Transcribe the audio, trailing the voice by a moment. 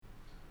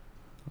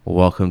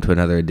Welcome to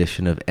another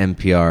edition of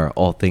NPR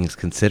All Things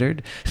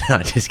Considered. No,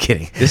 just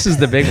kidding. This is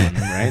the big one,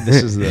 right?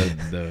 This is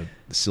the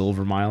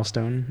silver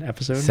milestone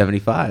episode.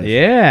 75.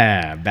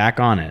 Yeah, back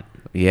on it.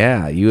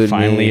 Yeah, you and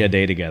Finally me. a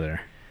day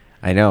together.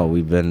 I know,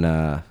 we've been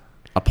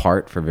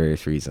apart for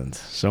various reasons.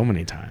 So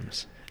many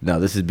times. No,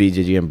 this is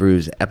BJG and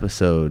Brews,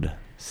 episode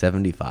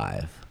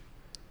 75.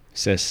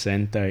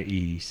 65?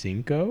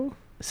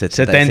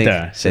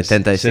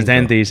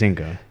 70.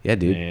 75. Yeah,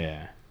 dude.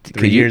 Yeah. Could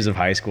 3 you- years of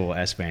high school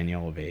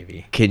Espanol,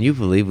 baby. Can you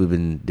believe we've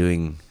been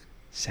doing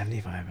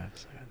 75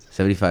 episodes.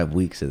 75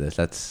 weeks of this?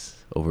 That's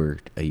over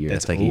a year.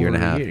 That's like a over year and a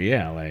half.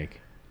 Yeah, like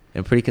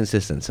And pretty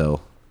consistent,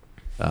 so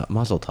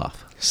mazel tov.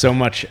 so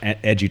much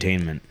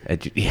edutainment.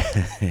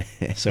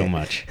 Yeah. So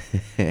much.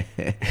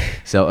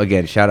 So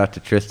again, shout out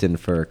to Tristan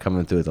for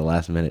coming through at the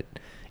last minute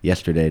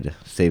yesterday to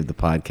save the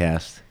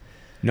podcast.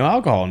 No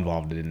alcohol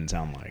involved, it didn't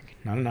sound like.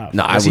 Not enough.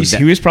 No,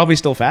 He was probably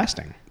still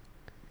fasting.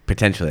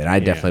 Potentially, and I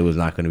Yeah. definitely was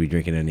not going to be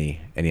drinking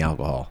any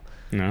alcohol.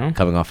 No?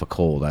 Coming off a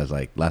cold, I was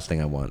like, last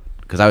thing I want,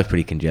 because I was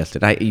pretty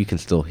congested. You can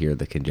still hear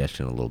the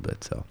congestion a little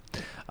bit. So,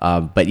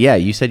 but yeah,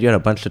 you said you had a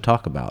bunch to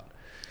talk about.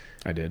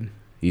 I did.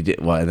 You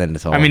did well, and then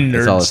it's all. Nerd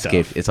it's all stuff.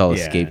 escaped. It's all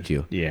Yeah, escaped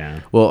you. Yeah.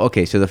 Well,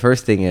 okay. So the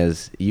first thing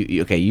is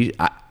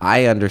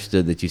I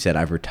understood that you said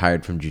I've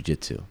retired from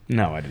jiu-jitsu,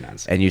 No, I did not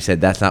say. and you said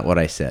that's not what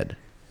I said.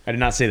 I did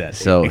not say that.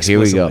 So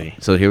explicitly.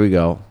 Here we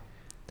go.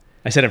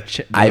 I said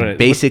I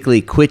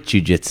basically quit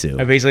jiu-jitsu.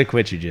 I basically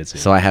quit jiu-jitsu.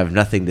 So I have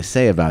nothing to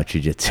say about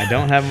jiu-jitsu. I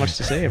don't have much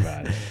to say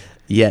about it.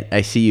 Yet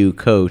I see you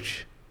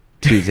coach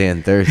Tuesday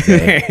and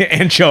Thursday.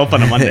 And show up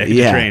on a Monday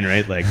Yeah. to train,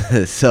 right? Like,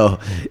 So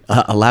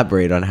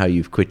elaborate on how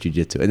you've quit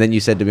jiu-jitsu. And then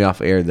you said to me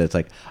off air that it's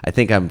like, I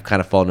think I'm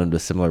kind of falling into a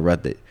similar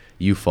rut that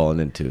you've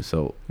fallen into.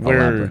 So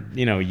elaborate.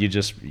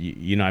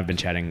 where, I've been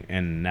chatting,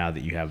 and now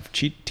that you have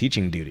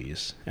teaching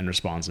duties and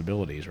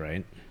responsibilities,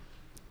 right?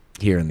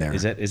 Here and there.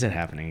 Is it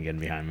happening again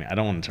behind me? I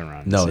don't want to turn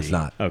around. and No, see. it's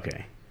not.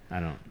 Okay.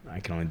 I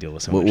can only deal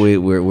with so much.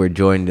 We're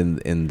joined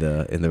in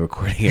the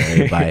recording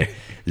area by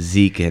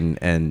Zeke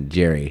and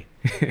Jerry.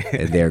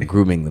 And they're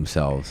grooming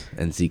themselves,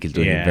 and Zeke is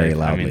doing it very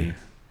loudly.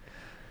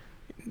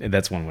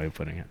 That's one way of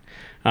putting it.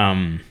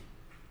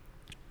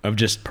 Of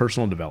just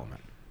personal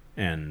development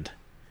and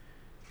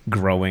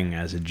growing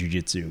as a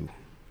jiu-jitsu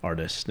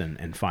artist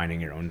and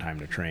finding your own time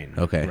to train.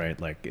 Okay. Right.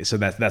 Like, so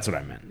that's what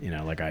I meant.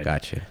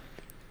 Gotcha.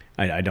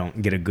 I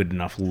don't get a good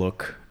enough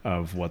look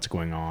of what's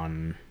going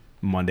on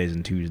Mondays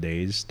and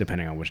Tuesdays,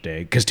 depending on which day.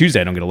 Because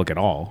Tuesday I don't get a look at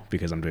all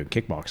because I'm doing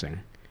kickboxing,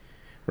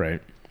 right?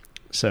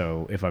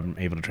 So if I'm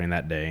able to train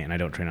that day, and I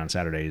don't train on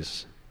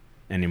Saturdays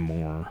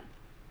anymore,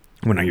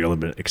 when I get a little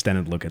bit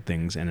extended look at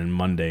things, and then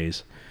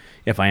Mondays,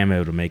 if I am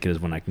able to make it, is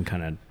when I can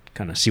kind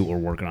of see what we're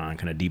working on,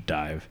 kind of deep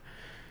dive.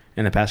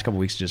 And the past couple of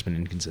weeks have just been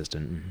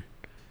inconsistent. And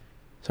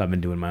so I've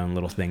been doing my own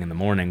little thing in the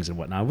mornings and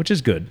whatnot, which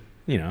is good,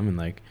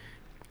 like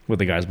with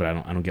the guys, but I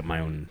don't get my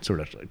own sort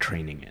of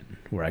training in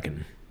where I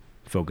can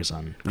focus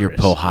on Your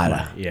Chris.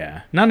 Pohara.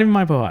 Yeah, not even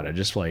my Pohara,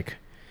 just like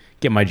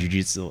get my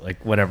jiu-jitsu,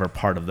 like whatever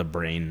part of the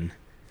brain.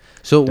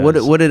 So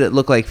does. what did it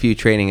look like for you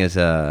training as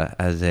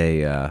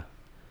a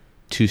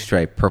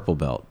two-stripe purple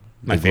belt?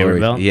 My The favorite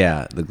glory, belt?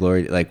 Yeah, the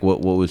glory. Like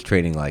what was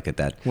training like at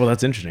that? Well,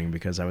 that's interesting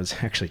because I was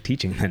actually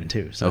teaching then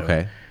too. So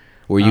Okay.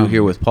 Were you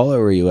here with Paula,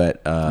 or were you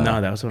at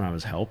no, that was when I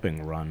was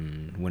helping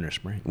run Winter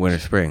Springs. Winter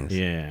Springs?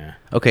 Yeah.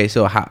 Okay,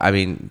 so how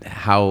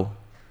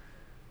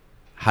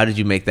did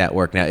you make that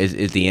work? Now,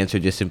 is the answer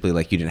just simply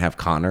like you didn't have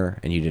Connor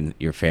and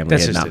your family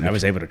That's had just not it. I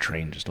was able to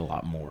train just a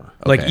lot more.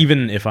 Okay. Like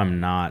even if I'm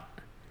not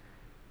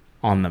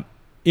on the,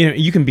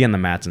 you can be on the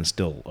mats and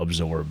still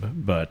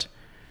absorb, but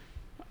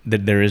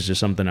there is just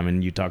something. I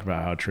mean, you talked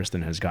about how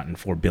Tristan has gotten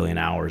 4 billion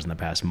hours in the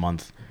past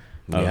month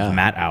of Yeah.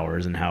 mat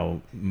hours, and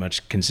how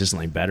much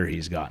consistently better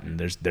he's gotten.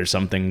 There's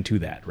something to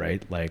that,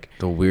 right? Like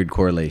the weird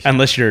correlation.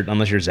 unless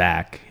you're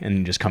Zach and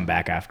you just come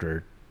back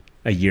after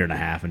a year and a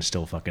half and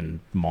still fucking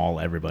maul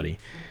everybody.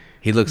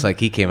 He looks like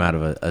he came out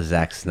of a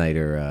Zack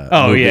Snyder.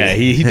 Oh movie. yeah,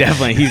 he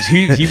definitely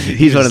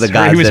He's one of the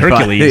guys. He was that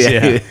Hercules.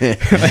 Yeah,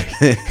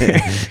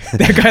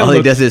 that guy All he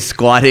looked, does is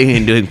squatting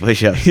and doing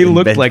push-ups. he and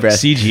looked bench like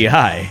press.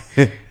 CGI.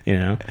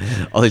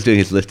 All he's doing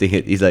is lifting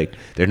it. He's like,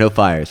 there are no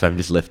fires, so I'm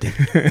just lifting.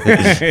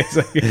 It's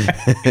like-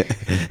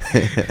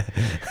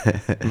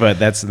 but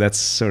that's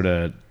sort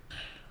of,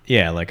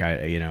 yeah. Like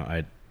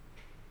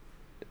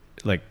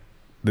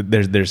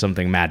there's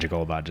something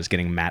magical about just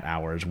getting mat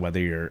hours, whether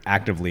you're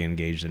actively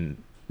engaged in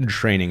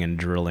training and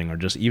drilling or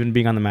just even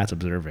being on the mats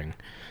observing,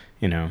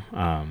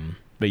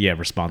 but yeah,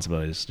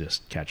 responsibilities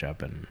just catch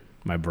up and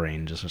my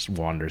brain just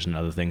wanders into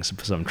other things.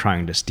 So I'm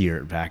trying to steer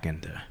it back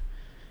into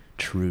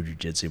true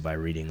jiu-jitsu by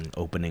reading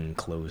Opening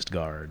Closed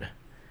Guard.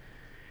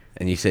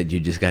 And you said you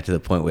just got to the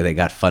point where they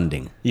got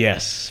funding.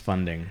 Yes,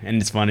 funding.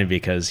 And it's funny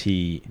because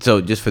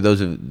So just for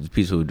those of the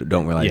people who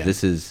don't realize, Yeah.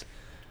 this is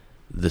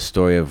the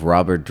story of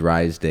Robert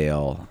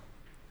Drysdale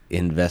it's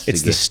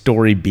investigating. the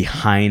story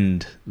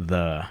behind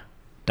the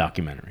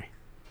documentary.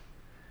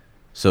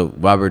 So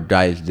Robert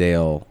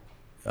Drysdale,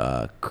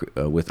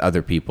 with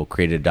other people,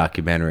 created a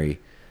documentary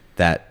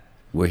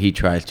where he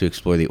tries to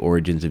explore the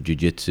origins of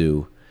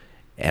jiu-jitsu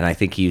and I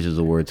think he uses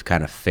the words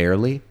kind of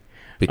fairly,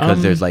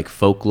 because there's like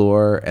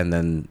folklore, and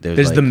then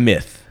there's like, the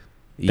myth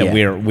that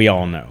Yeah. we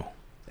all know.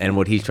 and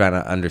what he's trying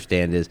to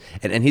understand is,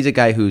 and he's a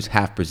guy who's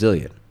half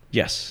Brazilian,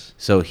 Yes.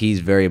 so he's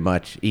very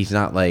much, he's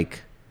not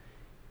like,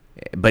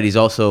 but he's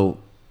also,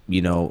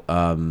 you know,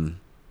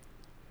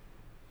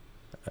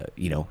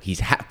 he's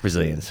half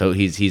Brazilian, so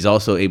he's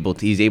also able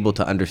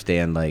to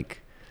understand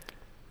like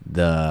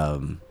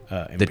the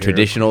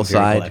traditional empirical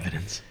side.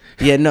 evidence.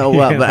 Yeah, no,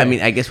 well, but I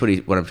mean, I guess what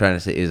I'm trying to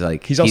say is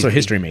like He's also a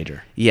history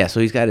major. Yeah, so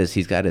he's got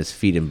his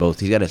feet in both.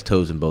 He's got his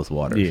toes in both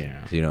waters.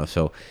 Yeah. You know,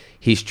 so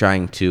he's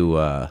trying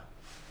to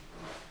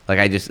like,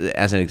 I just,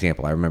 as an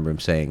example, I remember him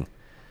saying,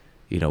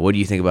 you know, what do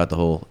you think about the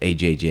whole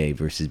AJJ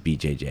versus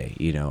BJJ,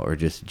 you know, or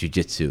just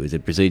jiu-jitsu? Is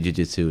it Brazilian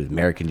jiu-jitsu,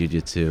 American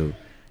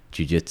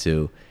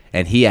jiu-jitsu?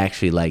 And he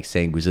actually likes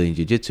saying Brazilian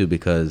jiu-jitsu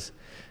because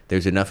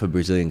there's enough of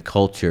Brazilian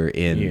culture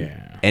in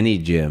any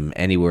gym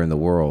anywhere in the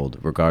world,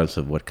 regardless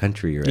of what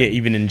country you're in. Yeah,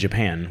 even in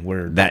Japan,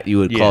 where That you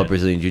would call it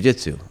Brazilian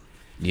jiu-jitsu,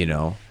 you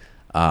know,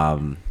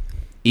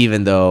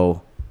 even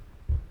though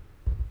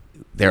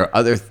there are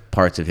other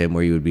parts of him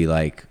where you would be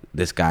like,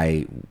 this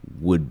guy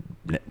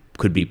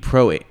could be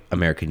pro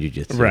American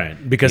jiu-jitsu,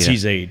 right? Because you know?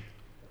 he's a.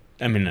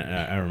 I mean,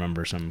 I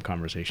remember some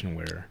conversation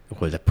where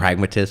Was a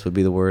pragmatist would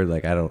be the word.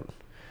 Like, I don't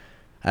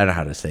know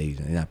how to say, he's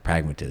not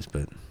pragmatist,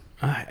 but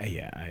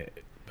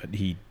but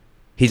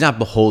he's not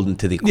beholden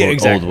to the quote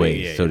exactly, old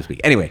ways, so to yeah.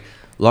 speak. Anyway,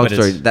 long But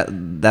story.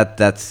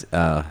 That's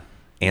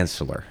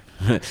ancillary.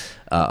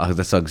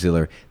 That's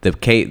auxiliary.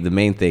 The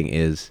main thing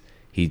is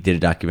he did a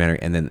documentary,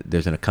 and then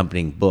there's an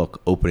accompanying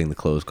book, Opening the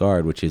Closed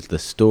Guard, which is the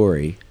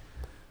story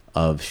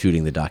of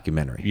shooting the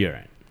documentary. You're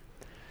right.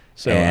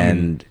 So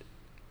And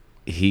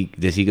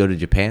does he go to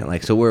Japan?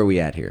 Like, so where are we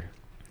at here?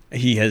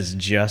 he has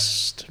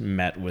just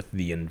met with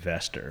the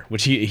investor,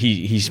 which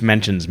he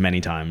mentions many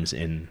times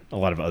in a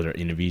lot of other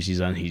interviews he's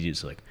on. He's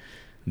just like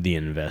the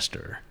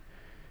investor,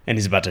 and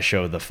he's about to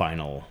show the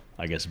final,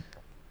 I guess,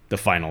 the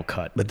final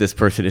cut. But this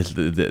person is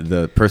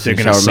the person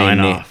They're gonna shall sign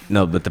remain off.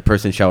 no, but the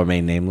person shall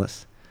remain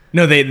nameless.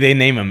 No, they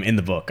name him in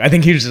the book. I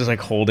think he was just like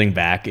holding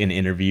back in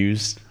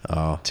interviews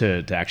Oh,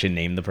 to actually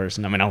name the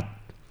person. I mean,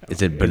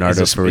 is it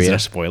Bernardo Is it Faria? a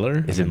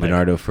spoiler? Is I it mean, like-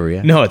 Bernardo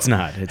Faria? No, it's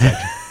not. It's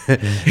actually,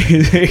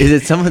 Is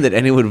it someone that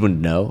anyone would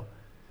know?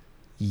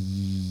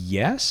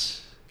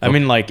 yes. I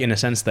mean, like in a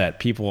sense that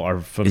people are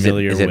Is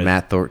familiar it with.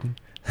 Matt Thornton?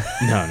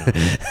 No.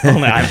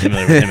 Only I'm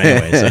familiar with him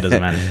anyway, so it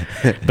doesn't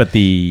matter. But do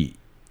you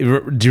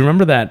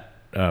remember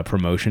that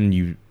promotion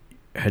you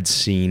had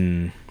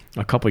seen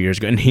a couple years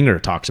ago? And Hinger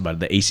talks about it,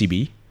 the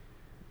ACB.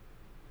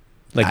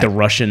 Like the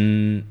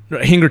Russian.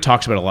 Hinger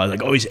talks about it a lot.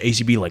 Like, oh,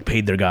 ACB like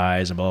paid their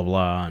guys and blah, blah,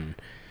 blah. And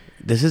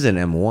This isn't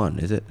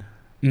M1, is it?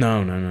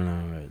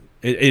 no.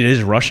 It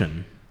is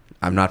Russian.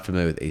 I'm not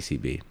familiar with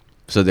ACB.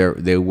 So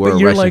they were But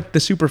you're Russian. like the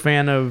super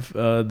fan of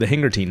the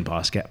Hingertine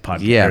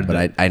podcast. Yeah,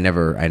 but I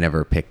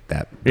never picked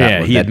that. Yeah,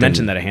 one. he had didn't-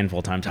 mentioned that a handful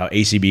of times, how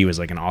ACB was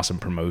like an awesome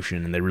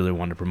promotion and they really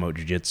wanted to promote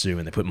jiu-jitsu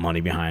and they put money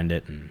behind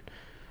it and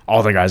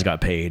all the guys got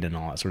paid and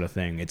all that sort of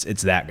thing.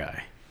 It's that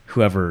guy.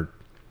 Whoever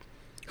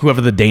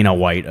the Dana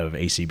White of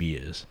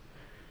ACB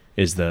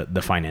is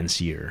the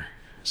financier.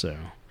 So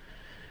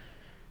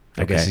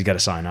I guess Okay. he's got to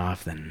sign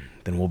off, then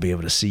we'll be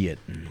able to see it,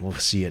 and we'll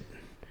see it.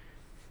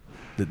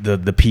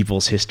 The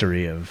people's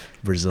history of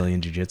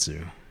Brazilian jiu-jitsu.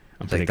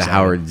 I'm pretty like the excited.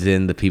 Howard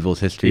Zinn, the people's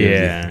history.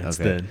 Yeah, of it's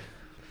okay.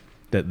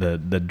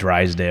 the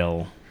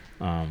Drysdale,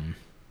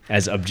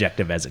 as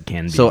objective as it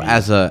can be. So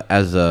as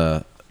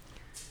a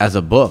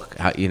book,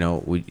 how,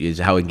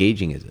 how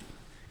engaging is it?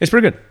 It's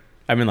pretty good.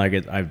 I mean,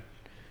 like I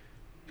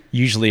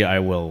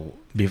will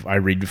I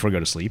read before I go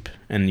to sleep,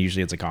 and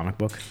usually it's a comic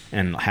book,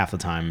 and half the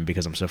time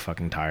because I'm so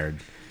fucking tired,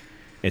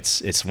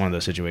 it's one of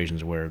those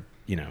situations where,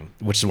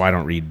 which is why I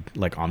don't read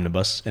like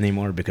omnibus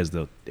anymore, because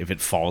if it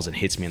falls and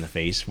hits me in the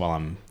face while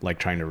I'm like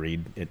trying to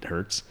read, it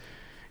hurts.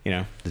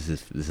 This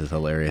is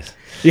hilarious.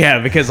 Yeah,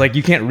 because like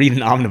you can't read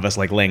an omnibus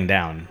like laying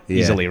down Yeah.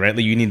 easily, right?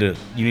 Like you need to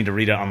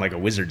read it on like a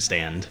wizard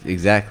stand.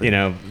 Exactly.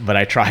 But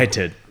I try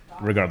to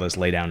regardless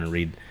lay down and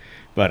read.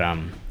 But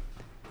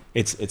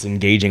it's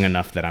engaging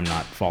enough that I'm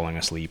not falling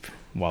asleep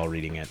while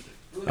reading it.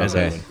 As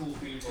I Okay. would. Cool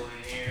people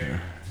in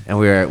here. And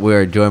we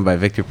are joined by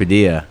Victor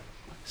Padilla,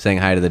 saying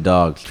hi to the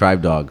dogs,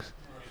 tribe dogs.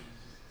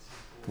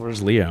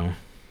 Where's Leo?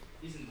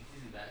 He's in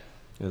back.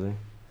 Is he?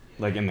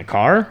 Like in the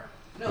car?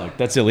 No. Like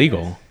that's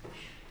illegal.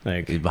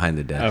 Like He's behind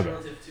the desk. Okay.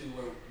 Relative to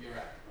where you're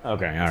at.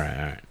 Okay,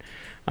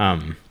 all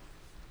right.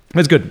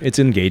 It's good. It's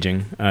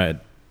engaging.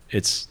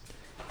 It's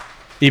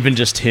even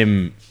just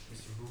him.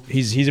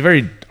 He's a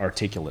very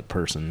articulate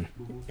person,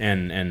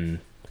 and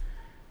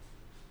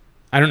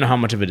I don't know how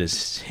much of it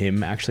is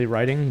him actually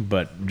writing,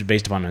 but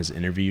based upon his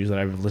interviews that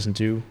I've listened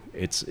to,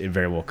 it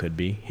very well could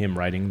be him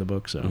writing the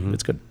book. So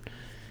it's good.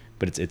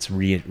 But it's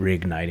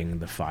reigniting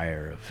the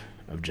fire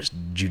of just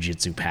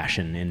jiu-jitsu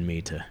passion in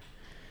me to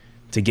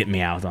get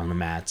me out on the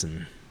mats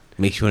and.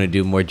 Makes you want to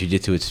do more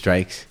jiu-jitsu with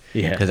strikes.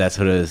 Yeah. Because that's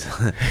what it is.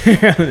 You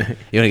want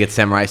to get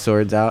samurai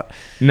swords out?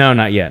 No,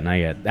 not yet.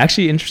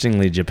 Actually,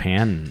 interestingly,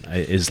 Japan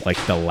is like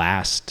the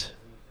last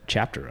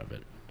chapter of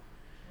it.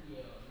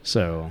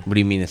 So What do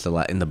you mean it's a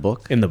lot in the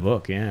book? in the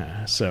book,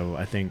 yeah. So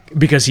I think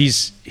because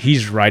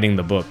he's writing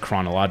the book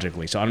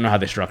chronologically, so I don't know how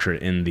they structure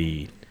it in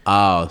the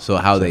Oh, so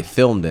how they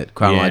filmed it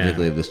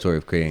chronologically of the story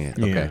of creating it.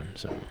 Okay. yeah.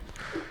 So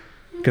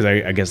because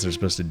I guess they're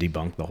supposed to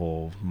debunk the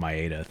whole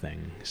Maeda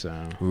thing. So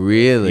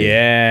Really?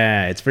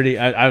 yeah, it's pretty.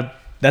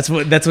 That's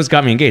what's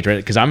got me engaged, right?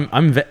 Because I'm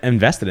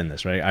invested in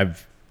this, right?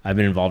 I've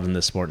been involved in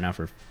this sport now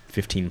for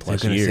 15 You're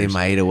plus gonna years. say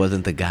Maeda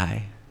wasn't the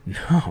guy?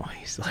 No,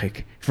 he's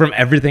like from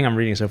everything I'm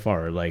reading so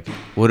far, like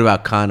What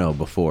about Kano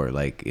before?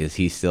 Like, is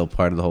he still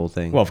part of the whole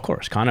thing? well, of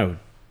course, Kano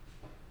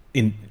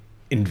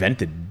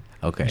invented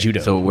okay.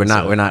 judo. So we're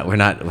not tearing. Yeah, no, that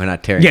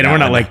we're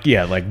not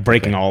one like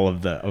breaking all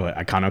of the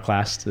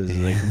iconoclast. Is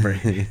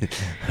like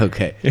up.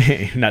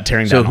 Okay. not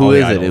tearing So down. who all the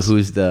is it? idols.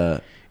 Who's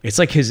the? It's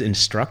like his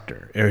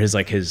instructor or his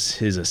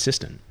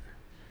assistant.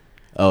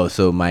 Oh,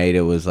 so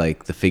Maeda was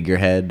like the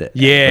figurehead.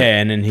 Yeah,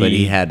 and then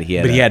he had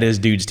his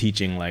dudes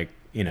teaching, like,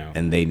 you know,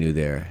 and they knew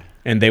their.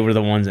 and they were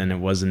the ones, and it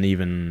wasn't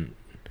even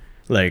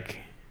like,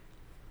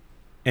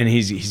 and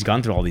he's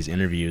gone through all these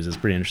interviews. It's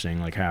pretty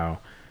interesting, like how,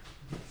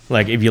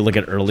 like if you look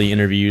at early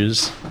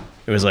interviews,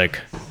 it was like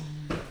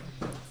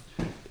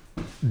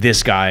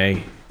this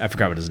guy, I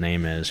forgot what his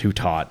name is, who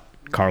taught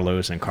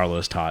Carlos, and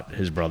Carlos taught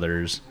his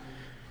brothers,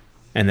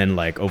 and then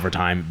like over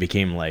time it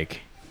became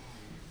like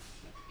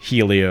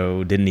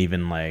Helio didn't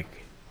even like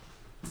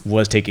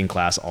was taking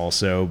class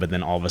also, but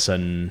then all of a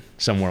sudden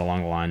somewhere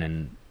along the line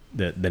in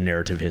the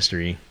narrative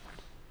history,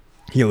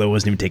 Helio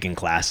wasn't even taking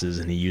classes,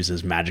 and he used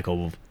his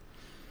magical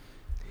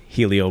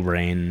Helio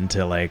brain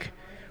to like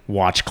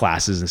watch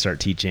classes and start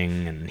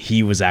teaching, and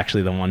he was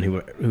actually the one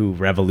who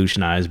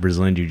revolutionized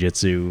Brazilian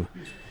Jiu-Jitsu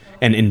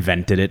and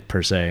invented it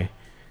per se.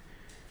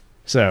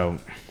 So,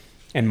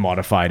 and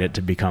modified it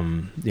to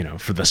become, you know,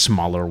 for the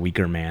smaller,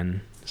 weaker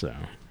man. So,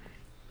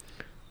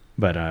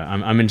 but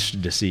I'm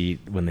interested to see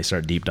when they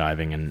start deep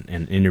diving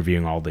and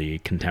interviewing all the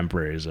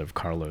contemporaries of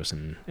Carlos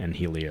and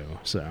Helio.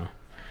 So,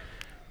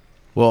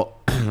 Well,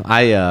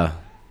 I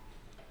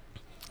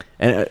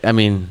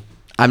mean,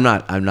 I'm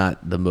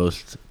not the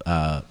most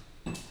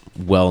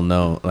well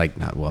known, like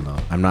not well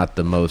known. I'm not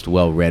the most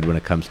well read when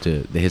it comes to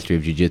the history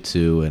of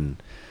jiu-jitsu,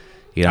 and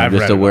you know, I'm I've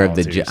just read it aware all of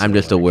the too, I'm so,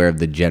 just like- aware of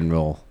the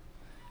general,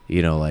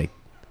 you know, like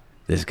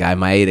this guy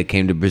Maeda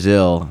came to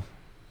Brazil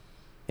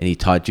and he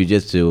taught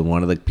jiu-jitsu, and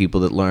one of the people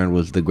that learned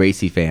was the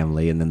Gracie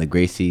family, and then the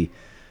Gracie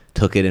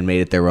took it and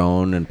made it their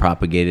own and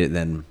propagated it, and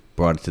then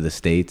brought it to the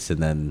States,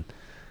 and then,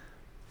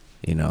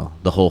 you know,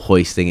 the whole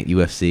hoist thing at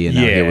UFC, and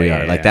now here we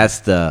are. Yeah, Like yeah. that's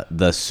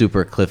the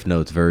super Cliff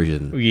Notes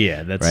version.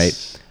 yeah, that's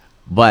Right.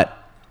 But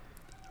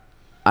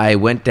I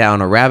went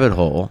down a rabbit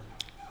hole,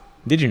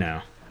 Did you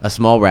know? a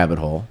small rabbit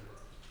hole.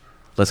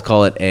 Let's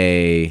call it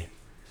a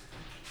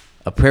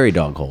prairie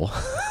dog hole.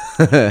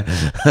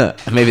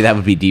 Maybe that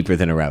would be deeper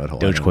than a rabbit hole.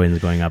 I don't know. Dogecoin is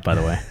going up, by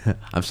the way.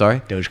 I'm sorry?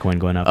 Dogecoin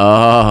going up.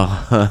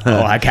 Oh.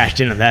 Oh, I cashed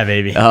in on that,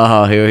 baby.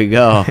 Oh, here we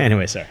go.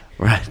 Anyway, sorry.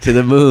 Right to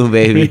the moon,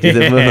 baby, to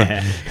the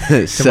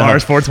moon.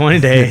 Tomorrow's 420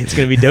 day. It's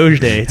gonna be Doge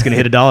day. It's gonna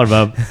hit $1,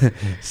 bub.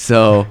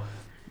 So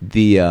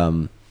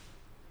the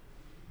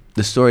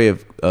story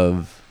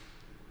of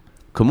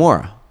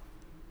Kimura.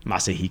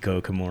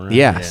 Masahiko Kimura.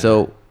 Yeah,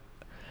 so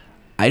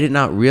I did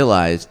not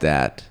realize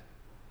that.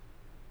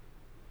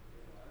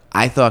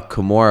 I thought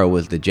Kimura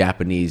was the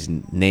Japanese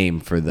name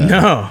for the.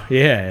 No,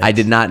 yeah. I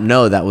did not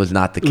know that was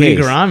not the Lee case.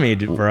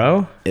 Garami,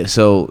 bro.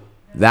 So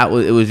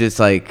it was just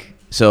like,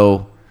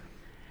 so,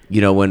 you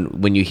know,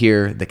 when you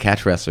hear the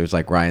catch wrestlers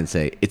like Ryan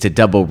say, it's a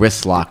double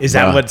wrist lock. Is bruh.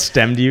 that what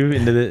stemmed you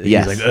into the?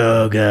 Yes. He's like,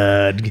 oh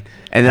god.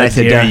 And then How I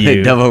said dare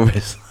you." double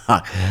wrist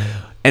lock.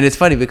 And it's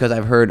funny because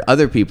I've heard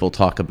other people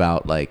talk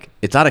about, like,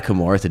 it's not a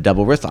Kimura, it's a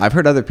double wrist lock. I've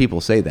heard other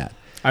people say that.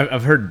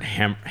 I've heard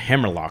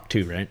hammerlock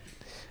too, right?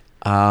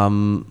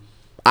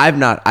 I've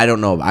not. I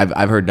don't know.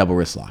 I've heard double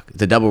wrist lock.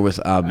 It's a double wrist.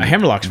 A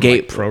hammerlock's from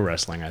gate like pro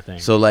wrestling, I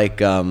think. So like,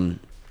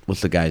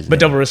 what's the guy's But name?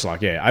 double wrist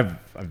lock, yeah.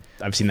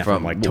 I've seen that from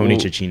From- like Tony well-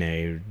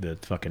 Cicchine, the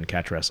fucking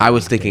catch wrestler. I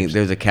was thinking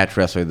there's a catch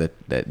wrestler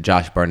that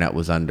Josh Barnett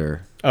was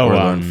under. Oh, or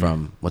learned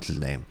from what's his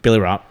name? Billy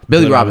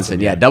Robinson.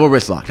 Yeah, double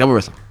wrist lock. Double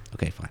wrist lock.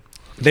 Okay, fine.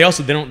 They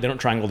don't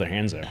triangle their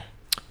hands though.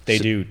 They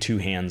do two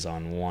hands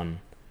on one.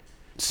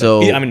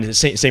 So I mean,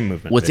 same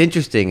movement. what's but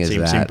interesting is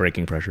same that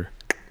braking pressure.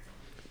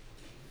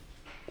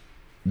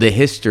 the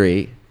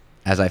history,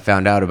 as I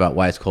found out about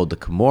why it's called the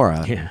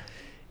Kimura, Yeah.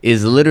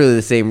 is literally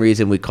the same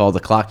reason we call the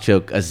clock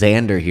choke a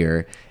Xander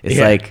here. It's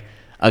Yeah. like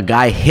a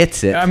guy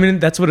hits it. I mean,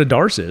 that's what a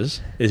Darce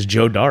is. Is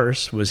Joe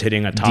Darce was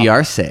hitting a top.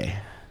 Diarse.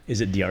 Is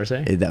it Diarce?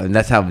 And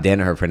that's how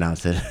Danaher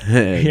pronounced it.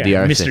 Yeah,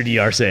 Diarse. Mr.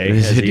 Diarce.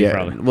 as he Mr.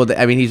 probably- Well,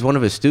 I mean, he's one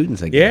of his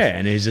students, I guess. Yeah,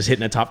 and he's just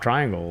hitting a top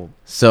triangle.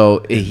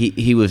 So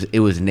it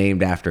was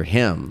named after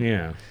him.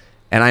 Yeah.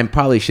 And I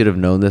probably should have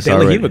known this De La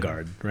already. Riva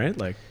guard, right?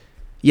 Like,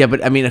 Yeah,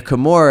 but I mean, a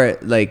Kimura,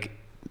 like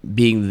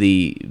being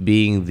the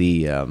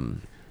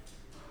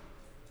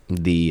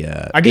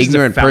I guess it's a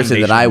ignorant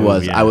person that I foundation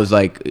was, move, yeah. I was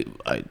like,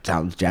 it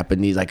sounds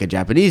Japanese, like a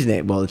Japanese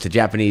name. Well, it's a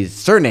Japanese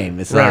surname.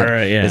 It's Right, not.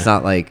 right, yeah. It's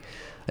not like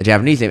a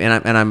Japanese name.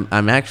 And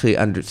I'm actually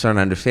starting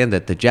to understand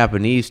that the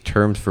Japanese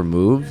terms for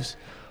moves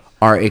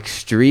are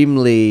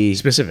extremely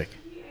Specific.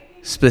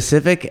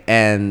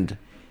 and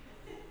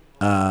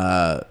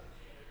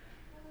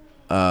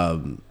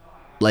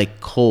like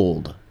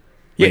cold.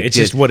 Yeah, Like, it's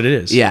just what it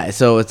is. Yeah,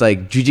 so it's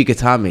like Juji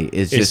Katami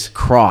is just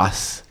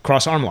cross.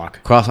 Cross arm lock.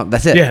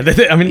 That's it.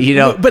 Yeah, I mean, you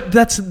know, but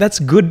that's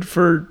good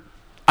for.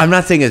 I'm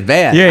not saying it's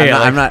bad. Yeah,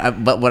 I'm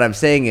not. But what I'm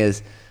saying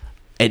is,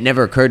 it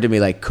never occurred to me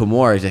like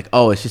Kimura is like,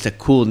 oh, it's just a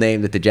cool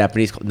name that the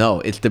Japanese call. No,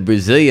 it's the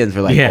Brazilians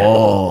were like,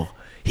 oh,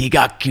 he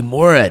got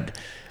Kimura'd.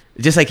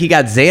 Just like he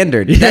got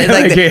Xandered.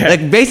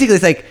 Like basically,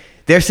 it's like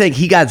they're saying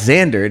he got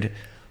Xandered,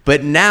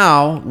 but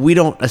now we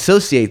don't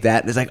associate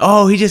that. It's like,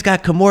 oh, he just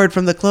got Kimura'd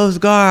from the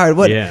closed guard.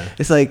 What? Yeah.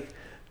 It's like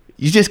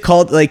you just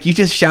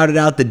shouted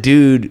out the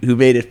dude who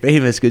made it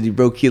famous because he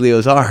broke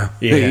Helio's arm.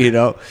 Yeah. You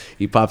know,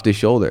 he popped his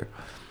shoulder.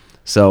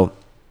 So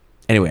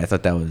anyway, I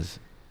thought that was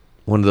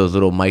one of those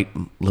little light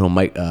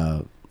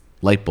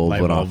bulbs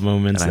went off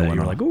moments and I that went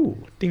you're off. like, ooh,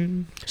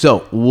 ding. So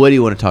what do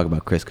you want to talk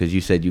about, Chris? Because you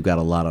said you got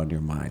a lot on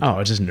your mind. Oh,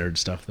 it's just nerd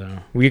stuff though.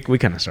 We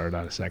kind of started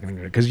out a second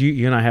ago because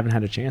you and I haven't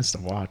had a chance to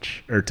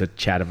watch or to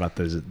chat about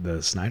the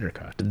Snyder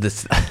Cut.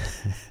 This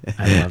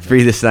I love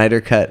free the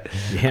Snyder Cut.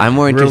 Yeah, I'm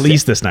more interested.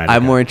 release the Snyder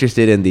I'm Cut. more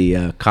interested in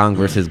the Kong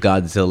versus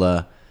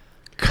Godzilla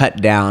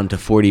cut down to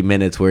 40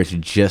 minutes, where it's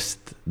just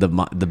the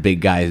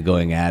big guys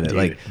going at it. Dude,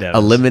 like that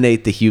was-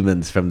 eliminate the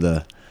humans from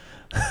the.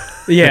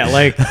 Yeah,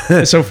 like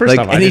so. First like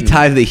off, I didn't-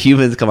 anytime the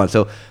humans come on.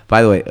 So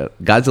by the way,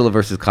 Godzilla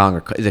versus Kong,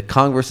 or is it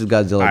Kong versus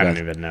Godzilla? I don't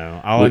even know.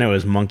 All I know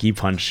is Monkey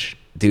Punch.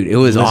 Dude, it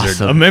was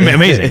Lizard. awesome.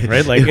 Amazing,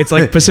 right? Like it's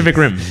like Pacific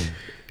Rim.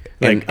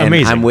 Like and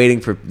amazing. I'm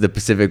waiting for the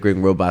Pacific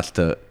Ring robots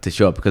to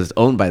show up because it's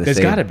owned by the There's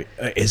same. got to be.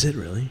 Is it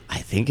really? I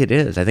think it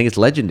is. I think it's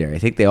legendary. I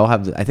think they all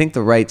have. I think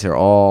the rights are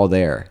all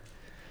there.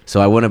 So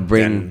I want to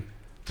bring Then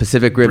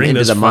Pacific Rim Bring into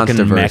those the fucking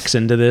MonsterVerse. mechs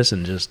into this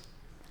and just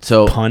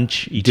So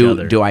punch each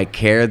other. Do I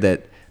care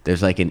that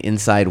there's like an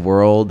inside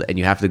world and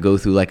you have to go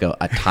through like a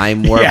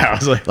time warp, Yeah, I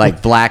was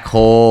like- black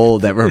hole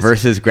that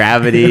reverses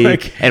gravity,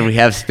 Like- and we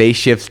have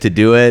spaceships to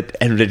do it,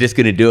 and they're just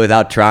gonna do it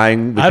without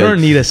trying? I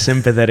don't need a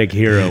sympathetic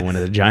hero when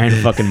it's a giant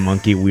fucking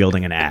monkey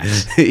wielding an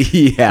axe.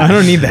 Yeah, I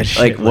don't need that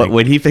shit. Like,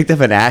 when he picked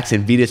up an axe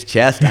and beat his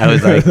chest, I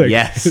was like, Like-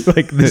 yes,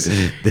 like this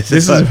this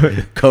is is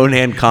what-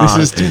 Conan Kong.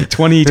 This is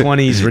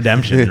 2020's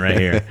redemption right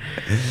here.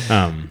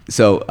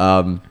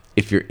 So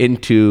if you're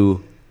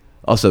into,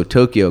 also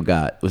Tokyo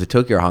was it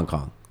Tokyo or Hong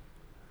Kong?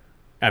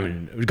 I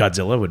mean,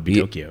 Godzilla would be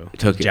Yeah, Tokyo.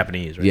 Tokyo.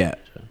 Japanese, right? Yeah.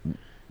 So-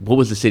 What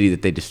was the city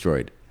that they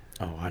destroyed?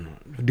 Oh, I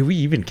don't. Do we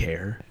even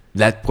care?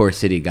 That poor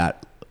city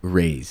got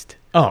razed.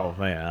 Oh,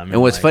 yeah. I mean,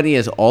 And what's like- funny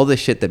is all the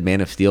shit that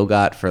Man of Steel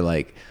got for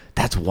like,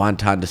 that's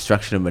wanton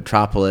destruction of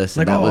Metropolis,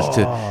 and Like, that was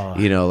oh.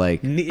 to, like,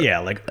 Yeah,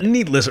 like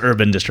needless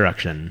urban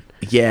destruction.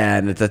 yeah,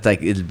 and that's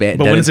like it's bad.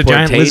 But that when is it's a poor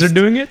giant taste. lizard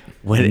doing it,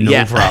 When no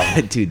yeah,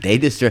 problem. dude, they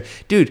destroy.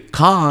 Dude,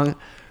 Kong.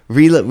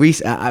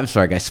 I'm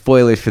sorry, guys.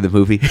 Spoilers for the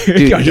movie.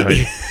 Dude,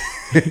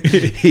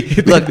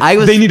 look, I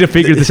was. They need to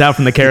figure this out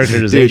from the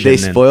characterization. Dude,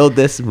 they and- spoiled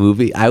this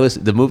movie.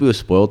 The movie was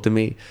spoiled to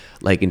me,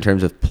 like in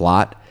terms of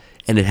plot,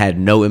 and it had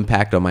no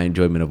impact on my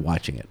enjoyment of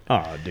watching it.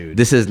 Oh, dude.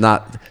 This is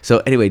not. So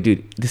anyway,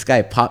 dude, this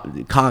guy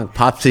Kong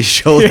pops his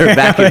shoulder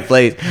back in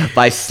place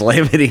by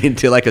slamming it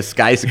into like a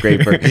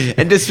skyscraper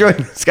and destroying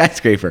the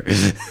skyscraper.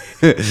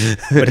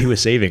 But he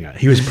was saving us.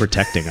 He was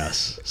protecting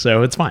us.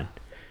 So it's fine.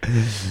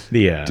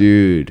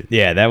 Dude.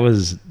 Yeah, that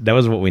was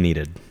what we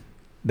needed.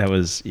 That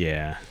was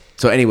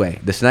So anyway,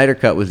 the Snyder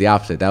Cut was the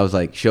opposite. That was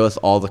like, show us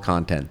all the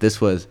content.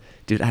 This was,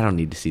 dude, I don't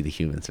need to see the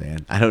humans,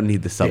 man. I don't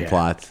need the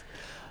subplots.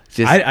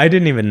 Just I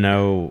didn't even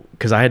know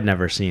because I had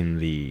never seen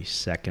the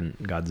second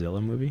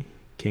Godzilla movie,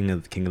 King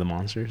of the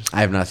Monsters. I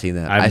have not seen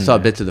that. I've I saw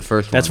n- bits of the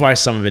first one. That's why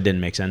some of it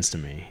didn't make sense to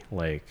me.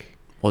 Like,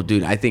 Well,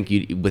 dude, I think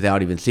you,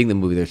 without even seeing the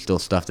movie, there's still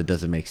stuff that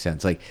doesn't make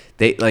sense. Like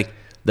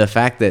the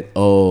fact that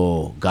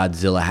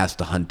Godzilla has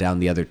to hunt down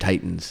the other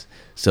Titans.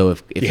 So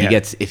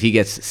if he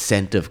gets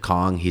scent of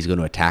Kong, he's going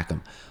to attack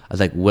him. I was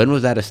like, when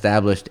was that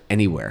established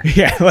anywhere?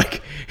 yeah,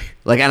 like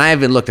And I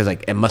even looked. I was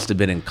like, it must have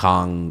been in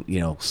Kong,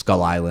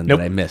 Skull Island Nope.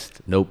 that I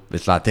missed. Nope,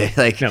 it's not there.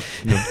 Like, no.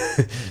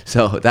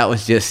 so that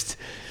was just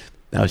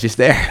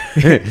there.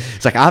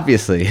 It's like,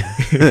 obviously,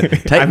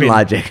 Titan mean-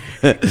 logic,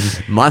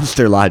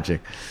 monster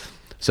logic.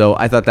 So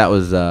I thought that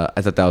was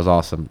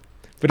awesome.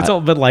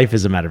 But but life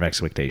is a matter of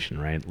expectation,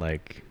 right?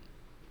 Like,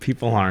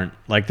 people aren't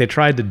like they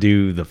tried to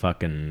do the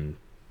fucking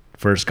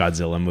first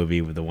Godzilla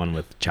movie with the one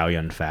with Chow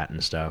Yun Fat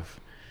and stuff.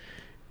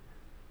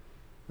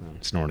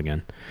 Snort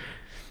again,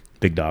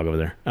 big dog over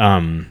there.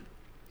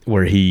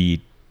 Where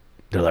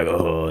they're like,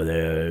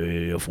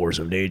 the force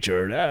of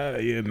nature,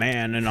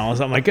 man, and all.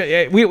 So I'm like,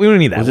 yeah, we don't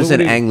need that. Was this What an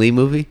do you- Ang Lee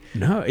movie?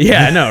 No,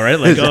 yeah, I know, right?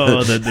 Like,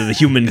 the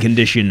human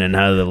condition and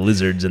how the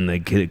lizards and the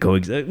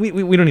coexist. We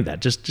don't need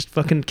that. Just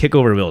fucking kick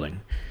over a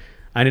building.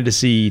 I need to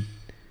see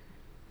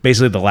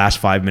basically the last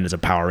 5 minutes of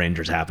Power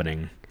Rangers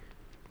happening,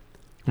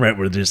 right?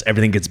 Where just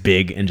everything gets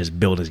big and just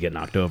buildings get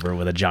knocked over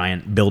with a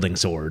giant building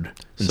sword.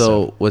 And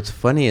So what's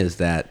funny is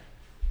that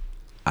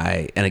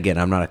and again,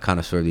 I'm not a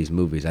connoisseur of these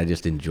movies. I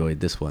just enjoyed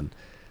this one.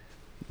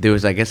 There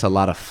was, I guess, a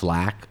lot of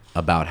flack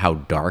about how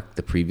dark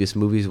the previous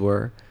movies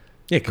were.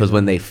 Yeah, because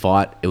when they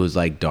fought, it was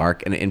like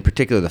dark, and in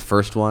particular, the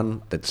first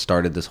one that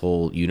started this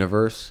whole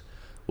universe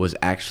was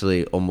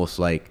actually almost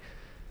like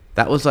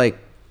that was like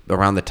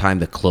around the time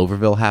that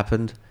Cloverville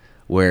happened,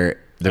 where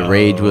the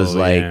rage was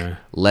like, yeah.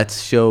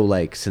 let's show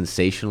like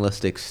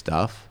sensationalistic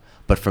stuff,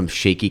 but from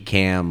shaky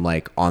cam,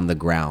 like on the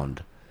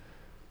ground.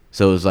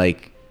 So it was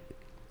like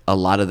a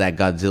lot of that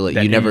Godzilla.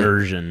 That you never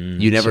immersion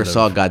saw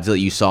sort of- Godzilla.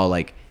 You saw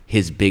like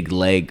his big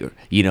leg,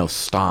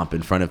 stomp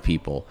in front of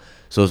people.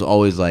 So it's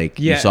always like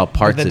you saw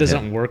parts but that of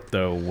doesn't him. work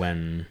though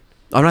when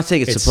I'm not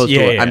saying it's It's- supposed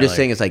yeah, to. yeah, I'm just like-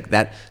 saying it's like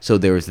that. So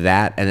there was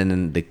that, and then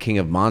in the King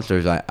of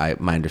Monsters,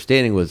 my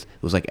understanding was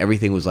it was like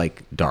everything was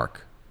like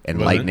dark and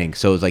Was it? lightning.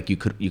 So it was like you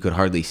could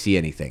hardly see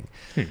anything.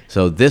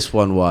 So this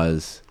one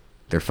was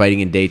they're fighting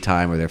in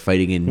daytime or they're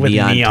fighting in With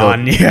neon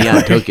neon, yeah.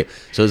 neon Tokyo.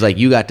 So it's like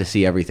you got to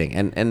see everything.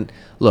 And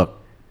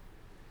look,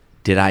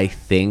 did I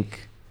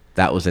think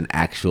that was an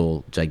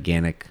actual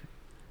gigantic,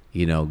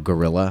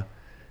 gorilla?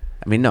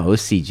 I mean, no, it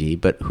was CG,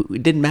 but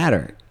it didn't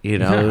matter.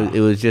 No. It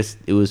was just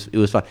it was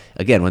fun.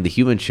 Again, when the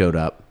humans showed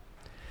up,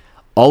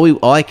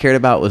 all I cared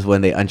about was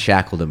when they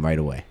unshackled him right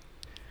away.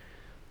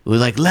 It was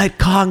like, let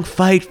Kong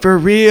fight for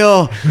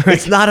real.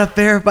 It's not a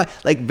fair fight.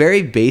 Like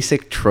very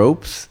basic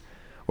tropes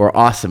were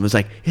awesome. It was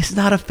like, it's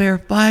not a fair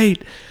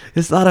fight.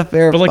 It's not a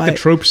fair but fight. like the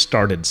trope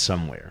started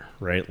somewhere,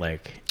 right?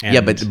 Like and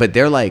Yeah, but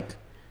they're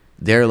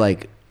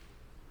like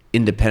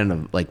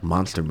independent of like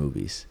monster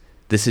movies.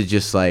 This is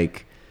just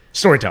like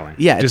storytelling.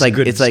 yeah, it's Just like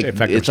good, it's like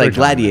effective it's like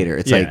storytelling. Gladiator.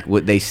 It's Yeah. like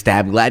what they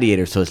stab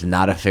Gladiator, so it's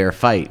not a fair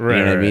fight. Right,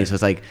 you know what I right, mean? right. So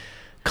it's like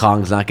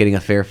Kong's not getting a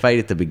fair fight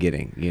at the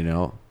beginning.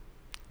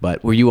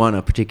 But were you on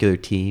a particular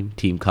team,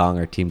 Team Kong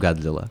or Team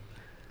Godzilla?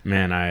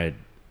 Man,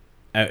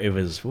 it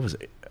was what was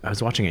it? I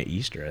was watching at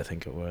Easter, I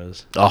think it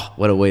was. Oh,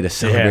 what a way to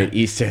celebrate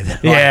Yeah. Easter! Then.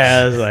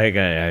 Yeah, I was like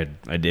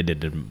I did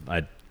it.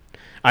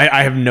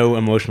 I have no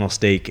emotional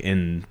stake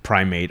in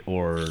primate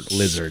or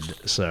lizard,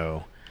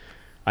 so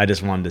I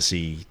just wanted to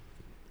see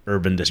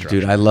urban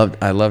destruction. Dude, I loved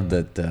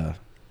that.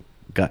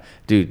 God,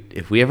 dude,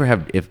 if we ever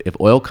have, if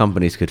oil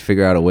companies could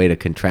figure out a way to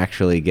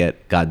contractually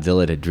get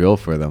Godzilla to drill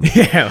for them,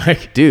 yeah,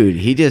 like dude,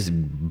 he just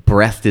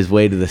breathed his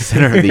way to the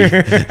center of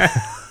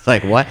the.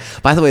 Like what?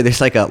 By the way,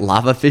 there's like a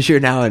lava fissure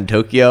now in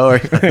Tokyo or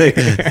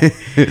something.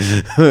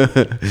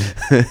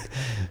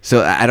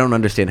 So I don't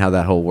understand how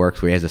that whole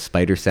works. Where he has a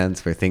spider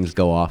sense where things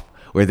go off.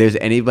 Where there's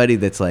anybody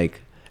that's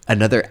like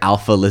another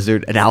alpha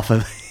lizard, an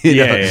alpha,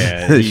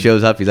 Yeah. that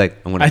shows up. He's like,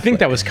 I'm gonna I think fight.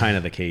 that was kind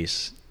of the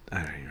case. I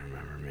don't even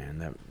remember,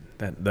 man.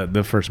 That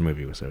the first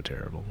movie was so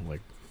terrible.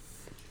 Like,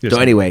 So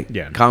anyway,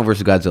 yeah, Kong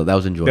versus Godzilla, that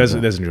was enjoyable.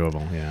 that's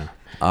enjoyable. Yeah.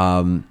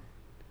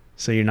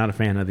 So you're not a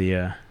fan of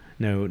the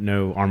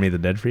no Army of the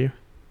Dead for you?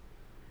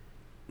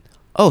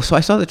 Oh, so I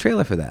saw the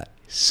trailer for that.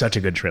 Such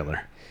a good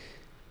trailer.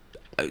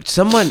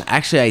 Someone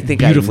actually, I think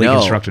Beautifully I know,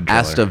 constructed trailer.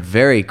 asked a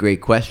very great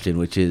question,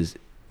 which is,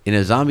 in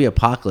a zombie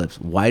apocalypse,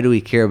 why do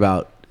we care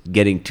about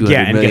getting $200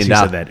 Yeah, and million? guess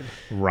who said that?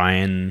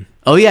 Ryan.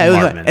 Oh yeah, it was,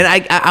 Martman.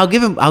 and I'll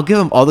give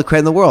him all the credit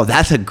in the world.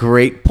 That's a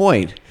great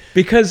point.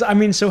 Because I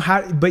mean, so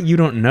how? But you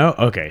don't know.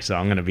 Okay, so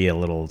I'm gonna be a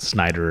little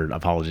Snyder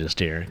apologist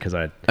here because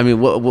I mean,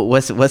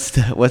 what's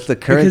the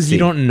currency? because you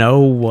don't know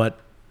what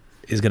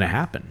is gonna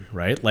happen,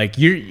 right? Like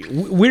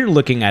we're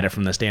looking at it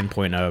from the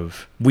standpoint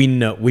of we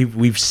know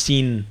we've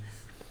seen.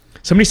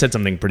 Somebody said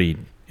something pretty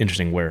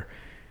interesting where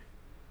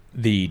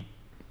the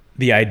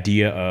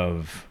idea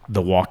of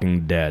The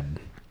Walking Dead.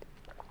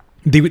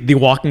 The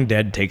Walking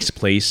Dead takes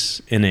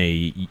place in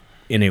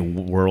a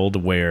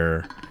world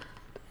where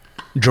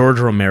George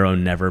Romero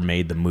never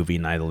made the movie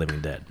Night of the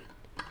Living Dead.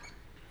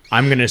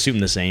 I'm going to assume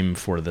the same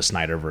for the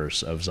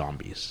Snyderverse of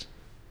zombies.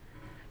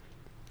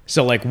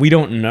 So, like, we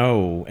don't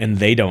know, and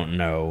they don't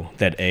know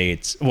that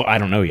it's... Well, I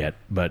don't know yet,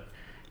 but,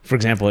 for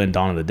example, in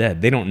Dawn of the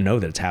Dead, they don't know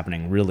that it's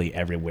happening really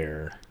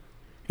everywhere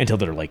until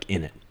they're, like,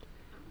 in it,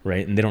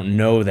 right? And they don't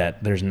know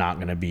that there's not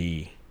going to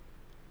be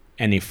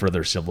any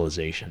further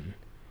civilization,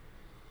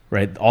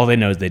 right? All they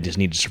know is they just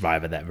need to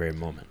survive at that very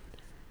moment.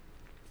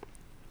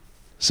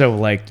 So,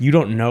 like, you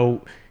don't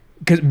know,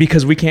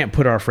 because we can't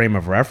put our frame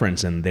of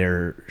reference in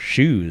their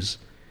shoes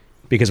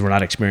because we're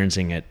not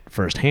experiencing it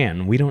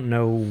firsthand. We don't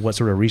know what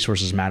sort of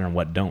resources matter and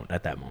what don't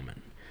at that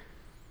moment.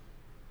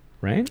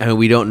 Right? I mean,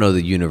 we don't know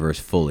the universe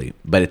fully,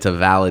 but it's a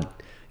valid,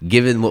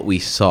 given what we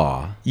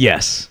saw,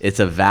 Yes. it's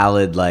a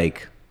valid,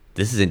 like,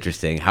 this is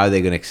interesting. How are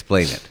they going to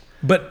explain it?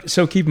 But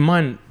so keep in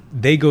mind,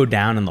 they go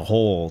down in the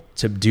hole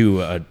to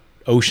do a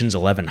Ocean's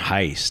 11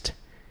 heist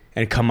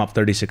and come up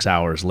 36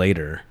 hours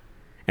later.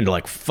 And they're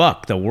like,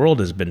 fuck, the world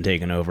has been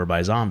taken over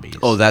by zombies.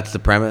 Oh, that's the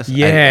premise?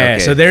 yeah. Okay.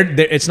 So they're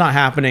it's not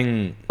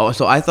happening. Oh,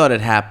 so I thought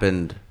it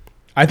happened.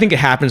 I think it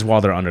happens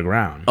while they're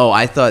underground. Oh,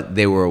 I thought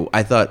they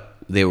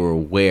were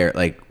aware,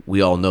 like,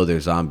 we all know they're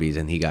zombies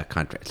and he got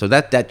contract. So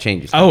that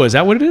changes. Oh, is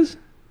that what it is?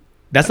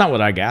 That's not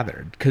what I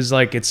gathered. Because,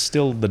 like, it's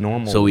still the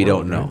normal So we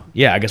world, don't know. right?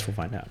 Yeah, I guess we'll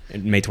find out.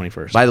 May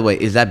 21st. By the way,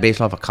 is that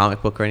based off a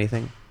comic book or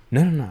anything?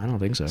 No, I don't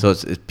think so. So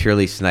it's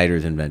purely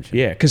Snyder's invention.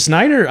 Yeah, because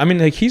Snyder, I mean,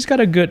 like, he's got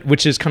a good,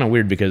 which is kind of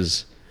weird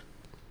because,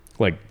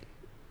 like,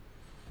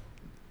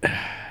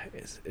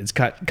 it's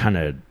got kind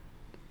of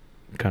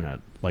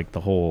like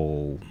the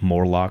whole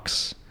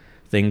Morlocks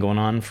thing going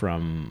on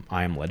from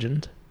I Am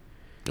Legend.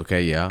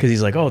 Okay, yeah. Because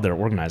he's like, oh, they're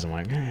organized. I'm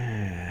like,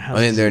 how's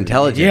And they're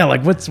intelligent. Yeah,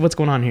 like what's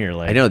going on here?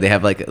 Like, I know they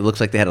have like, it looks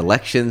like they had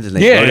elections and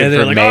they Yeah, voted they're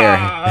for like, mayor.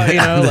 "Ah," you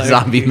know, the like-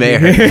 zombie mayor.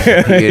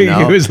 You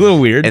know? It was a little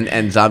weird.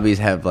 And zombies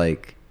have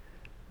like,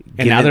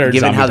 And now they're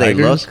given zombie how they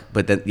tigers? look,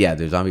 but then yeah,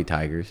 they're zombie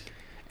tigers,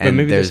 But and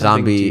maybe there's there's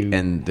something zombie to-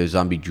 and there's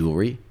zombie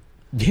jewelry.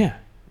 Yeah.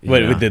 You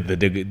What know? with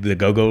the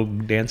go-go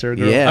dancer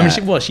girl? Yeah. I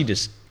mean, she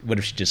just. What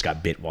if she just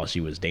got bit while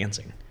she was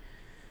dancing?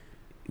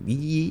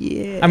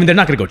 Yeah. I mean, they're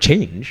not going to go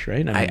change,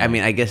 right? I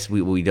mean, I guess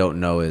we don't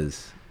know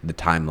is the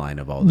timeline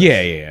of all this.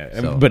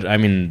 yeah. So- But I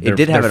mean, it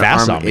did have they're an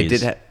fast army.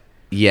 zombies. It did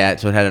yeah,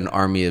 so it had an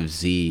army of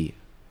Z,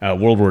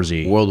 World War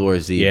Z. World War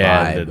Z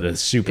yeah, vibe. the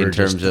super in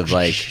terms just, of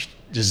like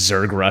just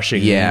Zerg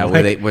rushing. yeah,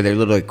 like- where they're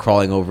literally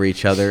crawling over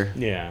each other.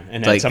 yeah,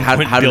 and It's at like some how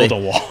point do build they, a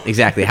wall.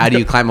 Exactly. How do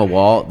you climb a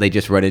wall? They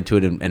just run into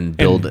it and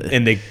build.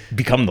 and they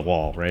become the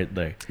wall, right?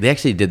 Like, They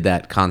actually did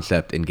that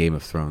concept in Game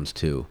of Thrones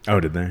too. oh,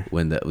 did they?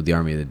 When the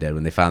Army of the Dead,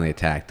 when they finally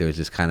attacked, there was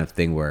this kind of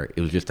thing where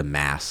it was just a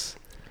mass.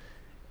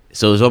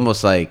 So it was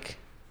almost like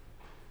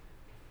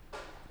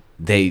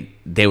they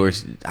were,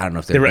 I don't know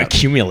if They were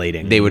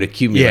accumulating. they would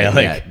accumulate. Yeah,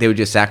 like- Yeah, they would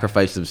just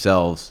sacrifice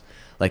themselves.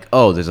 Like,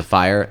 oh, there's a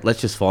fire. Let's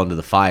just fall into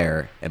the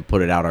fire and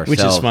put it out ourselves. Which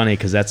is funny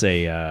because that's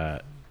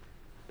a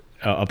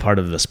part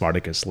of the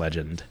Spartacus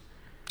legend.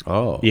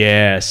 Oh,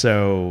 Yeah,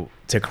 so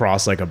to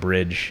cross like a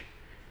bridge,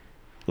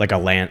 like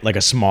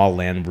a small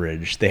land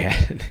bridge, oh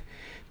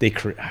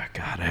God,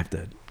 I have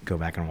to go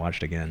back and watch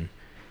it again.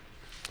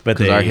 But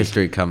because our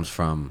history comes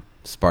from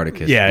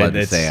Spartacus, yeah, Blood and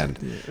it's- Sand,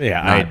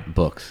 yeah, not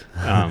books.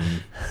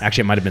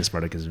 actually it might have been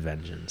Spartacus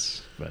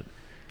Vengeance, but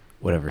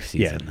Whatever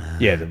season.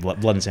 yeah, the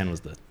Blood and Sand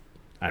was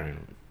I don't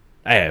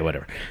know,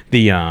 whatever.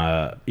 The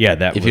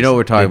that If you know what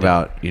we're talking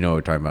about, you know what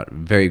we're talking about.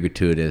 Very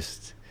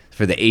gratuitous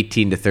for the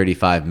 18 to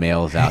 35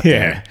 males out yeah,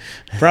 there.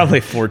 probably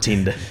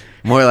 14 to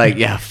More like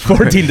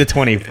 14 to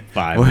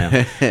 25. Now.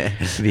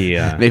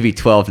 The maybe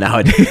 12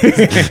 nowadays.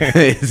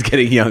 It's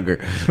getting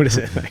younger. what is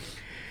it like?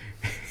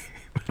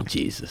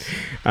 Jesus.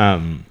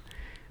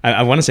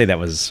 I want to say that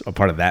was a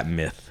part of that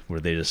myth where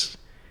they just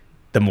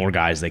the more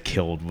guys they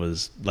killed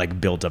was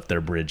like built up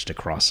their bridge to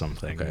cross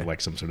something Okay.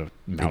 like some sort of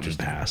mountain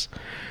pass.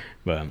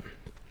 But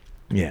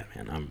yeah,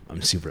 man,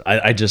 I'm super.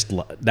 I just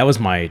that was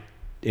my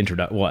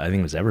introduction. Well, I think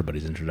it was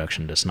everybody's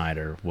introduction to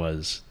Snyder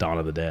was Dawn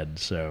of the Dead.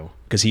 So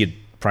because he had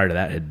prior to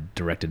that had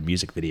directed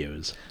music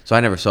videos. So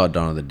I never saw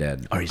Dawn of the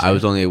Dead. Oh, you I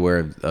was didn't? only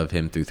aware of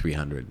him through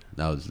 300.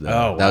 That was that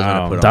Oh, was when I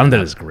wow. put Dawn on. of the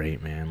Dead is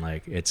great, man.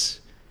 Like it's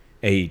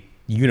a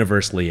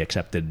universally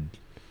accepted,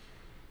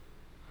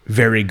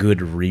 very good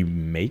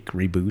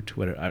reboot.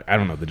 Whatever. I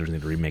don't know the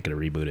difference between a remake and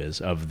a reboot is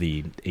of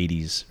the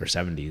 80s or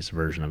 70s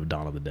version of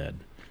Dawn of the Dead,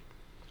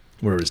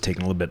 where it was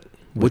taken a little bit.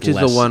 with Which is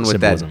the less one with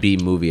symbolism. that B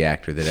movie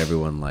actor that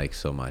everyone likes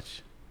so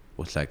much?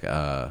 What's like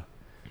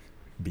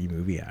B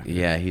movie actor?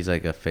 yeah, he's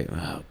like a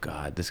oh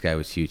god, this guy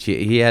was huge.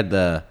 He had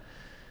the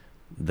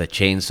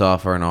chainsaw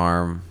for an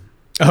arm.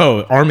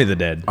 Oh, Army of the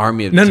Dead.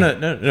 Army of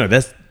No.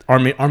 That's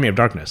Army of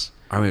Darkness.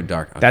 Army of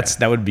Dark. Okay.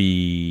 That would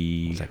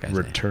be What's that guy's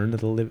Return to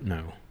the Living.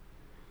 No.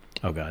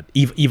 Oh God,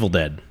 Evil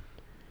Dead,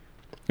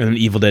 and then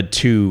Evil Dead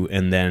 2,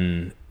 and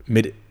then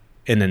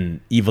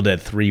Evil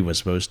Dead 3 was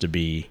supposed to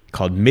be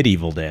called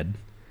Medieval Dead,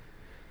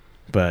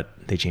 but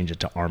they changed it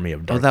to Army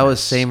of Oh, Darkness. that was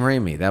Sam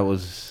Raimi. That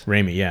was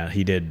Raimi. Yeah,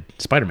 he did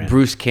Spider-Man.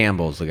 Bruce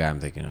Campbell's the guy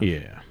I'm thinking of.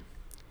 Yeah,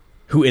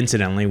 who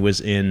incidentally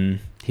was in.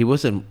 He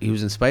was in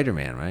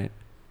Spider-Man, right?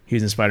 He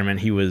was in Spider-Man.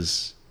 He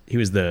was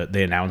the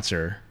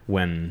announcer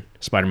when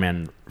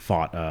Spider-Man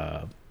fought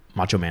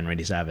Macho Man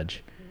Randy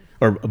Savage.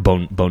 Or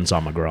Bonesaw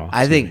McGraw.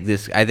 I think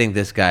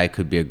this guy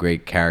could be a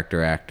great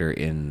character actor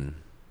in,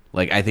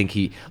 like, I think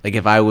he, like,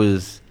 if I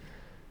was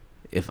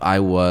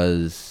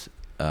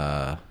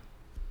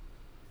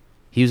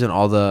he was in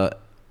all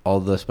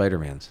the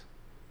Spider-Mans.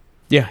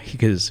 Yeah,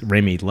 because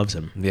Raimi loves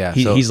him. Yeah,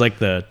 he's like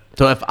the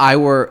So if I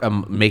were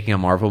making a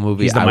Marvel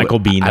movie, He's the Michael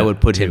Biehn I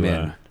would put to, him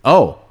in.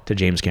 Oh, to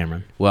James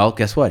Cameron. well,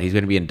 guess what? He's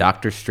going to be in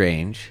Doctor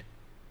Strange,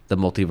 The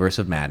Multiverse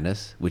of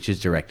Madness, which is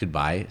directed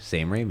by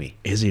Sam Raimi.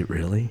 Is he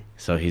really?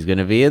 So he's going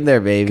to be in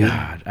there, baby.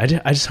 God, I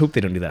just hope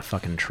they don't do that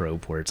fucking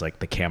trope where it's like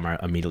the camera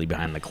immediately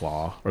behind the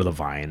claw or the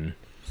vine.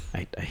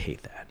 I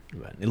hate that.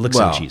 But it looks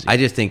Well, so cheesy.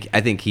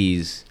 I think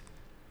he's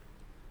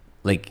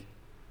like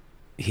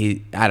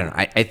I don't know.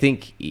 I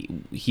think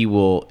it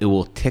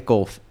will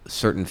tickle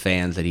certain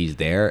fans that he's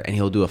there, and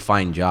he'll do a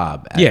fine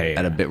job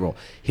at a bit role.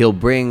 He'll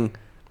bring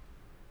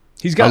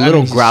He's a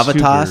little he's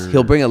gravitas. super-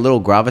 He'll bring a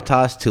little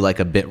gravitas to like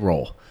a bit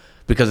role.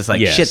 Because it's like,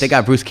 Yes. shit, they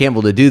got Bruce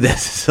Campbell to do this.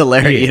 It's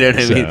hilarious. Yeah, you know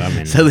what so, I mean? I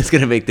mean- So it's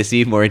going to make this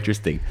even more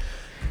interesting.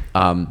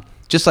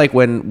 Just like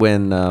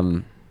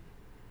when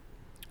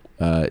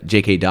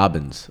J.K.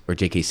 Dobbins or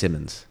J.K.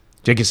 Simmons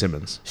J.K.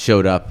 Simmons.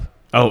 showed up.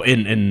 Oh, at the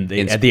end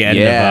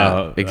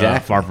of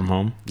exactly. Far From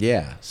Home.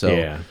 Yeah. So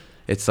Yeah.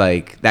 it's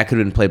like, that could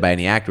have been played by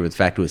any actor. But the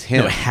fact it was him.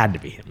 No, it had to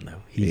be him though.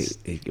 He's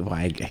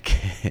Anyway.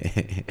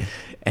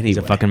 he's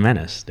a fucking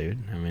menace, dude.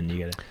 I mean,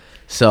 you gotta.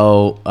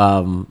 So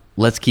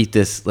let's keep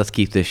this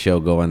show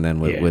going then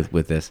with Yeah.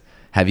 with this.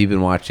 Have you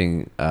been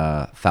watching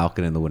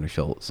Falcon and the Winter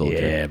Soldier?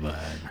 Yeah, but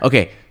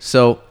Okay,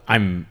 so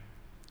I'm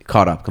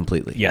caught up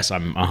completely. yes,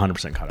 I'm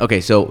 100% caught up.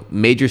 Okay, so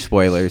major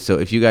spoilers. So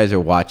if you guys are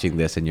watching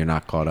this and you're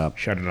not caught up,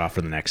 Shut it off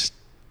for the next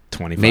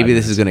 25 maybe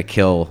this minutes. is going to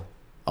kill.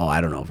 Oh,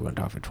 I don't know if we're going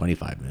to talk for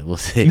 25 minutes. We'll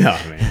see. No,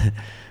 man.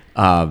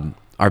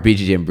 Our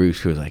BJJ and Bruce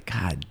crew was like,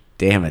 God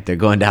damn it, they're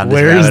going down this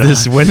Where is rabbit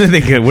this? When did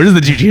they get? Where's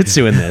the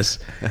jiu-jitsu in this?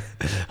 hole.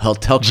 I'll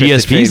tell Chris to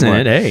GSP's train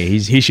in more. it. Hey,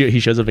 he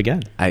shows up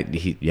again.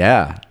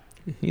 Yeah.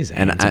 He's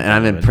And handsome,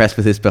 I'm David. impressed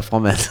with his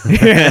performance.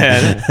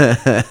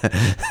 Yeah.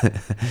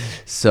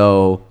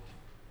 So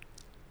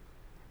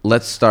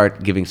let's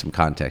start giving some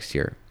context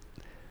here.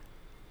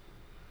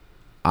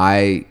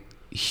 I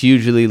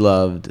hugely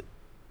loved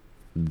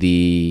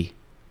the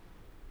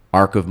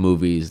arc of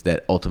movies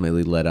that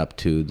ultimately led up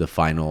to the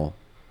final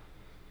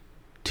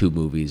two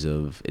movies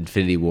of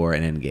Infinity War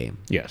and Endgame.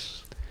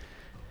 Yes.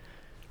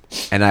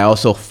 And I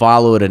also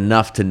followed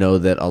enough to know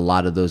that a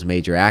lot of those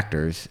major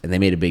actors, and they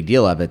made a big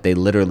deal of it, they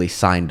literally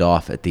signed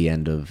off at the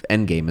end of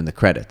Endgame in the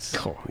credits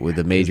Oh, with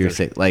yeah, the major,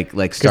 'cause like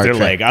Because Star they're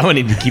Trek. like, I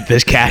need to keep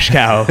this cash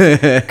cow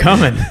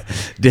coming.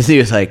 Disney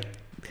was like,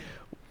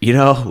 you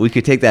know, we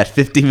could take that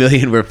 $50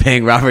 million we're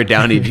paying Robert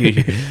Downey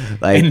Jr.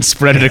 like, And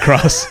spread it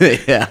across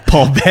yeah,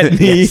 Paul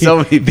Bettany, Yeah, so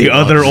many the people.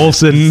 other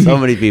Olsen. so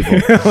many people.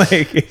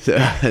 like,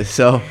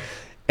 So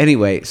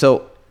anyway,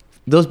 so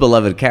those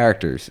beloved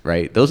characters,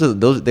 right? They were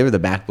the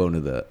backbone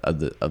of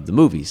the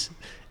movies,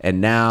 and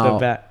now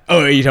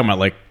oh, are you talking about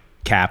like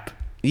Cap?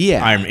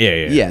 yeah,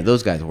 Yeah.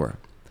 those guys were.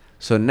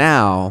 So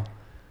now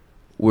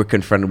we're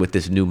confronted with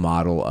this new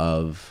model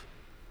of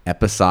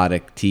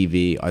episodic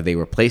TV. Are they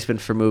replacement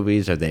for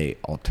movies? Are they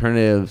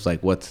alternatives?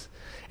 Like what's?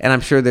 And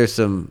I'm sure there's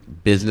some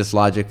business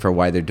logic for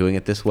why they're doing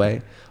it this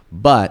way,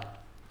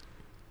 but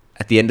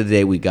at the end of the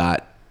day, we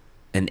got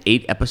an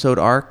 8-episode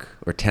arc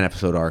or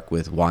 10-episode arc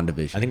with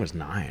WandaVision. I think it was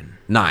 9.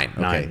 9.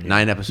 Okay,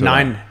 9 episodes.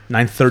 9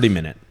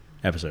 30-minute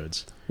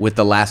episodes. With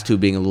the last two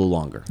being a little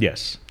longer.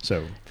 Yes.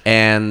 So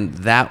And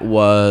that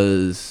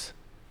was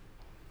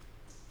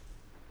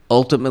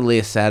ultimately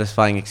a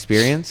satisfying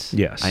experience.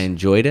 Yes. I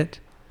enjoyed it.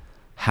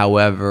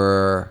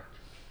 However,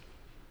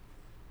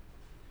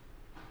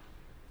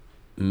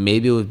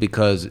 maybe it was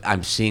because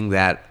I'm seeing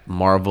that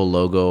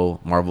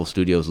Marvel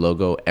Studios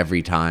logo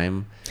every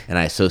time, and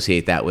I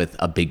associate that with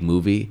a big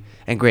movie.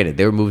 And granted,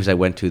 there were movies I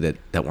went to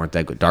that weren't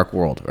that good. Dark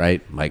World,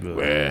 right? Like, you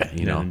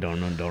know.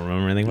 don't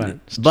remember anything about it.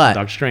 But-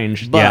 Doctor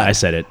Strange. but- yeah, I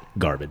said it.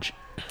 Garbage.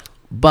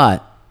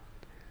 But,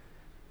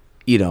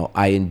 you know,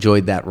 I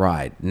enjoyed that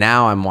ride.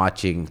 Now I'm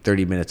watching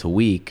 30 minutes a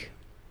week.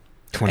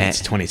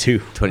 22.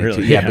 22.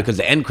 Really? Yeah, because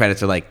the end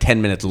credits are like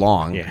 10 minutes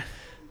long. Yeah.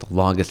 The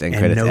longest end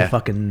And credits no ever.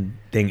 fucking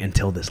thing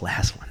until this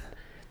last one.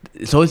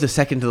 It's always the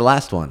second to the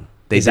last one.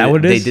 Is that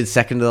what it is? They did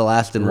second to the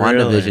last in Really?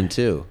 WandaVision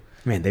too.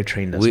 Man, they've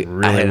trained us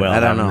really well.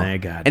 I don't know. haven't they?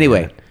 God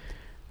Anyway, damn it.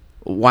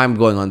 why I'm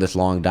going on this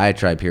long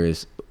diatribe here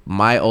is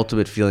my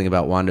ultimate feeling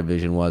about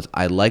WandaVision was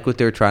I like what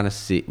they were trying to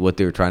see, what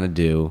they were trying to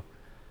do.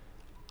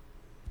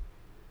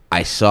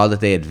 I saw that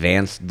they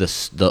advanced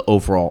the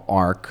overall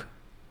arc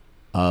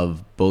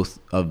of both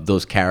of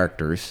those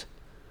characters.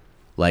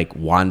 Like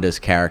Wanda's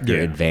character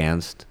Yeah.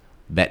 advanced,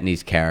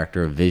 Bettany's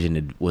character,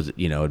 Vision was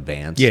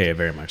advanced. Yeah,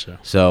 very much so.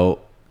 So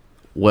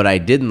what I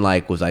didn't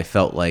like was I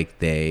felt like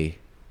they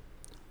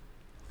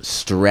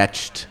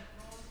stretched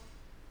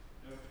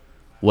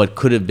what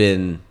could have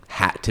been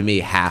to me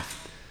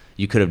half.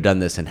 You could have done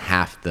this in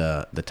half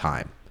the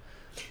time,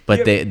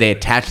 but they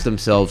attached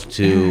themselves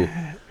to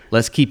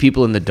let's keep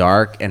people in the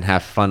dark and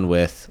have fun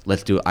with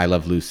let's do I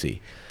Love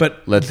Lucy.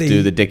 But Let's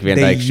do the Dick Van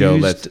Dyke Show.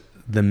 Used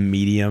the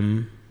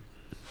medium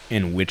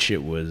in which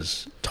it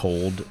was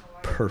told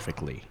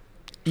perfectly.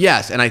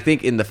 Yes, and I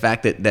think in the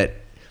fact that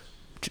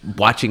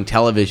watching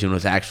television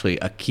was actually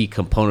a key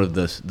component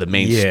of the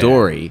main Yeah.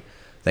 story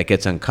that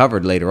gets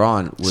uncovered later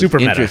on. Was Super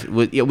meta.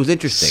 It was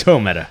interesting. So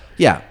meta.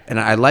 Yeah, and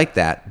I like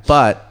that,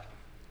 but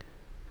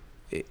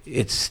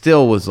it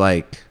still was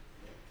like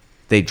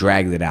they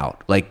dragged it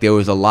out. Like there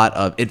was a lot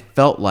of. It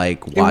felt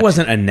like It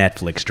wasn't a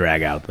Netflix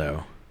drag out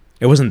though.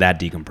 It wasn't that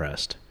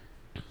decompressed.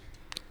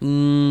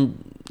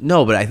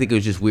 No, but I think it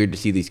was just weird to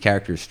see these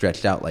characters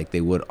stretched out like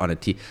they would on a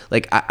T.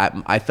 Like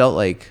I felt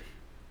like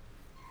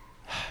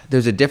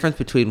there's a difference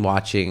between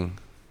watching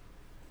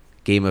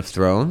Game of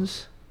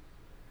Thrones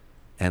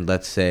and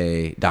let's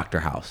say Doctor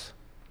House.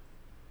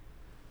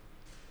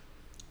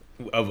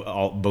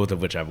 Both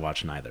of which I've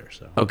watched neither.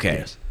 So Okay,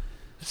 yes.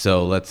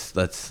 so let's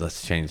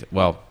change it.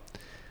 Well,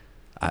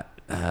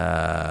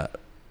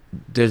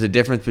 there's a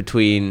difference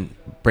between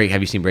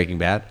Have you seen Breaking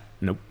Bad?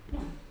 Nope.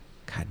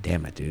 God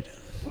damn it, dude.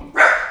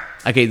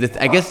 Okay,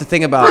 I guess the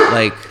thing about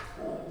like,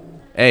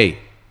 hey,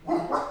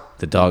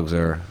 the dogs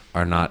are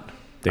not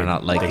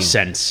liking. They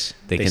sense.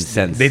 They can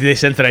sense. They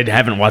sense that I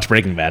haven't watched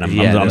Breaking Bad.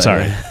 I'm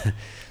sorry.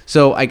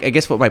 So I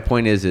guess what my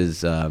point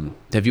is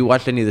have you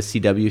watched any of the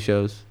CW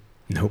shows?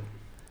 Nope.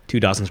 2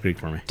 Dawson's Creek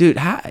for me. Dude,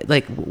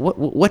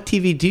 what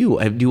TV do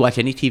you watch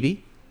any TV?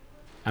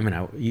 I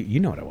mean, you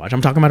know what I watch.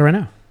 I'm talking about it right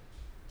now.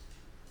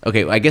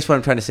 Okay, I guess what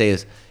I'm trying to say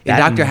is in That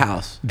Doctor and-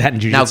 House. that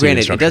and now, Jujutsu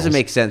granted, it doesn't instructionals.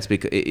 make sense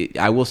because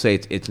I will say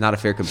it's not a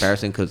fair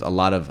comparison because a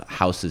lot of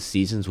House's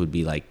seasons would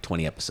be like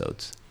 20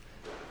 episodes,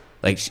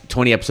 like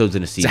 20 episodes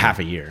in a It's season. a half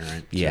a year,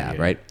 right? Yeah, So,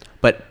 right.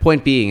 But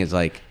point being is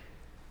like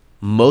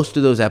most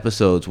of those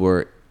episodes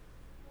were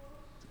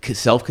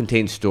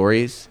self-contained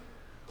stories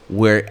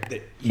where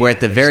at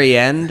the very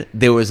end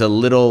there was a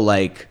little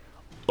like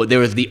there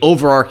was the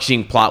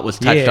overarching plot was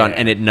touched on Yeah.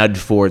 and it nudged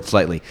forward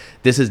slightly.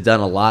 This is done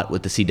a lot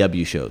with the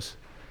CW shows.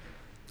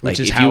 Like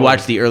Which is if how- you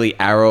watch the early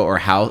Arrow or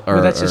House, or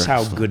Well, that's just or-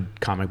 how good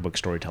comic book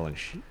storytelling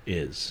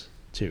is,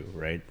 too,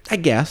 right? I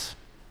guess.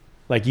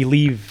 Like you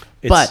leave,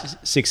 it's But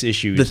 6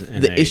 issues. The,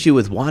 and the issue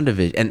with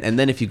WandaVision, and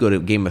then if you go to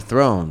Game of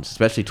Thrones,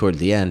 especially towards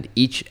the end,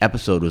 each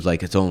episode was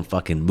like its own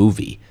fucking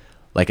movie,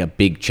 like a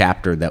big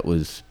chapter that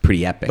was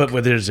pretty epic. But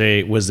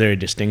was there a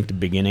distinct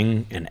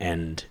beginning and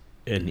end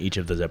in each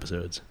of those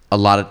episodes? A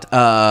lot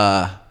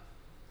of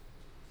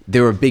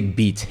there were big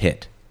beats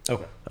hit.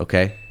 Okay.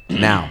 Okay,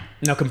 now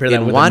Now compare that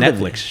in with a WandaVision-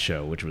 Netflix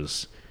show, which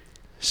was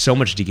so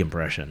much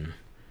decompression,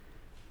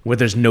 where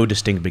there's no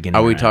distinct beginning.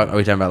 Are we or talking? end. Are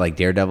we talking about like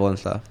Daredevil and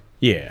stuff?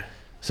 Yeah,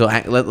 So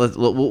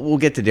we'll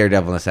get to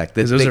Daredevil in a sec.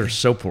 because those are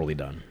so poorly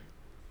done.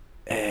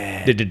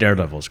 The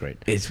Daredevil is great.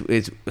 It's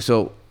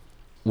so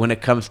when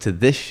it comes to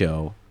this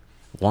show,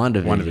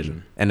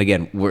 WandaVision. And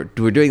again, we're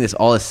doing this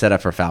all as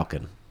setup for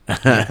Falcon.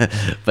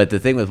 But the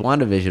thing with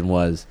WandaVision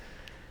was,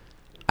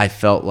 I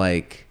felt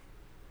like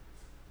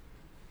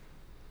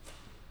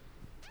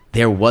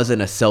there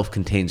wasn't a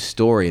self-contained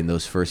story in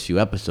those first few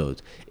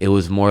episodes. It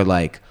was more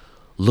like,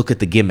 look at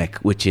the gimmick,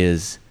 which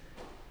is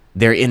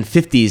they're in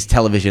 50s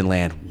television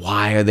land.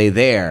 Why are they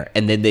there?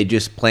 And then they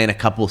just plant a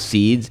couple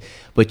seeds,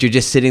 but you're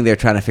just sitting there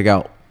trying to figure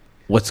out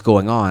what's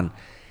going on.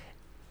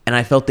 And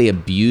I felt they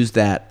abused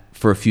that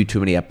for a few too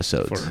many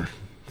episodes.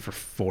 For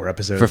 4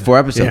 episodes. For 4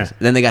 episodes. Yeah.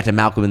 Then they got to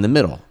Malcolm in the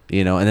Middle,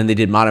 and then they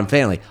did Modern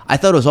Family. I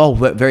thought it was all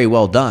very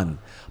well done,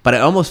 but I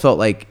almost felt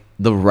like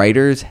the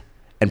writers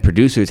and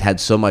producers had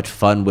so much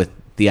fun with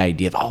the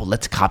idea of, oh,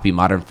 let's copy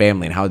Modern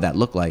Family and how would that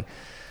look like?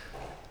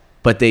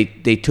 But they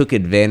took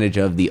advantage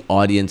of the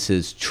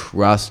audience's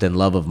trust and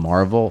love of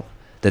Marvel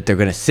that they're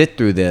going to sit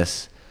through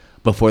this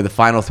before the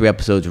final 3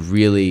 episodes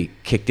really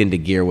kicked into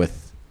gear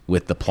with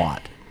the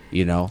plot,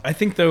 I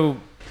think though,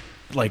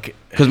 like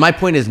Because my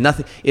point is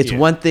nothing. It's Yeah.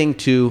 one thing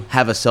to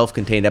have a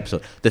self-contained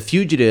episode. The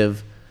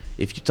Fugitive,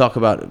 if you talk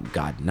about,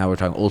 God, now we're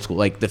talking old school,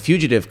 like The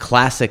Fugitive,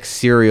 classic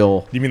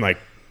serial. you mean like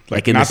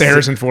In not the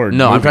Harrison Ford?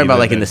 No, I'm movie, talking about the-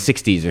 like in the- the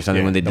 60s or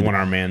something yeah, when they the did One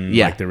Arm Man,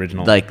 Yeah, like the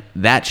original. Like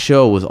that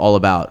show was all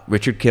about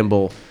Richard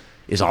Kimball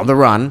is on the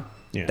run.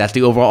 Yeah. That's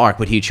the overall arc.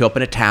 But he'd show up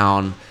in a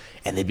town,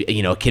 and they'd be,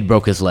 a kid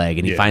broke his leg,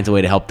 and he Yeah. finds a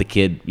way to help the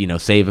kid,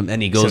 save him,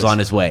 and he goes So on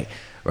his way.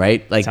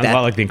 Right? Like Sounds that. a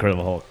lot like the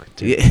Incredible Hulk.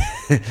 Too.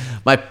 Yeah.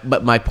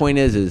 But my point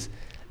is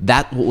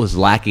that what was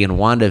lacking in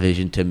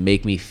WandaVision to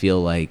make me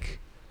feel like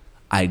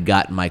I'd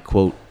got my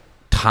quote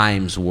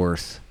time's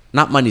worth,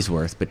 not money's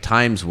worth, but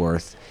time's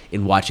worth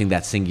in watching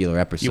that singular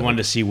episode. You wanted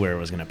to see where it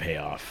was going to pay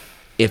off.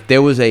 If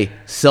there was a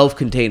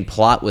self-contained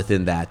plot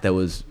within that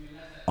was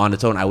on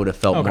its own, I would have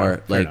felt Okay, more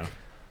fair like enough.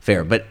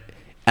 fair. But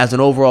as an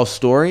overall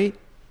story,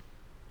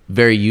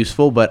 very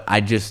useful. But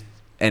I just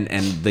and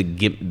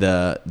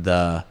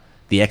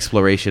the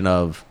exploration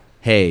of,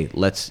 hey,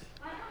 let's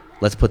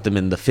put them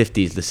in the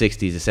 50s, the 60s,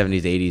 the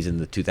 70s, the 80s, and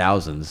the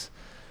 2000s,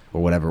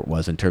 or whatever it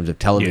was in terms of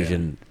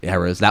television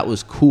eras. That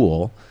was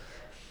cool,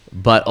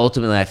 but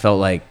ultimately I felt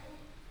like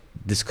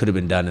this could have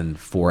been done in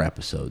 4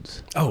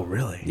 episodes. Oh,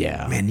 really?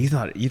 Yeah. Man, you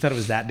thought it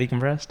was that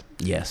decompressed?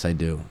 Yes, I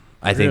do.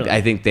 I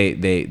Really? think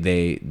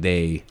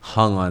they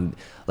hung on,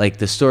 like,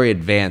 the story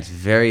advanced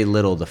very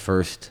little the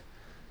first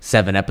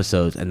 7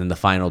 episodes, and then the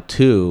final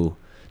 2.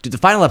 Dude, the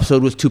final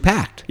episode was too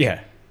packed. Yeah.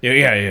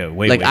 Yeah.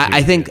 Way, Like way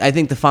I too-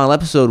 think the final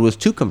episode was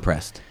too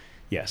compressed.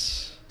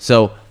 Yes.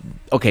 So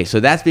okay, so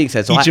that's being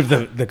said. So Each of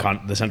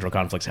the central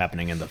conflicts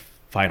happening in the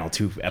final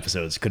 2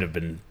 episodes could have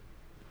been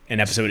an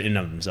episode in and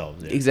of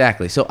themselves. Yeah.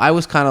 exactly. So I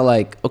was kind of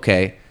like,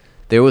 okay,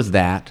 there was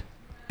that,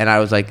 and I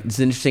was like, it's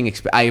an interesting.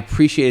 I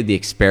appreciated the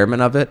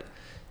experiment of it,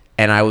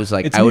 and I was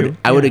like, It's I would new.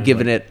 have Yeah,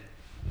 given it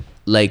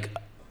like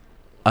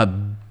a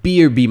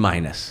B or B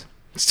minus.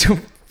 Still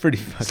pretty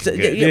fucking So,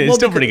 good. Yeah, well, it's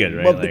still because- pretty good,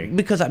 right? well, Like,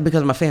 because I'm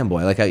a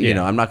fanboy. Like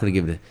Yeah. I'm not going to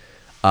give it.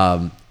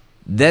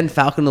 Then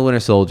Falcon the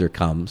Winter Soldier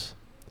comes.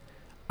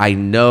 I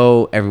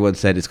know everyone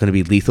said it's going to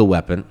be Lethal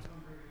Weapon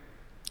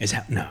is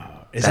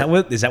that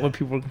what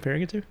people were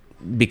comparing it to?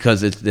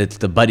 because it's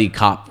the buddy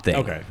cop thing.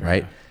 Okay, fair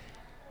right. enough.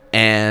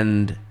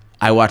 And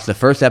I watched the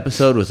first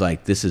episode. Was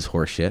like, this is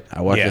horseshit.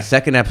 I watched Yeah. the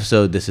second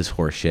episode. This is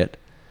horseshit.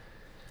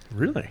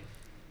 Really?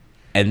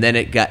 And then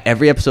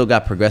every episode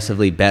got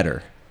progressively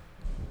better.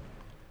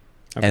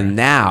 Okay. And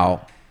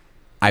now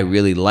I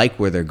really like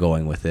where they're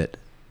going with it.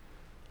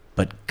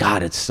 But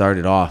God, it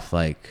started off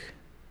with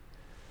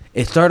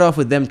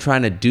them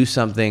trying to do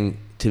something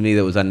to me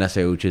that was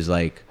unnecessary, which is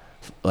like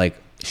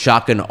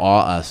shock and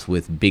awe us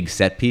with big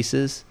set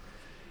pieces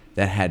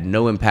that had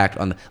no impact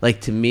on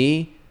to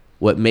me,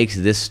 what makes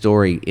this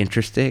story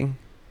interesting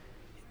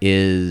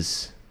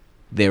is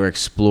they were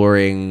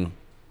exploring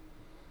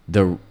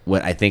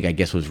what I think I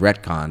guess was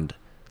retconned,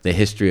 the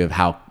history of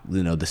how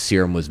the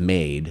serum was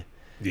made,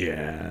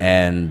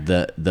 and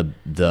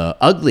the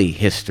ugly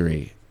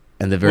history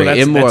and the very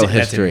immoral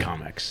history. That's in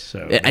comics.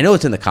 So I know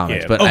it's in the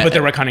comics, but but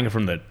they're retconning it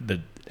from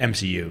the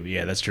MCU.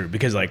 Yeah, that's true,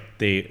 because like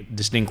they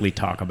distinctly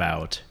talk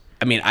about.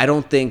 I mean, I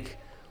don't think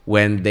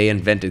when they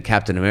invented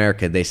Captain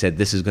America, they said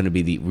this is going to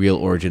be the real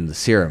origin of the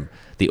serum.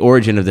 The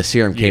origin of the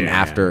serum came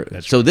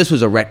after. So this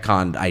was a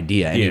retconned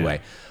idea anyway.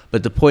 Yeah.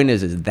 But the point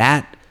is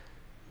that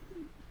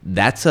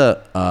that's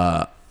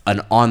an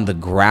on the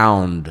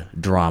ground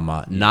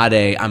drama, not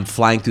a I'm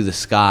flying through the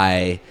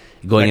sky,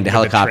 going into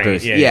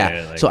helicopters.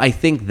 So I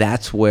think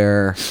that's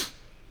where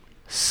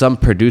some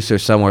producer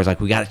somewhere is like,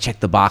 we got to check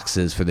the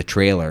boxes for the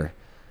trailer.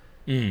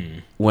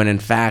 When in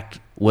fact,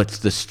 what's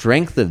the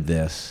strength of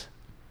this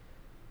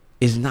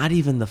is not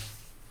even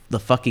the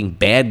fucking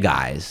bad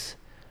guys.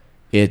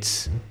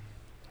 It's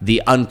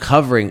the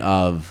uncovering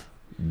of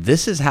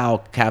this is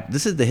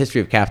the history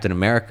of Captain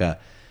America.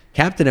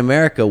 Captain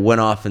America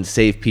went off and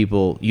saved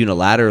people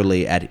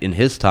unilaterally in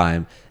his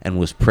time and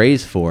was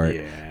praised for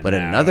it. But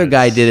another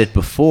guy did it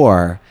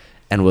before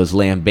and was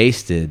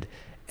lambasted.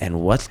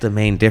 And what's the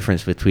main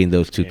difference between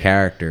those two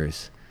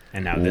characters?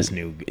 And now this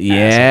new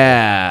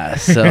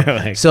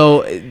so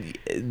so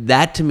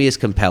that to me is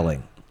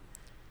compelling.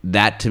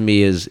 That to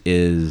me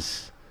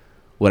is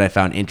what I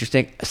found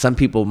interesting. Some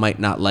people might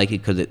not like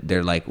it because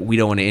they're like, we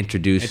don't want to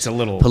introduce it's a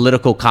little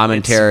political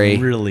commentary.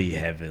 It's really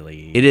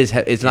heavily. It is.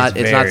 It's not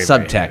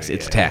subtext.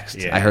 It's text.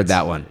 I heard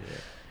that one.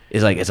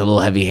 It's like it's a little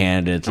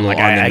heavy-handed. It's a little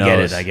on the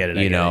nose. I get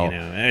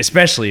it.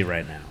 Especially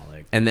right now.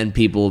 And then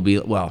people will be,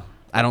 well,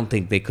 I don't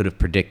think they could have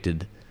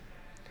predicted.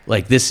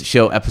 Like this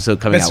show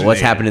episode coming out, what's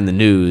happened in the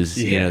news,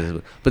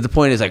 But the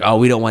point is like, oh,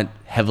 we don't want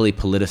heavily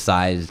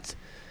politicized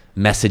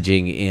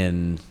messaging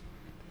in,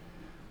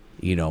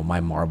 my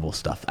Marvel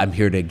stuff. I'm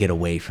here to get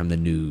away from the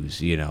news,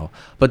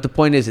 But the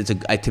point is,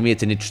 to me,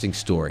 it's an interesting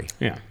story.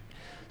 Yeah.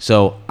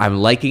 So I'm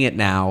liking it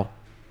now,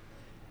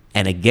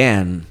 and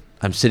again,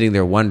 I'm sitting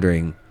there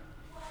wondering,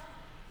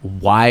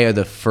 why are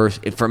the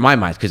first, for my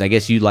mind, because I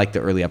guess you like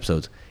the early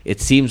episodes. It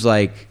seems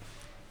like.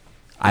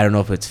 I don't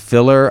know if it's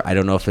filler. I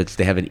don't know if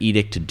they have an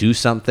edict to do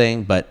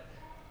something, but...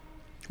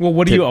 Well,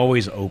 what do you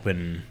always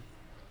open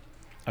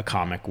a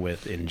comic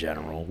with in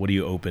general? What do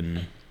you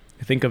open...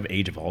 Think of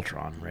Age of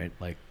Ultron, right?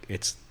 Like,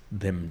 it's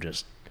them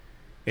just...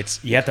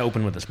 You have to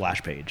open with a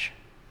splash page.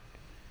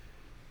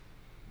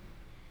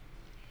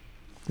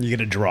 You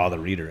got to draw the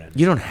reader in.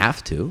 You don't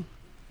have to.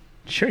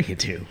 Sure you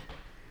do.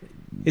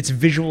 It's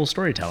visual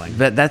storytelling.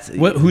 That's...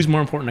 Who's more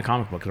important in a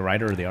comic book, the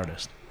writer or the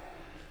artist?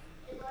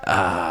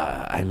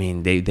 I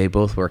mean, they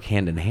both work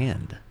hand in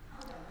hand.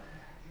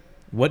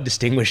 What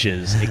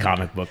distinguishes a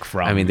comic book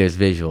from? I mean, there's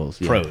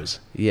visuals, prose.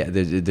 Yeah,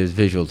 there's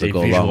visuals that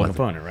go along with it.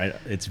 Component, right?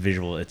 It's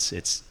visual. It's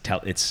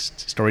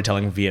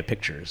storytelling via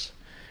pictures,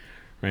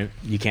 right?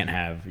 You can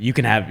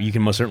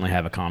most certainly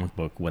have a comic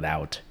book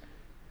without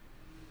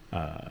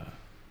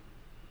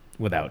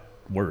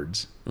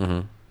words.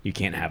 Mm-hmm. You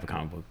can't have a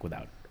comic book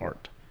without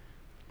art.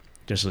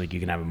 Just like you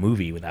can have a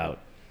movie without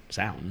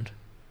sound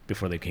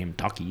before they came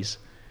talkies.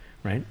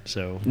 Right.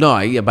 So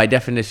no, by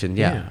definition,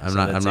 I'm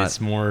not. It's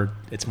more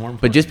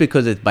important. But just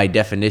because it's by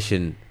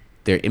definition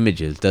they're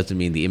images doesn't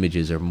mean the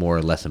images are more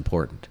or less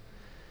important.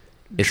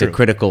 It's True. a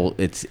critical.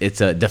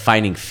 It's a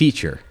defining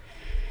feature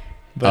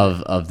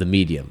of the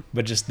medium.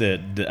 But just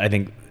I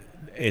think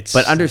it's.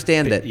 But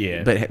understand that.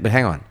 Yeah. But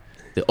hang on,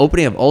 the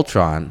opening of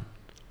Ultron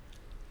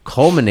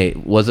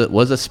was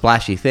a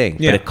splashy thing,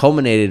 but it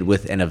culminated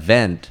with an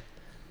event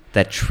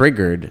that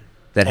triggered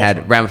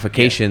had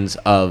ramifications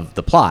of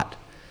the plot.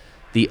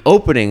 The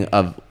opening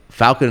of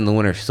Falcon and the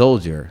Winter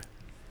Soldier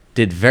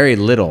did very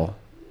little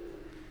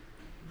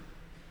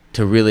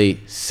to really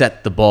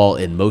set the ball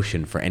in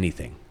motion for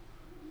anything.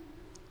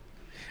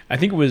 I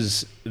think it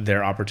was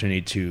their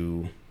opportunity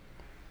to,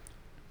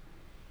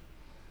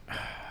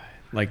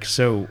 I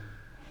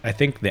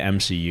think the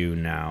MCU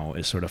now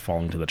is sort of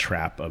falling to the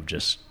trap of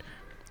just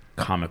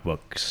comic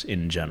books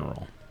in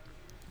general,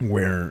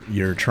 where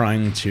you're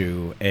trying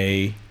to,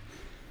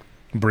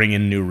 bring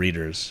in new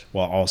readers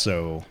while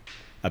also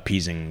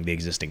appeasing the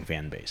existing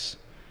fan base.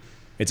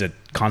 It's a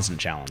constant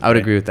challenge. I would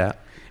agree with that.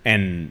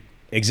 And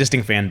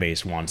existing fan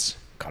base wants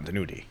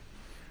continuity,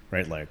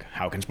 right? Like,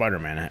 how can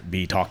Spider-Man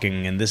be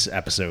talking in this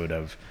episode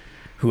of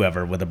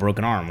whoever with a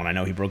broken arm when I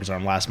know he broke his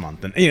arm last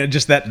month? And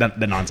just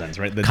the nonsense,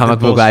 right? The comic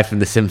book guy from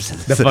The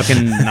Simpsons. The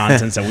fucking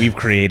nonsense that we've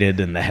created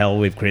and the hell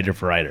we've created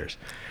for writers.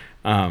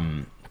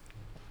 And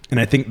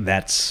I think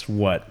that's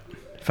what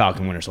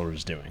Falcon Winter Soldier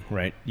is doing,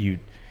 right?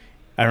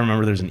 I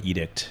remember there's an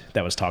edict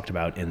that was talked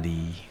about in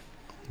the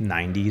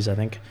 90s, I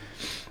think,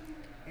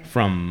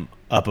 from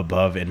up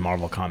above in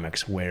Marvel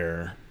Comics,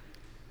 where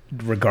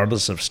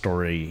regardless of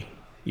story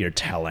you're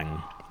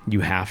telling,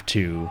 you have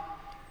to,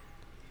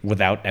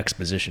 without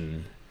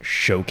exposition,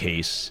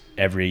 showcase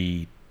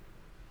every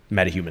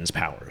metahuman's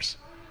powers.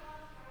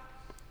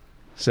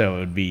 So it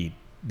would be,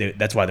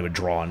 that's why they would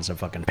draw on some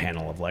fucking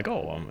panel of like,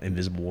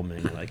 Invisible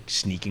Woman like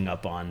sneaking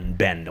up on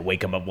Ben to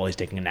wake him up while he's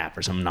taking a nap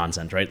or some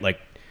nonsense, right? Like,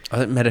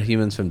 Are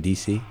metahumans from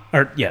DC?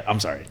 Or yeah, I'm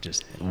sorry,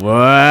 just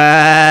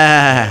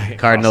What?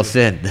 Cardinal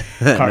sin. No,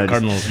 just-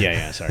 Cardinals.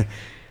 Yeah, sorry.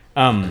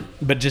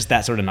 But just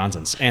that sort of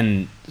nonsense,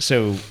 and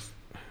so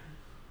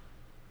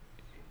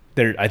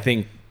I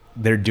think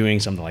they're doing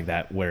something like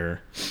that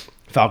where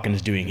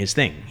Falcon's doing his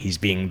thing. He's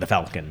being the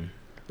Falcon,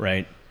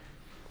 right?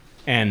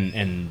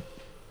 And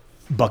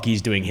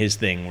Bucky's doing his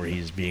thing where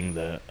he's being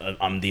the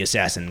I'm the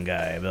assassin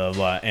guy, blah, blah,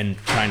 blah, and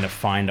trying to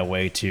find a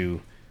way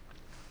to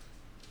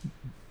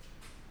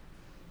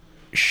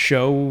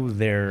show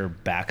their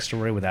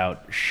backstory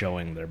without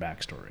showing their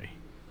backstory.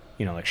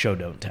 You know, like show,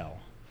 don't tell.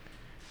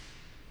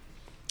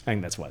 I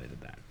think that's why they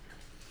did that.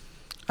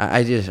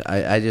 I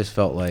just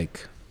felt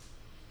like,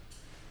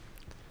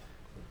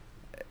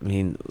 I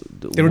mean,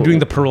 They were doing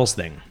the Pearls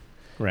thing,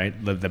 right?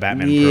 The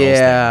Batman Pearls thing.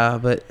 Yeah,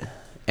 but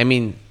I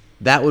mean,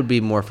 that would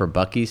be more for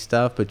Bucky's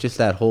stuff. But just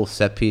that whole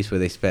set piece where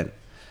they felt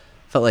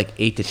like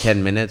 8 to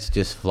 10 minutes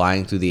just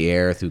flying through the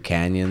air through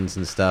canyons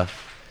and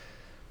stuff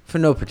for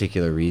no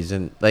particular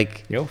reason.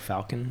 Like, Yo,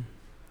 Falcon.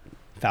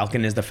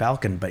 Falcon is the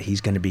Falcon, but he's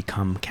going to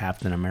become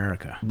Captain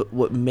America. but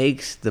what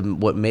makes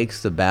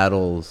the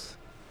battles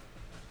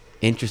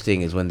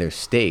interesting is when there's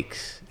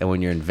stakes and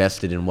when you're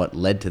invested in what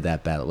led to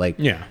that battle. Like,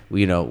 Yeah.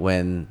 you know,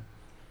 when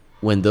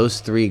those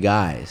three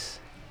guys,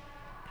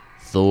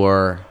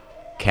 Thor,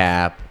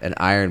 Cap, and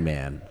Iron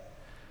Man,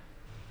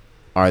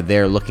 are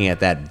there looking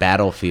at that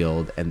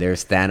battlefield, and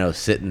there's Thanos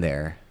sitting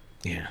there,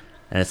 Yeah.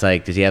 and it's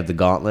like, does he have the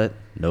gauntlet?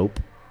 Nope.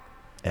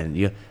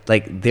 And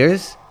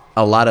there's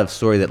a lot of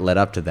story that led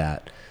up to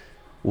that.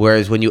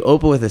 Whereas when you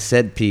open with a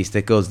set piece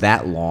that goes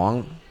that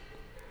long,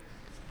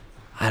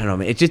 I don't know,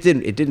 man. It just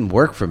didn't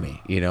work for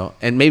me, you know.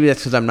 And maybe that's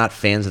because I'm not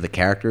fans of the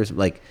characters.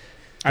 Like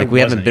we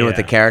haven't been with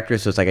the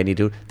characters, so it's like I need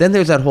to. Then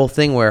there's that whole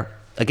thing where,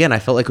 again, I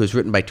felt like it was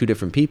written by two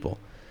different people.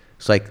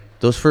 It's like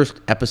those first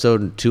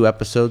episode and 2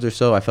 episodes or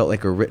so, I felt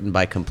like were written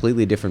by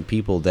completely different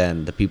people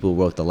than the people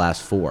who wrote the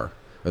last 4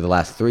 or the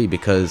last 3,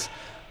 because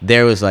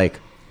there was like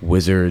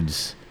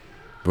wizards,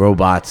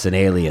 robots, and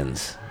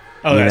aliens.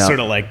 Oh, you that's know? sort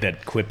of like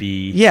that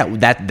quippy. Yeah,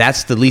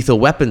 that's the Lethal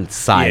Weapon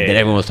side Yeah, that yeah.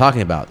 everyone was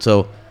talking about.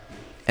 So,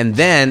 and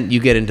then you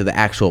get into the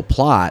actual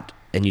plot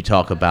and you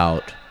talk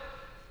about,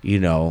 you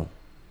know,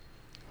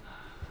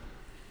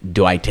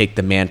 do I take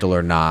the mantle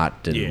or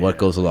not, and Yeah. what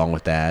goes along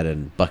with that,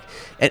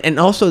 and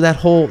also that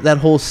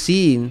whole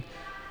scene.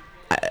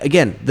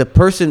 Again, the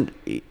person,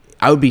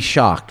 I would be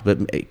shocked, but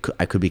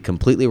I could be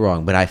completely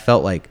wrong. But I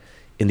felt like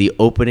in the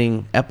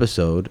opening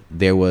episode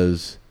there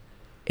was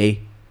a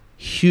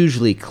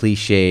hugely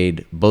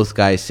cliched, both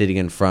guys sitting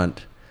in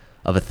front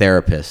of a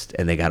therapist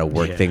and they got to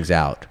work Yeah. things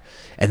out,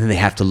 and then they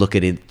have to look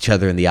at each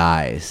other in the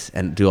eyes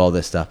and do all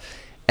this stuff,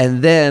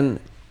 and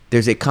then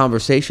there's a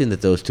conversation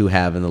that those two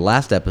have in the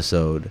last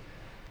episode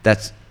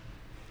that's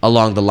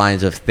along the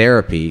lines of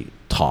therapy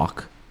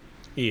talk,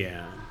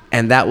 Yeah.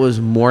 and that was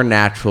more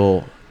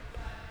natural.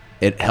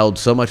 It held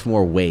so much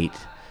more weight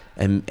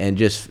and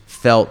just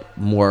felt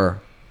more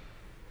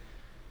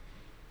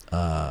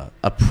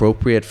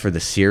appropriate for the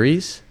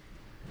series.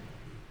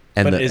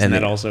 But isn't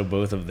that also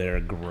both of their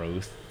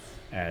growth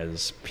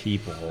as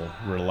people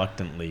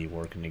reluctantly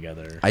working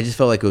together? I just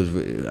felt like it was.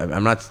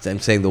 I'm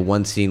saying the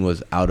one scene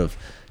was out of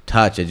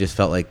touch. I just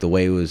felt like the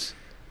way it was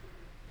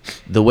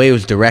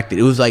directed.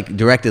 It was like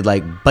directed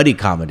like buddy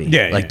comedy.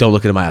 Yeah, Like, yeah. don't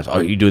look into my eyes.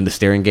 Are you doing the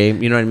staring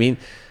game? You know what I mean?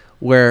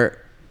 Where,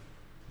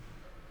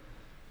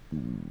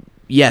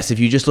 yes, if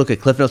you just look at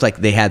Cliff Notes, like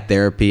they had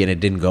therapy and it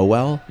didn't go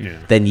well, Yeah.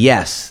 then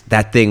yes,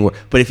 that thing.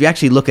 But if you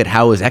actually look at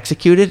how it was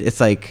executed, it's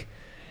like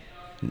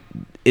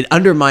it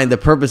undermined the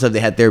purpose of they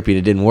had therapy and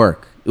it didn't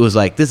work. It was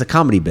like, this is a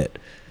comedy bit,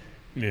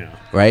 Yeah.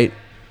 right?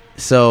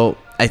 So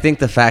I think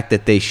the fact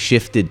that they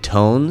shifted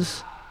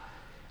tones,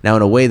 now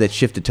in a way that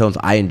shifted tones,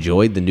 I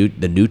enjoyed the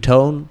new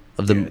tone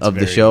of the It's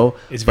very- show.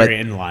 It's but very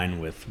in line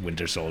with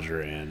Winter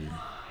Soldier and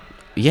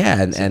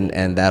yeah,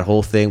 and that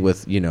whole thing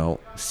with, you know,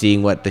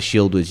 seeing what the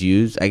shield was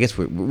used. I guess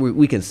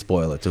we can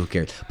spoil it, so who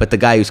cares? But the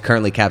guy who's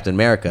currently Captain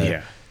America,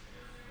 yeah.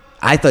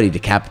 I thought he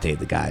decapitated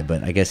the guy,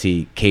 but I guess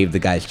he caved the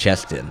guy's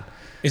chest in.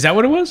 Is that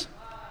what it was?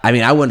 I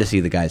mean, I wanted to see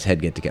the guy's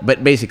head get decapitated,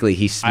 but basically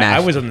he smashed.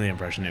 I was under the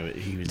impression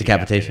he was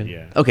decapitation.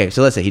 decapitated, Okay,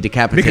 so let's say he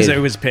decapitated. Because it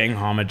was paying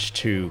homage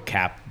to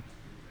Cap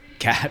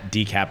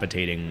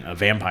decapitating a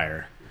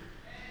vampire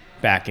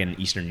back in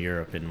Eastern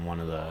Europe in one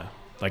of the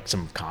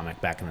some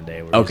comic back in the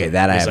day. Where Okay,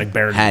 that I was like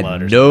Baron had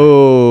Blood or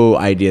no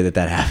idea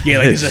that happened. yeah,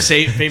 like there's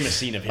a famous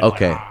scene of him.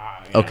 Okay.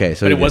 Yeah. Okay,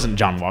 so but it it- wasn't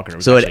John Walker. It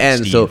was So it actually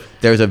ends. Steve. So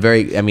there's a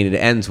very. I mean, it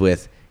ends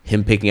with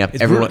him picking up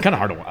it's everyone. kind of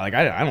hard to watch. Like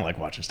I don't like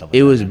watching stuff. Like It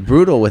that, was man.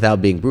 brutal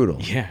without being brutal.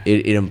 Yeah.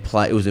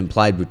 It was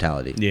implied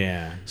brutality.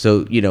 Yeah.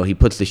 So, you know, he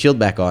puts the shield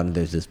back on.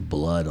 There's this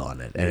blood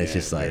on it, and it's Yeah,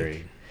 just like.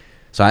 very-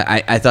 So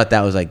I thought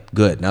that was like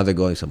good. Now they're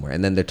going somewhere,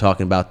 and then they're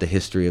talking about the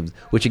history of,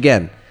 which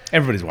again,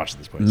 Everybody's watching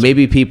this point.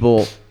 maybe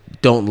people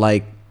don't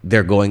like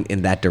they're going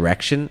in that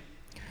direction,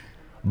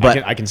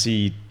 but I can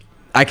see.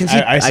 I can see.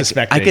 I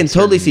suspect I can it's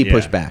totally certain- see yeah.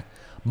 pushback,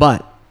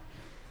 but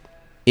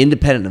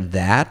independent of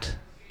that,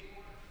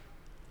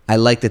 I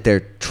like that they're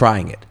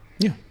trying it.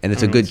 Yeah. And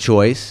it's a good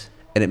choice,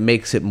 and it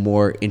makes it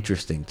more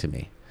interesting to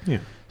me. Yeah.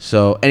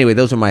 So anyway,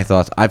 those are my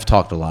thoughts. I've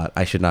talked a lot.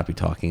 I should not be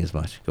talking as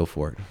much. Go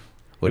for it.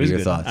 What It are was your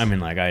good. thoughts? I mean,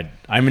 like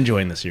I'm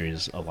enjoying the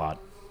series a lot.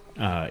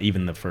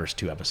 Even the first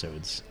 2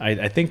 episodes.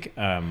 I think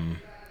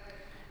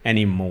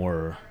any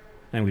more,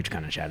 and we've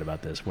kind of chatted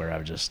about this, where I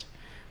was just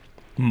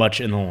much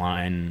in the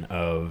line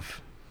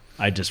of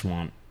I just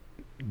want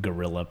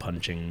gorilla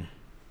punching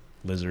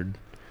lizard.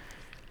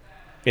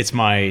 It's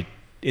my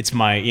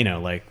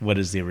like, what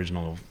is the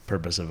original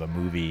purpose of a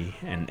movie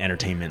and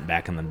entertainment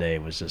back in the day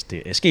was just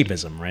the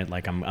escapism, right?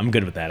 Like I'm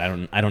good with that.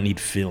 I don't need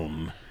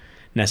film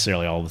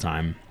necessarily all the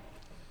time.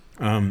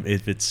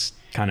 If it's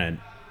kind of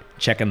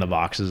checking the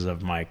boxes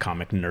of my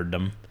comic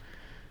nerddom,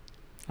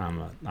 I'm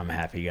a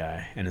happy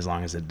guy. And as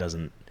long as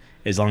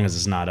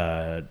it's not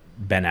a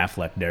Ben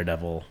Affleck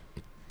Daredevil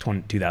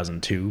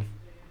 2002,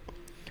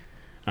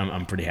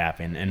 I'm pretty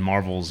happy. And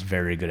Marvel's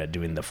very good at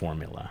doing the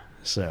formula.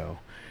 So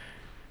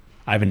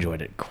I've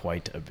enjoyed it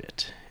quite a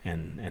bit.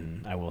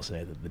 And I will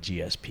say that the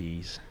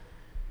GSPs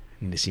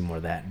need to see more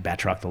of that.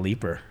 Batroc the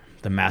Leaper,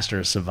 the Master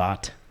of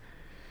Savat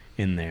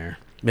in there.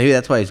 Maybe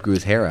that's why he grew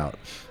his hair out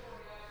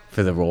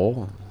for the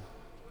role.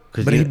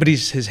 But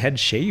his head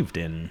shaved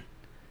in.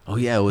 Oh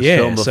yeah, it was Yeah,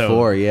 filmed so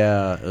before.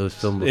 Yeah, it was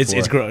filmed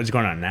before. It's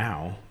going on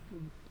now.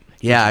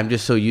 Yeah, I'm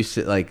just so used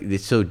to, like,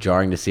 it's so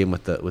jarring to see him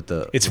with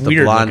the It's with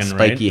weird the blonde looking,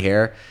 spiky right?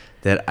 hair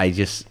that I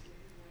just,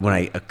 when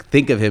I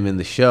think of him in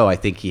the show, I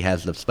think he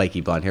has the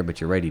spiky blonde hair,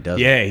 but you're right, he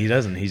doesn't. Yeah, he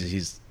doesn't.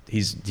 He's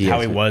Yeah,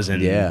 how he was in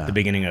yeah. the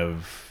beginning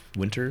of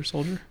Winter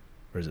Soldier,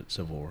 or is it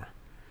Civil War?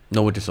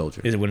 No, Winter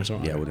Soldier. Is it Winter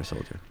Soldier? Yeah, Okay. Winter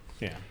Soldier.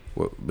 Yeah,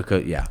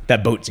 Because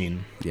that boat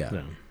scene. Yeah.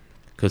 So.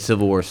 because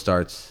Civil War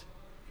starts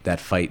that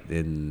fight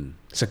in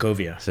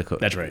Sokovia.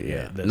 That's right.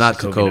 Yeah, the not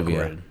Sokovia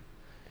Sokovia.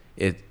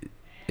 Accord.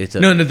 It's a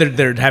No,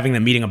 they're having the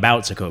meeting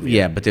about Sokovia.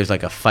 yeah, but there's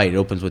like a fight. It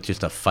opens with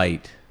just a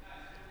fight,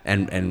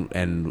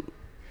 and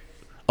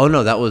oh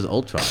no, that was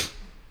Ultron.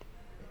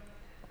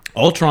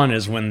 Ultron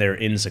is when they're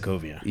in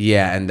Sokovia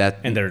Yeah, and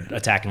they're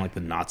attacking like the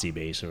Nazi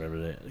base or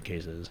whatever the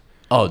case is.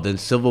 oh, then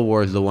Civil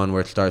War is the one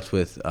where it starts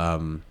with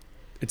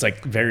It's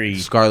like very,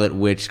 Scarlet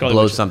Witch Scarlet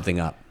blows Witch- something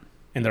up.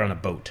 and they're on a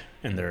boat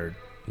and they're.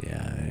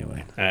 Yeah.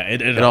 Anyway,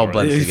 It all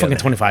blends It's together.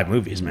 fucking 25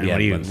 movies, man. Yeah,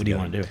 what it do blends you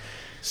want to do?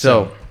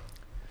 so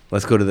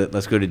let's go to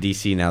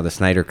DC now. The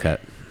Snyder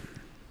Cut.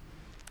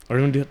 Are we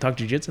going to talk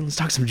jiu-jitsu? Let's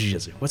talk some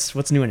jiu-jitsu.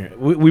 What's new in here?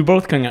 We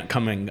both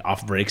coming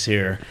off breaks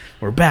here.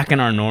 We're back in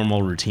our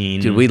normal routine.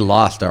 Dude, we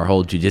lost our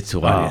whole jiu-jitsu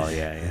Oh audience.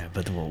 yeah.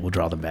 But we'll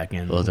draw them back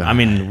in. We'll draw- I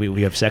mean,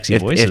 we have sexy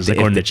If- voices if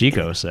according the- to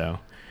Chico. So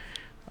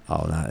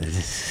Oh no,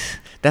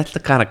 that's the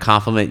kind of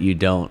compliment you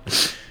don't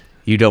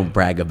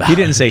brag about. he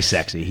didn't say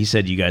sexy. He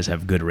said you guys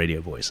have good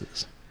radio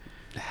voices.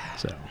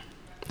 So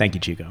thank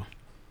you, Chico.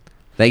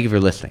 Thank you for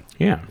listening.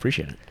 Yeah,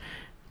 appreciate it.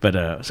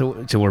 But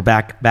so we're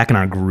back in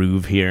our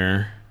groove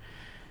here.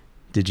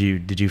 Did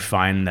you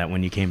find that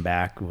when you came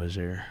back was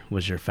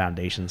your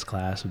foundations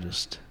class or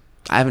just?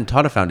 I haven't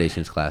taught a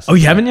foundations class. Oh,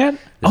 you haven't yet?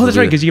 Oh, will that's be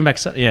right. the- Because you came back.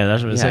 Yeah,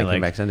 that's what I was Yeah, I saying. came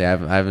Like back Sunday.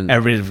 I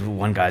haven't.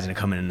 one guy's gonna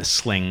come in a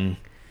sling.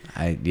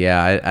 I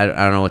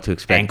don't know what to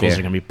expect. Ankles there.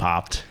 are gonna be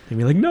popped. And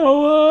be like,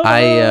 no.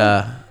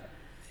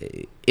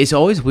 It's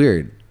always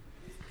weird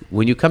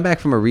when you come back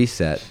from a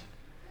reset.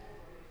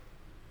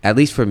 At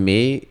least for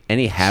me,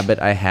 any habit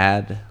I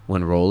had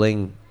when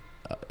rolling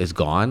is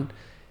gone,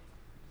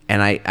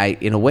 and I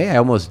in a way I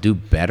almost do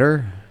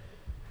better.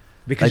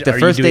 because like the are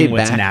first you doing day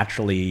what's back-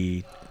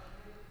 naturally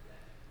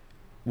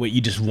what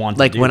you just want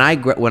Like to do.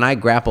 when I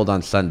grappled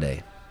on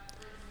Sunday,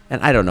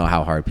 and I don't know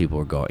how hard people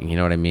were going. You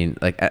know what I mean?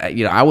 Like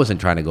I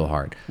wasn't trying to go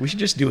hard. We should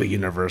just do a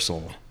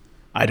universal.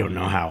 I don't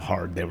know how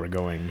hard they were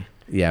going.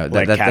 Yeah,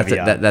 Like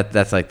caveat.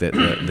 that's like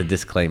the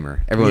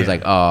disclaimer. Everyone's Yeah.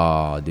 like,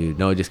 "Oh, dude,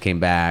 no, just came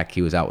back.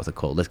 He was out with a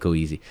cold. Let's go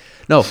easy."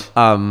 No,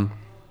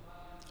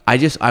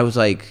 I was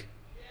like,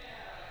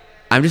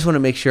 I just want to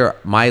make sure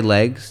my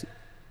legs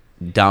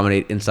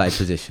dominate inside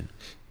position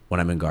when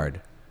I'm in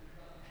guard.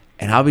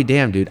 And I'll be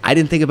damned, dude. I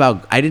did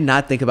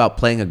not think about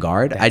playing a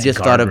guard. I That's just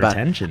guard thought about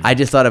retention.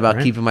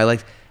 Right. keeping my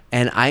legs,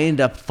 and I end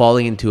up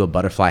falling into a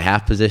butterfly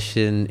half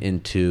position,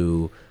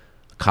 into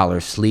collar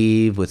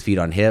sleeve with feet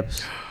on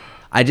hips.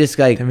 I just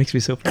like That makes me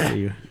so proud of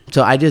you.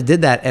 so I just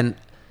did that, and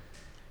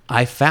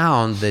I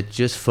found that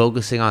just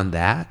focusing on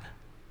that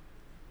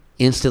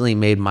instantly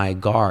made my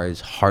guards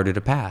harder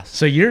to pass.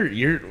 So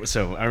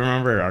so I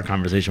remember our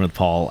conversation with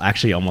Paul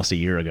actually almost a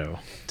year ago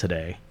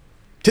today.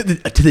 To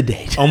the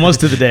date. Almost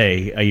to the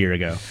day a year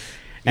ago.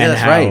 Yeah,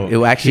 that's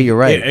right. Actually, you're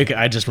right.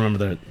 I just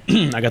remember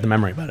I got the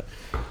memory about it.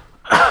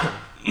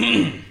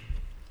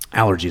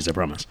 Allergies, I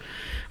promise.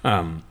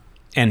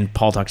 And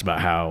Paul talks about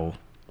how,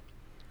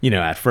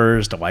 at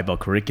first a white belt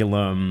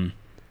curriculum,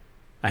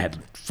 I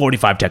had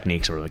 45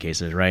 techniques or whatever the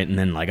case is, right? And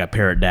then I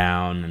pare it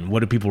down, and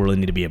what do people really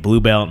need to be a blue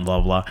belt and blah,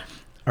 blah, blah.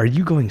 Are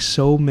you going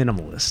so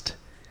minimalist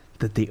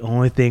that the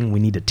only thing we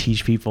need to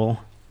teach people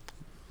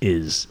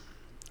is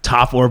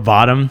top or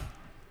bottom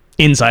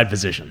inside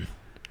position?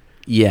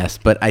 Yes,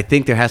 but I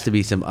think there has to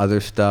be some other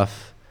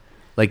stuff.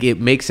 Like, it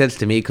makes sense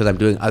to me because I'm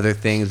doing other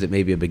things that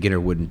maybe a beginner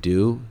wouldn't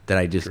do that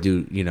I just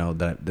do,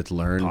 that's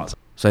learned. Awesome.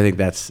 So I think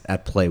that's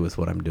at play with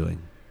what I'm doing.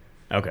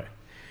 Okay.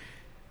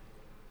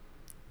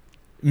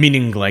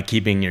 Meaning like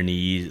keeping your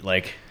knees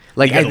like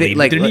Like, you gotta I think- lead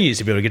like- with your like- knees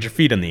to be able to get your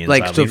feet on the inside.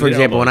 Like, so lead for with your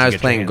example, when elbows I to was get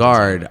your playing hands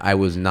guard, inside. I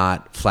was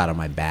not flat on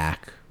my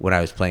back when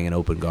I was playing an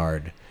open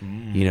guard.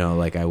 You know,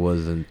 like I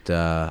wasn't,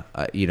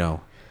 you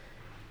know,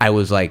 I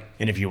was like,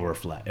 And if you were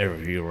flat, or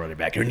if you were running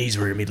back, your knees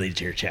were immediately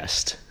to your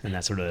chest, and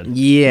that sort of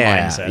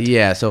yeah, mindset.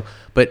 yeah. So,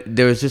 but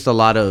there was just a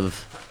lot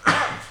of,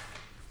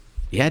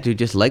 yeah, dude,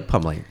 just leg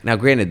pummeling. Now,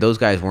 granted, those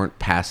guys weren't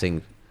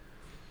passing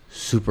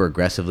super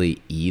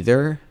aggressively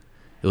either.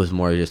 It was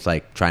more just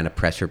like trying to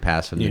pressure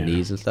pass from the Yeah.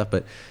 knees and stuff.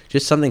 But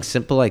just something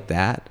simple like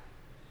that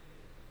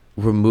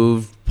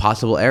removed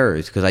possible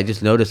errors because I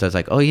just noticed I was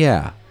like, oh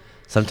yeah,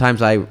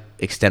 sometimes I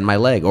extend my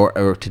leg,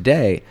 or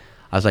today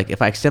I was like,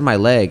 if I extend my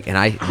leg and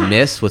I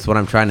miss with what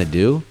I'm trying to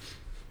do,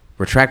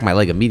 retract my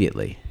leg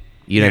immediately.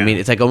 You know what I Yeah. mean?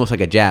 It's like almost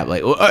like a jab,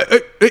 like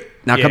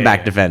now Yeah, come back,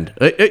 yeah. defend,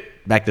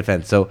 back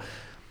defend. So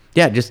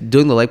yeah, just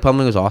doing the leg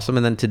pummeling was awesome.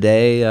 And then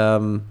today,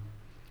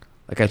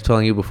 like I was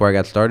telling you before I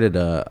got started,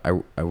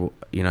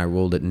 I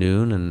rolled at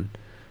noon and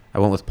I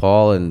went with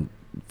Paul, and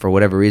for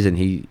whatever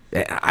reason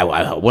I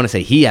want to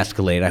say he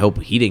escalated. I hope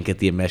he didn't get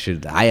the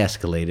message that I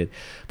escalated,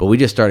 but we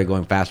just started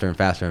going faster and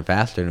faster and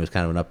faster, and it was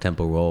kind of an up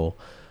tempo roll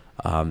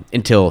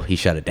until he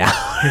shut it down.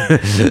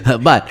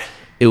 But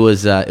it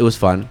was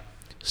fun.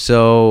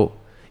 So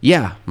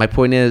yeah, my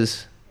point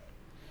is,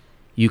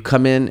 you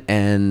come in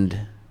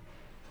and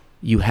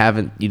you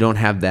don't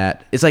have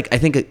that. It's like, I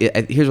think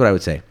here's what I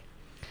would say.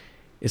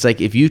 It's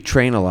like if you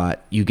train a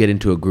lot, you get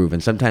into a groove,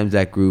 and sometimes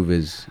that groove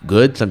is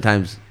good,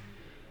 sometimes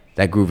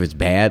that groove is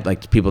bad.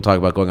 Like people talk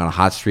about going on a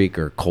hot streak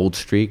or cold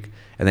streak,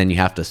 and then you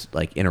have to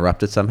like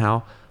interrupt it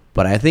somehow.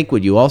 But I think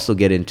what you also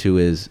get into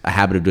is a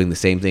habit of doing the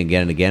same thing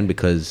again and again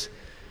because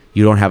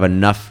you don't have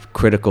enough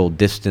critical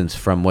distance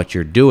from what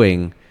you're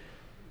doing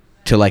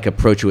to like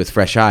approach it with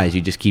fresh eyes. You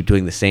just keep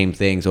doing the same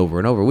things over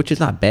and over, which is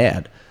not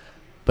bad.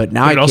 But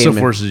now But it I also came in-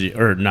 forces you,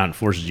 or not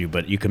forces you,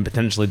 but you can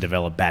potentially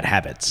develop bad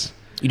habits.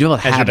 You develop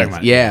As you're talking habits.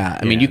 about. Yeah.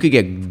 I mean, Yeah. you could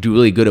get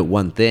really good at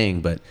one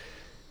thing, but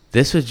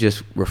this was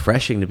just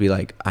refreshing to be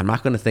like, I'm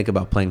not going to think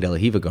about playing De La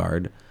Riva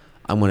guard.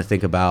 I'm going to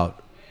think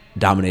about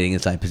dominating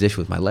inside position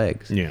with my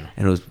legs. Yeah.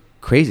 And it was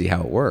crazy how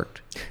it worked.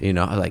 You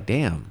know, I was like,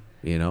 damn,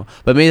 you know.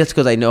 But maybe that's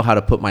because I know how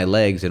to put my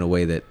legs in a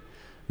way that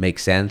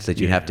makes sense, that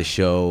you have to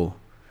show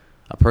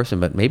a person,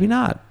 but maybe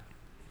not,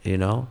 you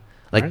know.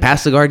 Like Right.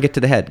 pass the guard, get to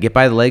the head. Get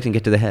by the legs and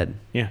get to the head.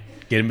 Yeah.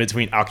 Get in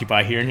between,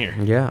 occupy here and here.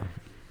 Yeah.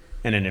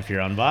 And then if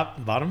you're on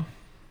bottom,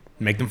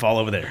 make them fall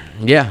over there.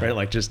 Yeah. Right?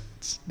 Like just,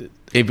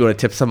 If you want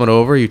to tip someone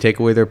over, you take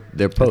away their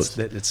post.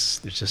 it's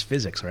just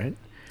physics, right?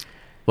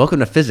 Welcome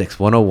to Physics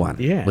 101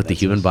 Yeah, with the that's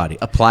human just- body.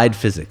 Applied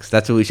physics.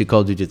 That's what we should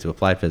call jiu-jitsu,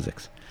 applied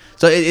physics.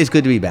 So it's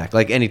good to be back.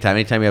 Like anytime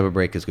you have a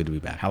break, it's good to be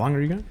back. How long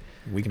are you gone?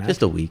 A week and a half?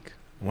 Just a week.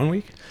 1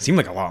 week? Seemed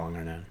like a lot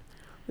longer now.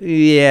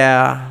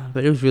 Yeah,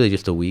 but it was really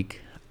just a week.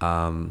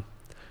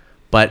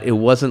 But it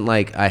wasn't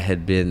like I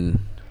had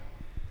been...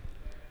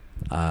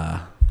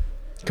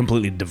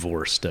 Completely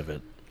divorced of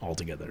it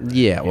altogether. Right?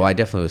 Yeah, well, I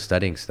definitely was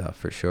studying stuff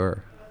for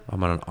sure.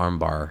 I'm on an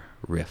armbar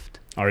rift.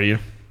 Are you?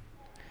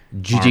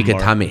 Juji Armbar-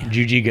 Gatame.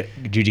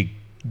 Juji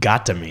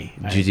Gatame.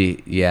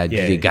 Juji, yeah,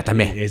 Juji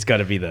Gatame. It's got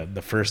to be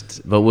the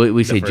first. But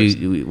we say first.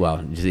 you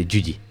say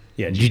Juji.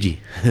 Yeah, Juji.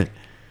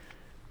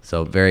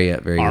 So very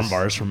Arm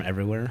bars from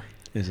everywhere.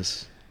 Is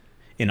this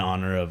in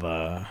honor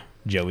of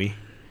Joey?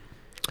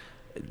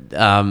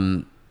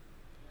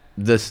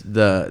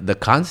 The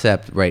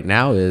concept right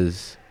now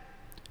is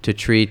to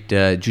treat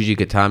Juji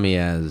Gatame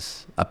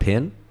as a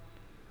pin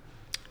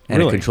and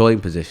Really? a controlling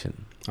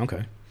position.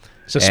 Okay.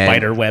 So And-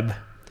 spider web.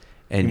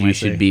 And You you might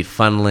should say. be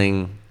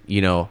funneling,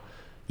 you know,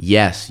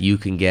 yes, you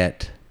can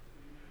get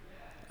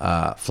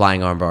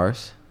flying arm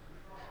bars.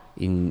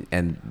 And,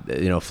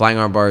 you know, flying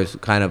arm bars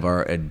kind of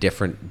are a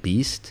different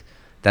beast.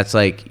 That's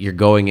like you're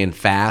going in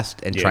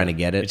fast and trying to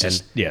get it. It's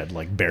just,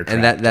 like bear trap.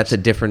 And that's a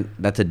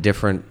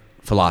different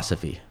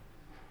philosophy.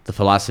 The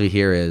philosophy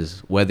here is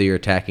whether you're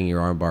attacking your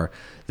armbar.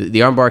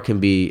 The armbar can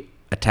be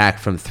attacked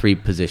from three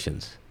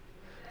positions: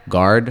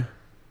 guard,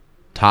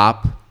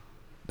 top,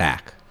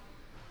 back.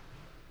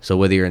 So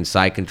whether you're in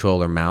side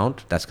control or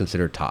mount, that's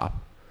considered top.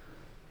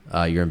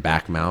 You're in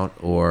back mount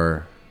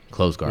or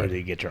close Where guard. do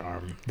you get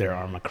their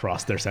arm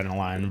across their center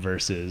line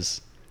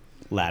versus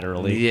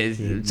laterally?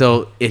 Yeah,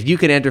 so if you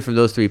can enter from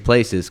those three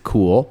places,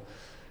 cool.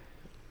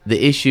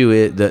 The issue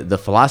is the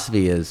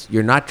philosophy is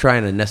you're not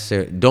trying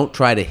to don't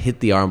try to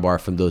hit the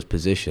armbar from those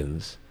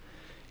positions.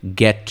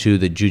 Get to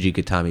the Juji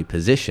Gatame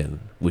position,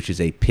 which is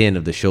a pin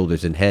of the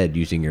shoulders and head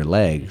using your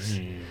legs.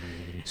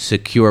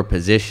 Secure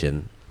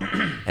position,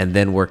 and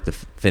then work the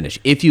finish.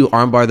 If you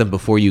armbar them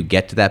before you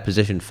get to that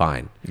position,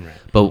 fine. Right.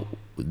 But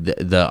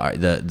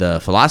the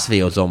philosophy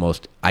is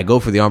almost I go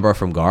for the armbar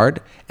from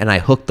guard and I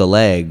hook the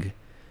leg use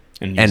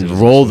and it as a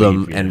roll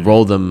sleeve,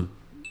 roll them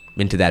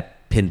into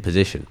that pin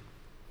position,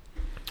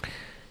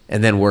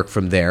 and then work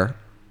from there.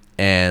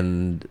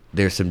 And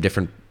there's some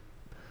different,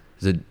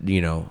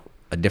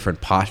 a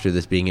different posture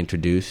that's being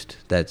introduced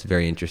that's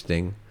very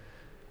interesting,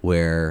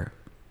 where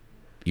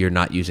you're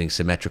not using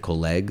symmetrical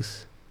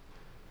legs,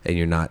 and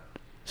you're not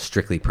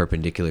strictly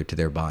perpendicular to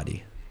their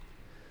body.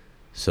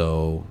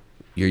 So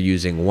you're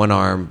using one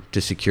arm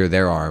to secure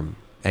their arm,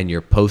 and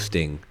you're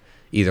posting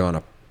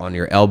either on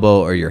your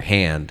elbow or your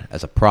hand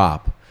as a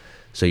prop.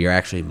 So you're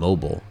actually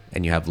mobile,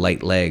 and you have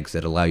light legs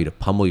that allow you to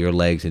pummel your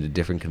legs into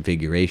different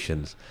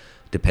configurations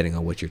depending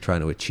on what you're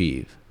trying to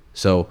achieve.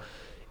 So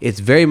it's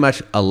very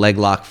much a leg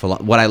lock.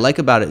 What I like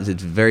about it is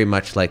it's very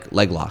much like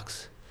leg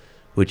locks,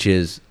 which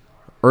is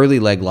early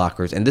leg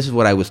lockers. And this is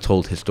what I was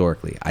told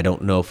historically. I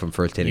don't know from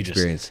firsthand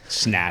experience.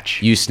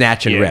 Snatch. You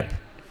snatch and rip.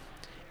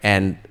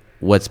 And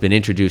what's been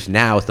introduced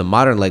now with the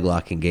modern leg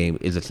locking game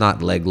is it's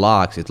not leg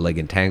locks, it's leg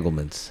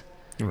entanglements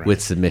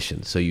with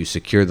submission. So you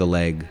secure the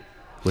leg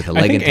with a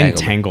leg I think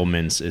entanglement.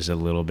 entanglements is a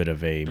little bit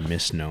of a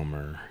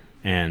misnomer.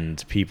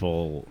 And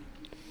people,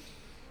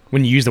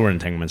 when you use the word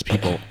entanglements,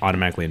 people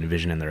automatically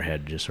envision in their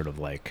head just sort of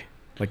like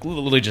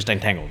literally just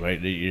entangled, right?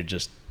 You're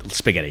just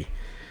spaghetti.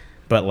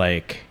 But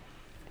like,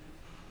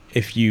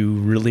 if you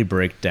really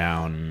break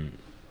down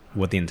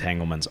what the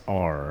entanglements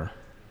are,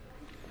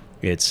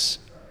 we're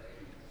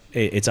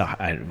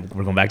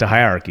going back to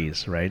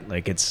hierarchies, right?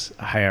 Like it's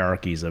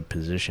hierarchies of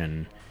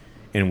position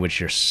in which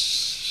you're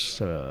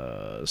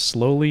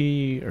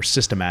slowly or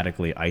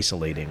systematically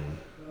isolating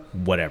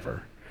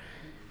whatever.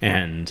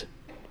 And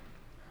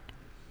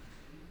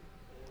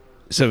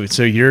so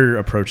you're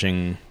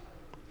approaching,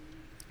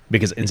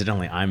 because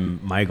incidentally,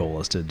 my goal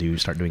is to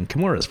start doing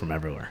kimuras from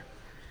everywhere.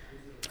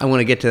 I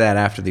want to get to that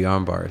after the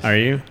arm bars. Are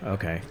you?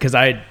 Okay. Because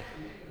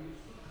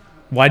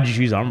why did you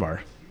choose armbar?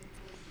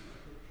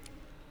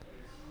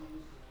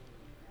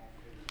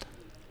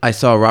 I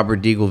saw a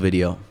Robert Deagle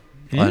video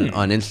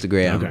on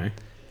Instagram, Okay.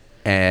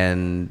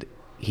 and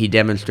he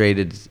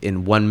demonstrated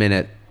in 1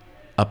 minute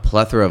a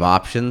plethora of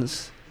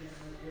options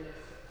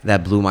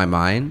that blew my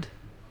mind.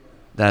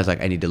 That I was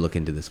like, I need to look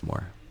into this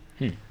more.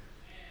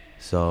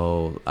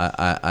 So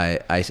I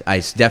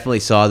definitely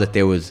saw that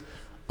there was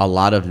a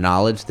lot of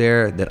knowledge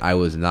there that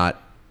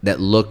that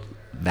looked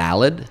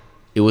valid.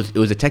 It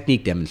was a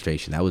technique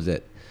demonstration. That was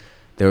it.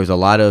 There was a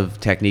lot of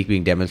technique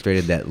being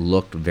demonstrated that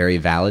looked very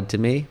valid to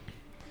me,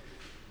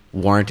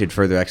 warranted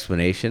further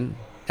exploration,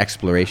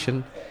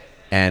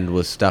 and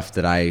was stuff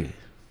that I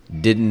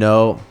didn't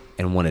know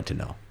and wanted to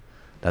know.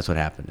 That's what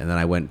happened. And then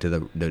I went to the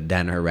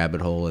Danaher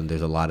rabbit hole, and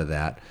there's a lot of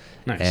that.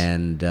 Nice.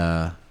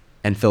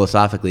 And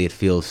philosophically, it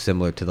feels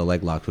similar to the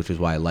leg locks, which is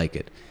why I like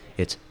it.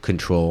 It's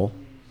control,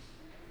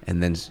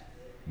 and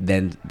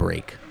then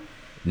break,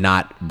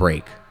 not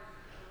break.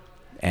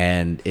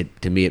 And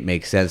to me, it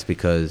makes sense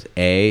because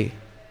A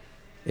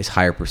is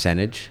higher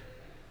percentage.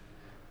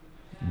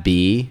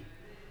 B,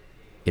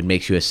 it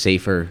makes you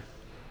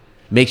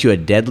a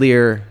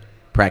deadlier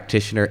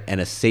practitioner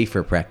and a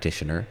safer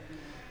practitioner,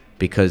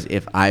 because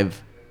if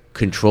I've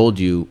controlled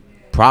you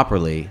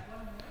properly,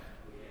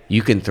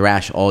 you can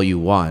thrash all you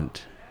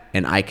want,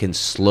 and I can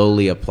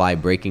slowly apply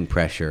braking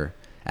pressure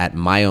at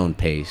my own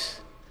pace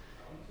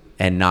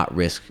and not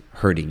risk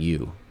hurting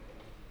you.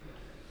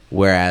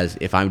 Whereas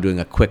if I'm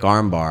doing a quick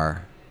arm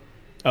bar,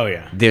 Oh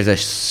yeah.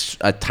 there's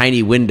a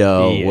tiny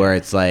window where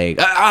it's like,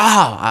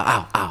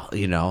 ow,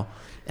 you know.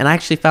 And I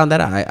actually found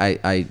that out.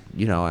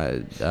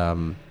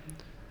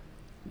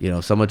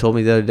 Someone told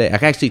me the other day.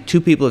 Actually, 2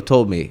 people have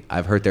told me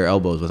I've hurt their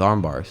elbows with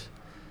arm bars,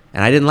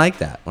 and I didn't like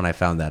that when I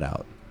found that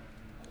out.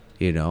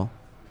 And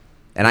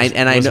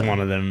I wasn't know one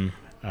of them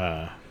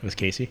was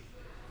Casey?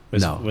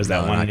 Was that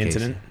no, one not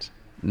incident? Casey.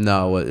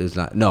 No, it was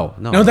not. No.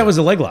 No, that was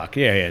a leg lock.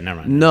 Yeah,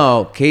 never mind.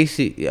 No,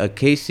 Casey.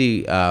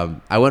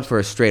 I went for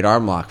a straight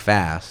arm lock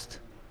fast.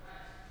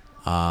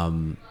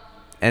 And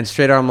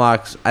straight arm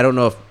locks, I don't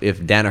know if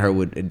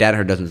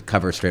Danaher doesn't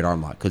cover straight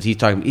arm lock, because he's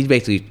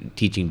basically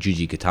teaching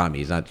Juji Katami.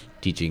 He's not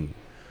teaching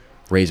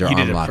razor He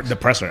arm did locks. the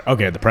presser.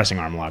 Okay, the pressing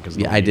arm lock is.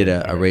 I did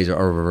a razor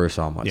or reverse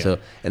arm lock. Yeah. So,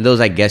 and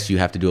those I guess you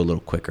have to do a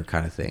little quicker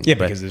kind of thing. Yeah,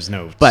 But because there's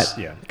no. but-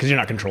 because you're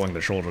not controlling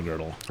the shoulder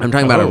girdle. I'm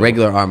talking about a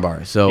regular arm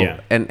bar. So Yeah.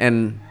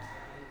 and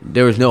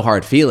there was no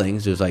hard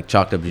feelings. It was like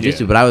chalked up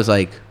jiu-jitsu. Yeah. But I was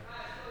like,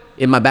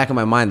 in my back of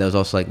my mind, I was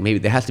also like, maybe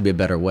there has to be a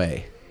better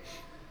way,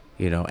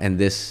 And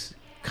this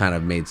kind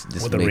of made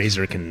this. Well, the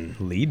razor can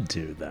lead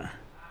to the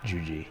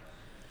juji.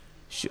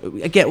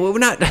 Again, we're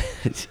not.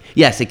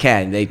 Yes, it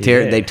can. They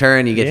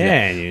turn. You get.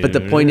 Yeah, But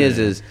the point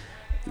is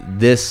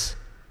this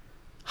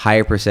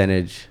higher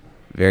percentage,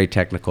 very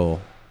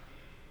technical.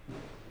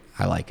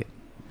 I like it,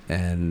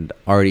 and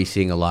already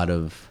seeing a lot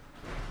of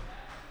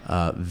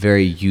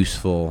very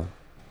useful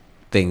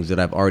things that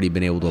I've already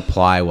been able to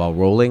apply while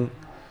rolling,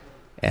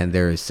 and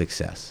there is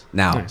success.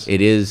 Now, Nice. It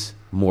is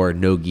more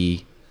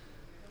no-gi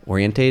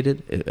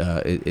orientated.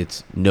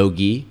 It's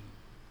no-gi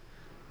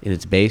in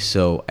its base,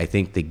 so I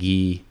think the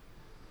gi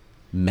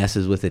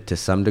messes with it to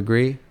some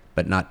degree,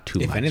 but not too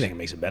much. If anything, it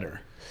makes it better.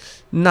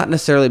 Not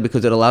necessarily,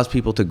 because it allows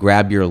people to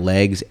grab your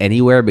legs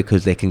anywhere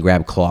because they can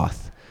grab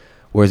cloth.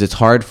 Whereas it's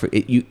hard for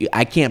it.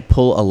 I can't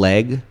pull a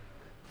leg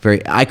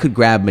I could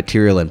grab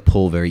material and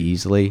pull very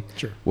easily.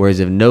 Sure. Whereas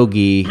if no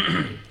gi,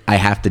 I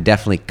have to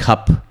definitely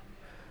cup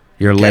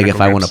your leg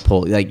if I want to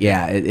pull.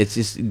 It's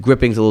just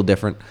gripping's a little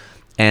different,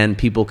 and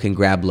people can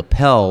grab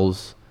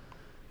lapels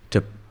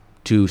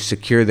to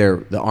secure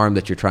the arm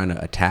that you're trying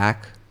to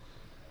attack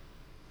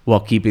while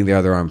keeping the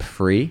other arm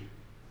free.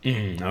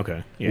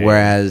 Okay. Yeah,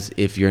 Whereas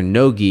if you're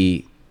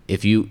no-gi,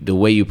 the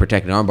way you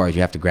protect an armbar is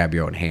you have to grab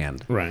your own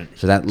hand. right.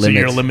 So that limits. So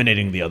you're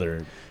eliminating the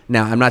other.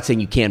 Now, I'm not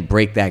saying you can't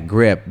break that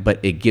grip, but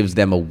it gives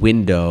them a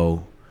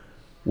window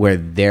where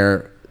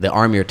the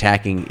arm you're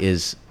attacking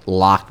is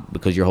locked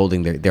because they're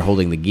holding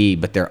the gi,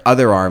 but their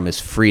other arm is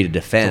free to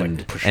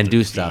defend push and through do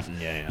the stuff.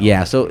 feet and-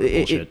 Yeah, so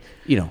bullshit.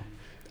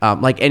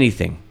 like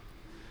anything,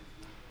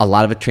 a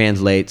lot of it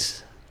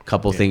translates. A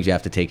couple things you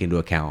have to take into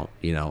account,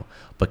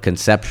 but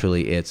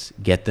conceptually, it's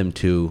get them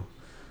to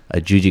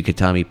a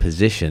Jujigatami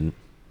position.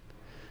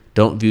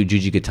 Don't view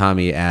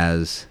Jujigatami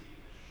as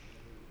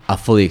a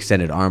fully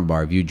extended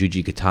armbar. View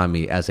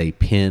Jujigatami as a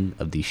pin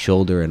of the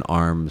shoulder and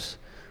arms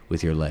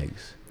with your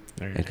legs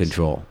Very and nice.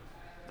 control.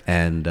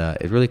 And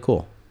it's really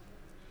cool.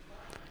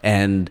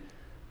 And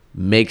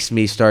makes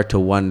me start to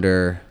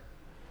wonder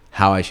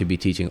how I should be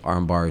teaching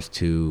arm bars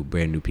to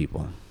brand new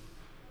people.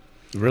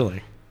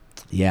 Really?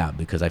 Yeah,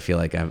 because I feel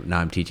like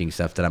I'm teaching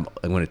stuff that I'm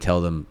going to tell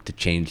them to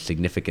change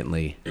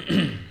significantly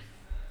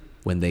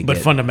when they But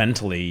get.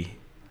 fundamentally,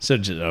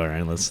 all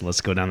right, let's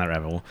go down that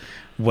rabbit hole.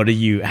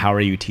 How are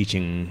you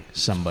teaching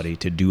somebody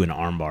to do an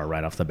armbar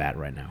right off the bat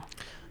right now?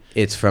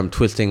 It's from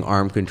twisting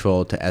arm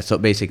control to S. So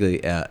basically,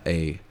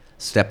 a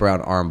step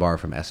around arm bar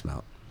from S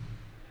mount.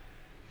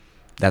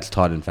 That's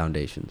taught in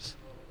foundations.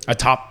 A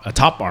top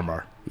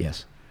armbar.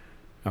 Yes.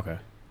 Okay.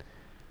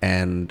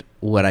 And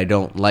what I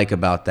don't like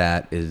about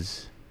that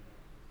is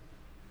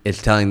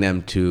it's telling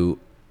them to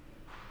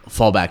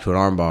fall back to an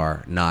arm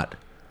bar, not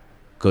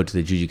go to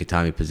the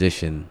Jujigatami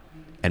position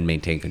and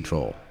maintain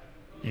control.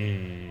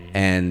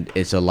 And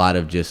it's a lot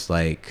of just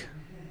like,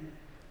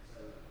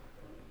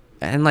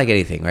 and like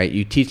anything, right?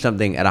 You teach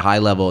something at a high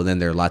level and then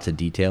there are lots of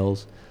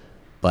details,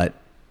 but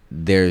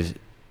there's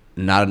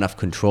not enough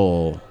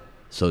control.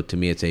 So to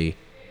me, it's a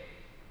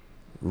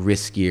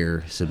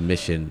riskier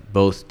submission,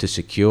 both to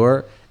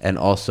secure and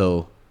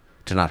also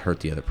to not hurt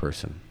the other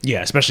person.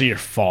 Yeah, especially you're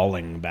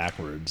falling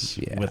backwards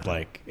with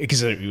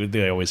because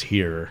they always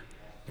hear,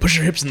 push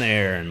your hips in the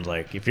air, and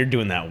like if you're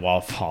doing that while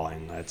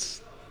falling,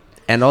 that's.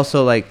 And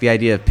also like the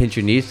idea of pinch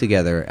your knees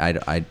together.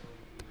 I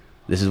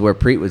this is where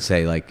Preet would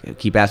say like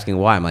keep asking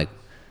why. I'm like,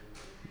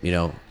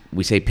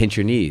 we say pinch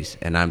your knees,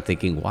 and I'm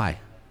thinking why.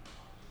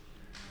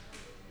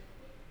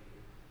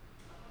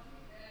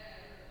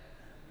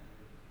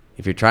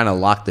 If you're trying to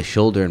lock the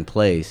shoulder in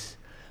place,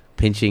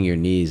 pinching your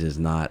knees is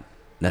not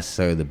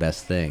necessarily the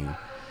best thing.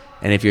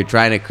 And if you're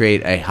trying to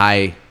create a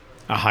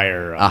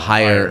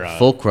higher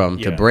fulcrum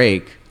to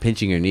break,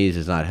 pinching your knees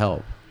does not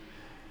help.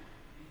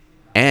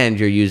 And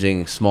you're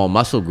using small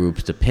muscle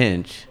groups to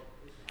pinch.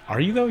 Are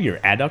you though? Your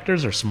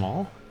adductors are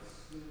small.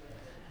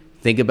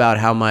 Think about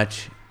how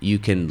much you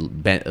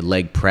can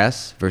leg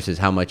press versus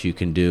how much you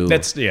can do.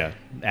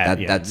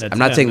 I'm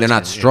not saying they're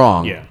not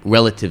strong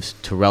relative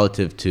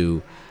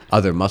to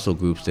other muscle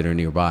groups that are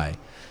nearby.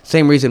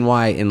 Same reason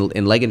why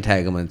in leg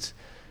entanglements,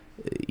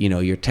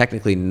 you're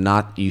technically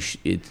not.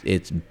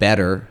 It's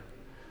better.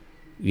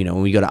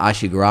 When we go to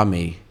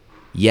Ashigarami,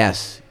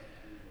 yes,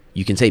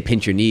 you can say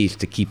pinch your knees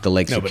to keep the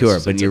leg secure,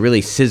 but you're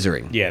really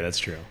scissoring. Yeah, that's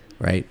true.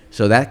 Right.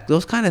 So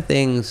those kind of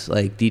things,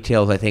 like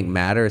details, I think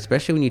matter,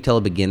 especially when you tell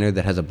a beginner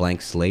that has a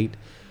blank slate,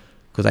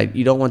 because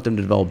you don't want them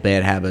to develop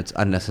bad habits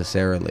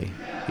unnecessarily.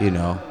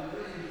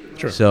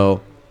 Sure.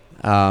 So,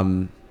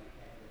 I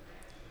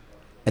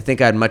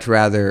think I'd much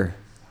rather.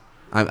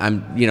 I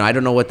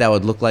don't know what that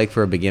would look like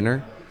for a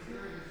beginner.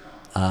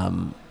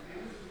 I'm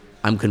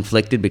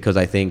conflicted because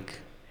I think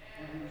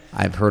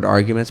I've heard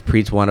arguments.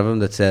 Preet's one of them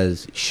that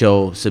says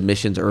show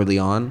submissions early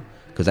on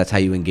because that's how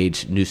you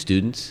engage new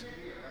students,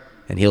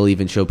 and he'll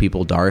even show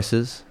people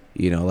Darises.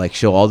 Like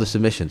show all the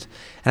submissions.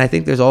 And I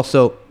think there's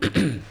also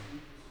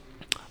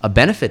a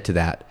benefit to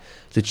that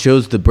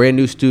shows the brand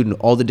new student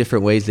all the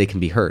different ways they can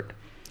be hurt.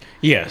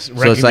 Yes,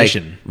 recognition. So it's like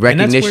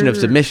recognition of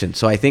where... submission.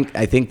 So I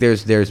think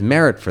there's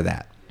merit for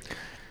that.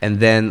 And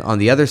then on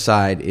the other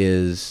side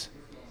is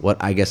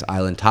what I guess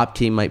Island Top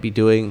Team might be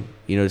doing,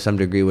 to some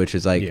degree, which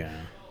is like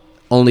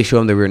only show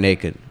them the rear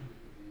naked.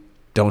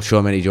 Don't show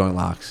them any joint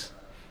locks.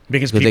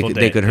 Because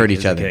they could hurt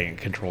each other. They can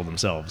control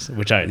themselves,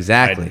 which I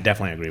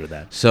definitely agree with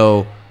that.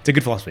 So it's a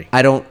good philosophy.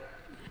 I don't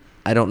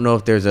know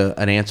if there's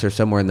an answer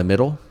somewhere in the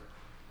middle,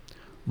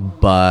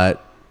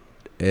 but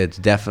it's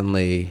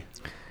definitely...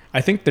 I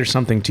think there's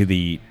something to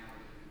the...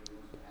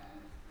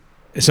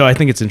 So I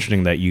think it's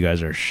interesting that you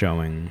guys are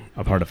showing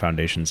a part of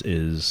Foundations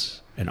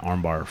is an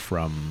armbar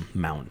from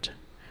Mount,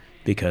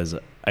 because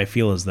I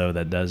feel as though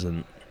that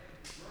doesn't...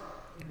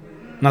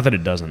 Not that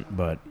it doesn't,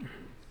 but...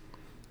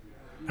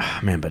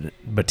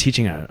 But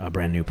teaching a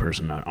brand new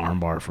person an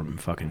armbar from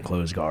fucking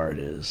closed guard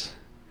is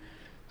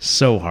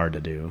so hard to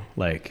do.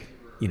 Like,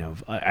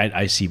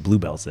 I see blue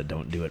belts that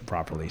don't do it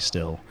properly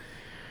still.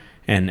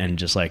 And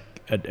just like,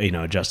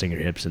 adjusting your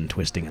hips and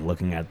twisting and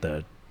looking at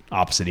the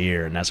opposite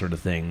ear and that sort of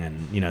thing.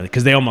 And,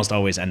 because they almost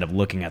always end up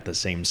looking at the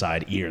same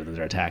side ear that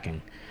they're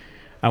attacking.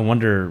 I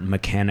wonder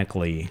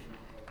mechanically,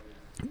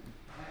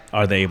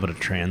 are they able to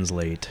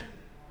translate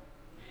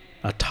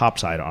a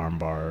topside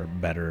armbar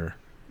better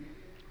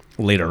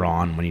later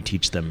on when you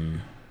teach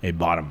them a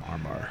bottom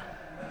armbar.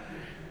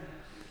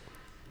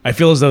 I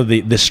feel as though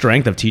the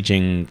strength of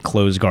teaching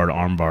closed guard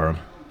armbar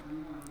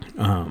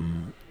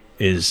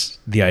is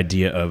the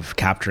idea of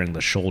capturing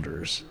the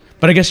shoulders.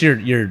 But I guess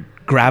your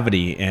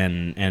gravity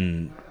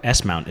and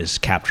S mount is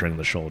capturing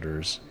the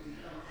shoulders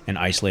and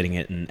isolating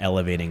it and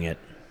elevating it,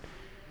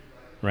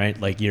 right?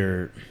 Like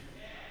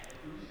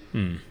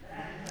I'm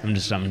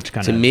just kind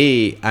of. To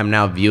me, I'm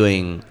now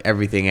viewing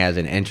everything as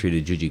an entry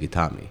to Juji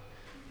Gatame,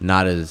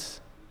 not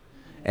as,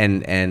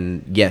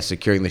 and yes,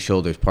 securing the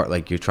shoulders part,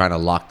 like you're trying to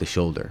lock the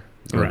shoulder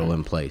girdle Right.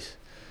 in place.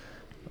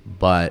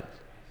 But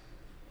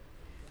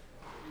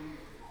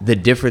the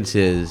difference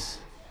is,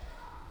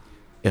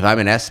 if I'm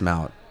an S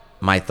mount,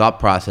 my thought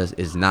process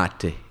is not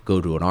to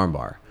go to an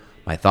armbar.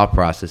 My thought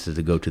process is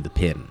to go to the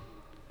pin.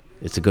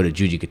 It's to go to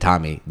Juji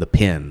Gatame, the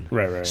pin,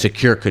 Right.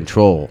 secure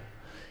control,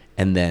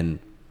 and then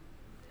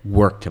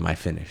work to my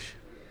finish.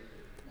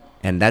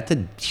 And that's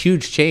a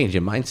huge change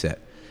in mindset.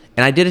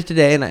 And I did it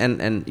today,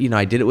 and you know,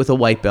 I did it with a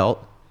white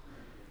belt,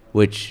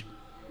 which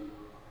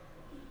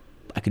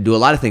I could do a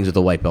lot of things with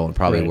a white belt and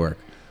probably Right. work.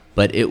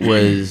 But it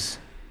was,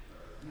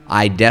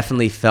 I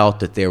definitely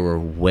felt that there were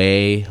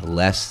way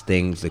less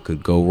things that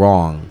could go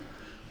wrong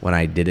when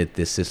I did it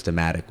this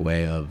systematic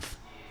way of,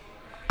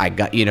 I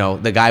got, you know,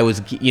 the guy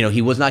was, you know,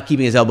 he was not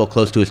keeping his elbow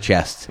close to his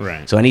chest.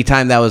 Right. So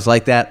anytime that was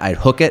like that, I'd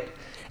hook it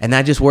and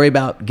I just worry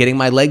about getting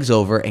my legs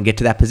over and get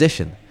to that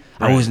position.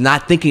 Right. I was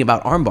not thinking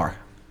about armbar.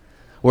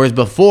 Whereas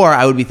before,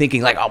 I would be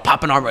thinking like, oh,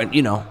 pop an armbar,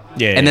 you know,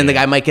 Yeah, and then the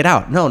yeah. guy might get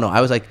out. No,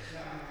 I was like,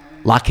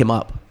 lock him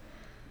up.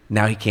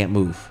 Now he can't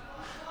move.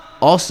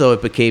 Also,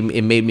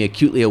 it made me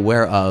acutely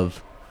aware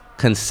of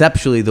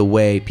conceptually the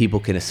way people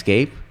can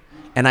escape,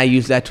 and I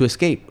use that to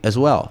escape as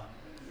well.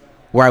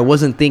 Where I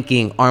wasn't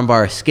thinking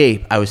armbar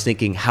escape, I was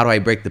thinking, how do I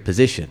break the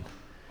position?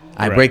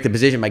 I Right. break the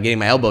position by getting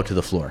my elbow to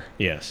the floor.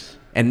 Yes.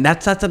 And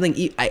that's not something,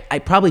 I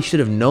probably should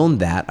have known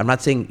that. I'm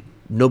not saying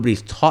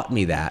nobody's taught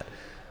me that,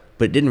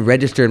 but it didn't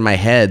register in my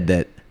head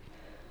that,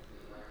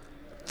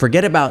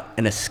 forget about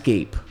an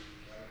escape.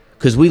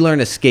 Because we learn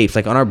escapes,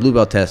 like on our blue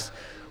belt test,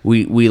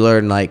 we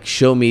learn like,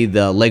 show me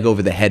the leg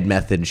over the head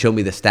method, show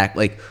me the stack.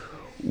 Like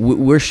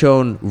we're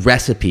shown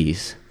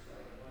recipes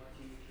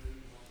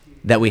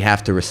that we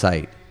have to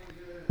recite.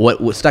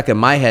 What stuck in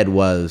my head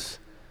was,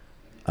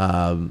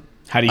 How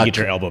do you get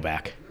your elbow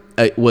back?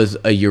 it was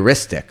a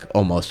heuristic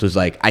almost. It was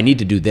like, I need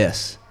to do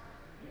this.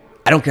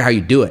 I don't care how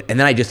you do it. And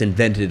then I just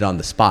invented it on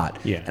the spot.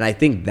 Yeah. And I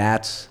think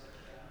that's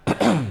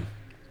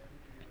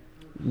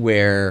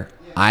where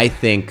I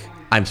think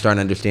I'm starting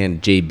to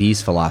understand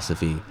JB's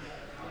philosophy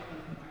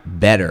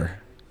better,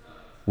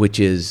 which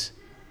is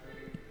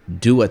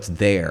do what's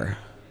there.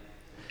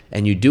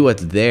 And you do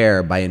what's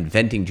there by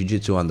inventing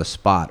jiu-jitsu on the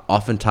spot.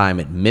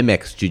 Oftentimes it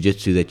mimics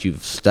jiu-jitsu that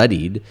you've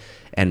studied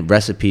and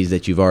recipes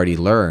that you've already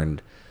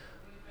learned,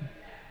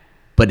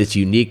 but it's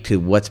unique to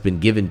what's been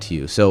given to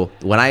you. So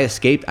when I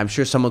escaped, I'm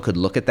sure someone could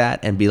look at that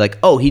and be like,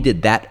 oh, he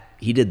did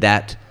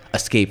that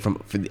escape for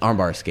the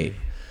armbar escape.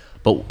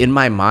 But in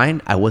my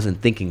mind, I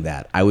wasn't thinking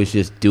that. I was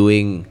just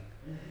doing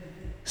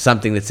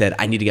something that said,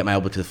 I need to get my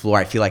elbow to the floor.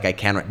 I feel like I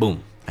can.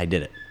 Boom, I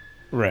did it.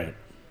 Right.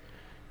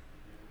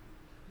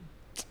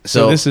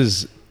 So this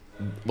is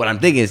what I'm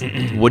thinking is,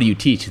 what do you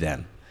teach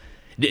then?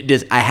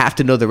 Does I have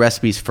to know the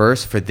recipes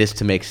first for this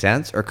to make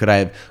sense, or could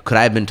I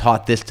have been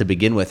taught this to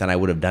begin with and I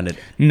would have done it?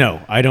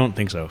 no, I don't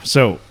think so.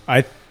 So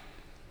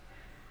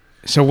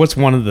what's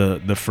one of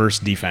the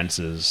first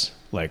defenses?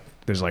 Like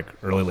there's like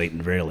early, late,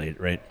 and very late,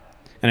 right?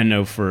 And I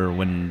know for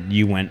when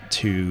you went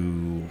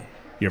to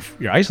your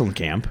Iceland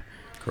camp,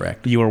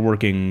 Correct. you were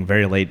working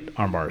very late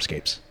armbar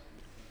escapes,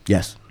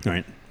 Yes.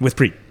 right? With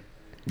Preet,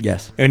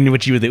 Yes. in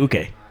which you were the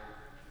uke.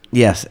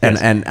 Yes. And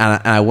Yes. and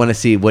I want to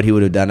see what he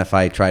would have done if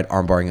I tried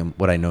armbarring him.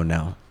 What I know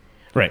now,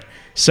 Right.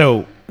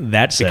 So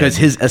that said, because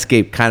his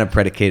escape kind of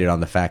predicated on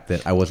the fact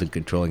that I wasn't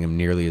controlling him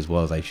nearly as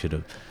well as I should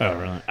have. oh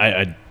really?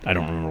 I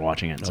don't remember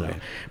watching it. So, Okay.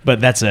 but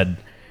that said,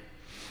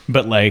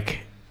 but like,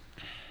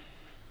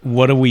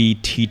 what do we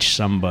teach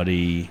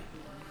somebody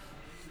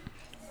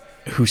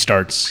who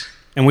starts?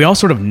 And we all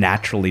sort of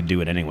naturally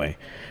do it anyway.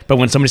 But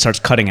when somebody starts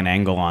cutting an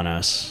angle on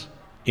us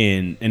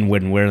in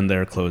when we're in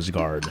their closed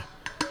guard,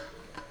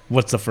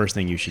 what's the first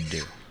thing you should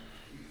do?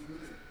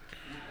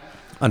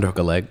 Underhook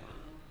a leg.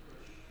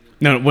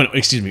 No,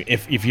 excuse me.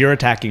 If you're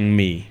attacking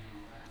me,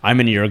 I'm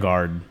in your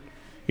guard.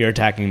 You're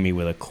attacking me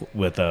with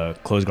a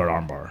closed guard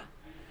armbar.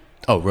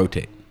 Oh,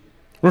 rotate.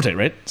 Rotate,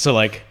 right? So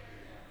like,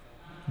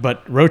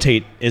 but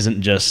rotate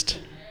isn't just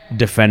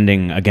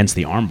defending against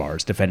the armbar;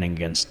 it's defending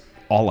against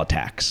all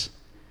attacks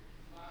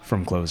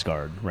from closed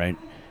guard, right?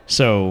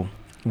 So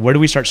where do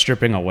we start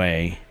stripping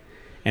away,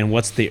 and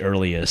what's the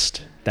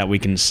earliest that we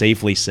can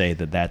safely say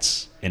that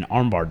that's an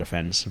armbar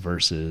defense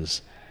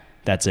versus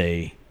that's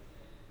a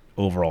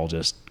overall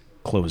just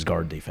closed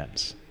guard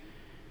defense?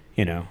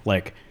 You know,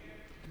 like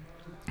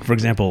for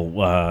example,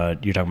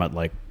 you're talking about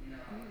like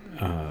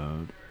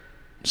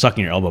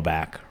sucking your elbow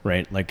back,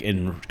 right? Like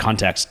in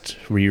context,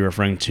 were you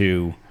referring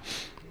to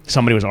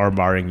somebody was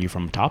armbarring you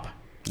from top?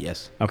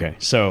 Yes. Okay,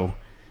 so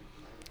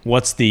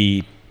what's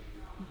the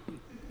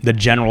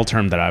general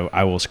term that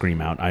I will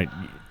scream out?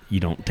 You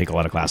don't take a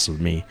lot of classes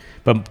with me,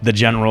 but the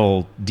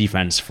general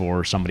defense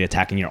for somebody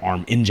attacking your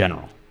arm in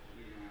general,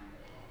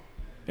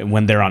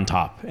 when they're on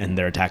top and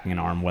they're attacking an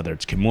arm, whether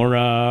it's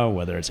Kimura,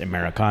 whether it's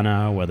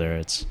Americana, whether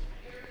it's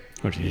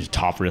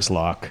top wrist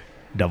lock,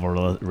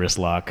 double wrist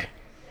lock.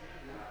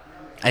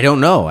 I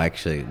don't know,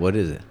 actually. What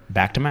is it?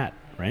 Back to mat,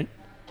 right?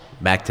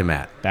 Back to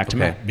mat. Back to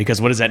mat.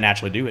 Because what does that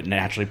naturally do? It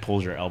naturally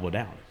pulls your elbow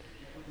down.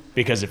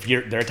 Because if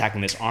they're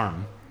attacking this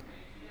arm,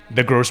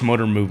 the gross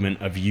motor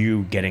movement of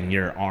you getting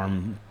your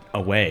arm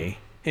away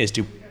is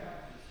to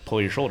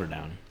pull your shoulder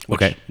down.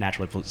 Which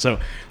naturally pulls. So,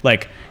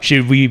 like,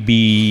 should we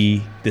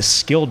be the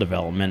skill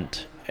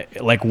development?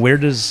 Like, where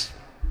do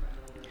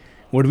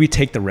we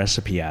take the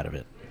recipe out of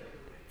it?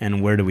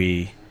 And where do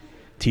we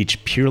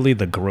teach purely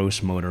the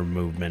gross motor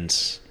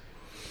movements?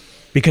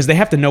 Because they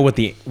have to know what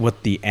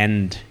the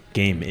end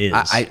game is.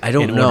 I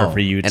don't know. In order for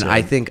you to, and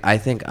I think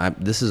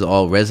this is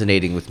all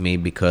resonating with me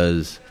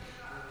because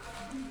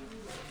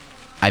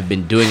I've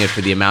been doing it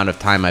for the amount of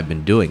time I've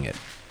been doing it.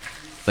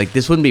 Like,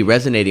 this wouldn't be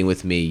resonating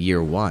with me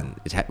year one.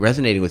 It's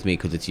resonating with me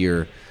because it's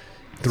year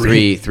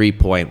 3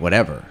 point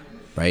whatever,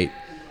 right?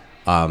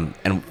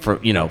 And for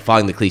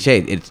following the cliche,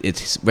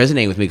 it's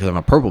resonating with me because I'm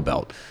a purple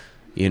belt,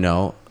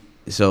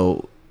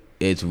 So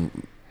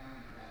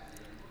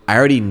I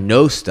already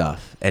know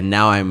stuff, and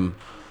now I'm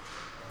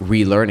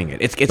relearning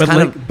it. It's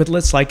kind of. But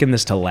let's liken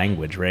this to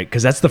language, right?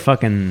 Because that's the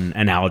fucking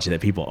analogy that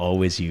people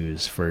always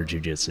use for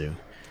jiu-jitsu.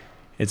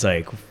 It's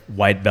like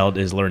white belt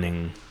is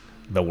learning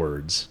the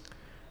words.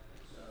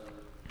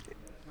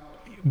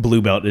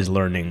 Blue belt is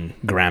learning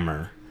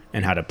grammar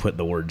and how to put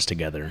the words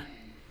together.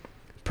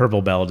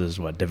 Purple belt is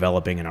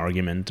developing an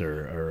argument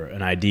or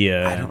an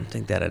idea. I don't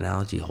think that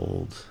analogy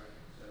holds.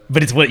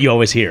 But it's what you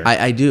always hear.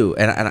 I do,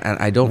 and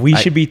I don't. We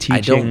should be teaching. I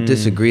don't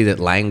disagree that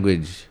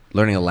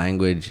learning a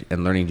language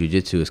and learning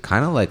jiu-jitsu is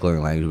kind of like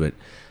learning language, but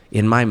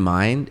in my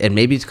mind, and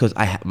maybe it's because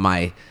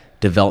my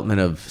development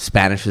of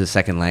Spanish as a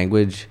second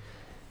language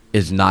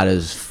is not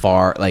as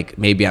far. Like,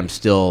 maybe I'm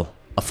still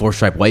a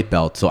 4-stripe white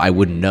belt, so I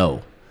wouldn't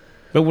know.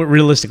 But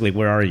realistically,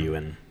 where are you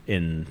in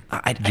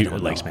I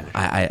don't know. Spanish?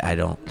 I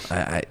don't.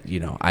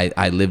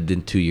 I lived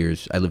in 2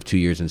 years. I lived 2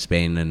 years in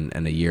Spain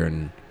and a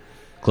year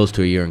close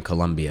to a year in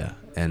Colombia,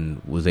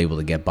 and was able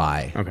to get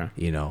by. Okay.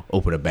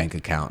 Open a bank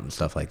account and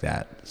stuff like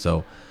that.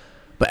 So,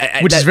 but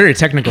which is very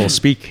technical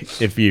speak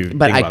if you.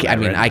 But think about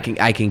right?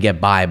 I can get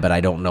by, but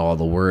I don't know all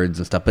the words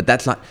and stuff. But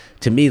that's not,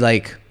 to me,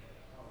 like,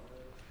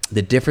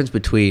 the difference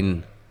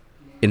between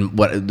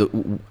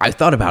I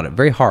thought about it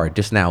very hard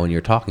just now when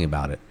you're talking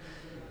about it.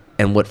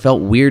 And what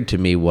felt weird to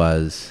me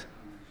was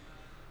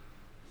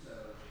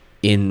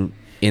in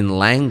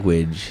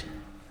language,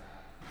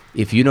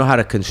 if you know how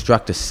to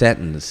construct a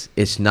sentence,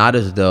 it's not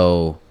as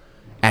though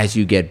as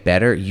you get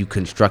better, you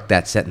construct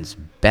that sentence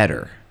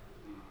better.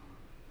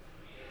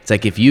 It's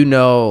like if you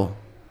know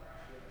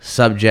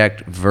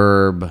subject,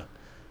 verb,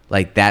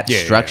 like that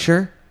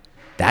structure,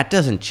 that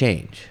doesn't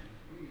change.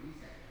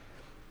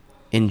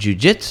 In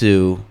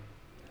jiu-jitsu,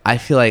 I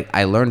feel like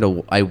I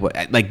learned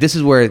like this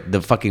is where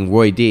the fucking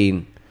Roy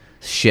Dean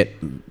shit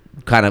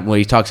kind of, when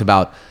he talks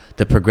about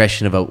the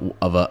progression of an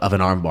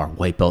armbar,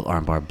 white belt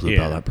armbar, blue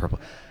belt, purple,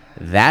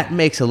 that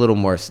makes a little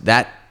more I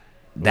think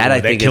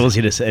that kills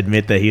you to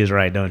admit that he is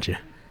right, don't you?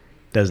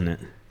 Doesn't it?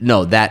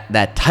 No,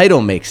 that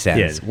title makes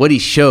sense. Yeah. What he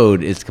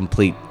showed is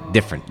complete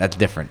different. That's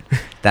different.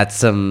 That's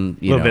some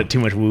a little bit too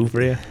much woo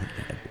for you.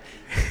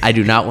 I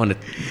do not want to.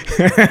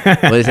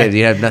 What do they say?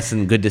 You have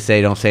nothing good to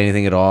say. Don't say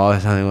anything at all.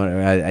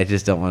 I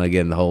just don't want to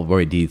get in the whole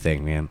Roy D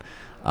thing, man.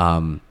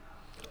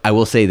 I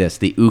will say this: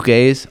 the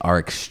ukes are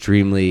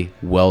extremely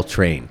well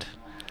trained.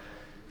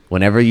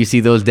 Whenever you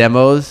see those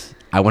demos,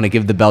 I want to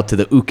give the belt to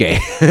the uke.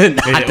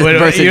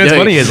 What's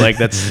funny is, like,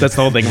 that's the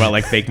whole thing about,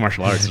 like, fake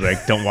martial arts. Is,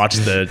 like, don't watch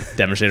the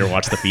demonstrator,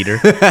 watch the feeder.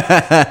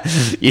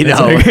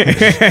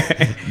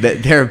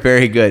 They're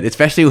very good,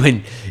 especially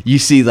when you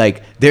see,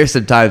 like, there's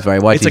some times where I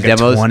watch these demos.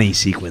 It's like a 20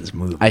 sequence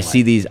move. I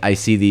see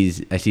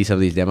some of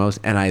these demos,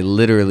 and I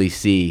literally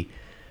see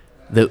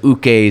the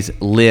uke's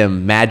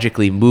limb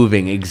magically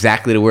moving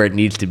exactly to where it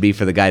needs to be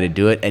for the guy to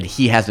do it, and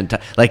he hasn't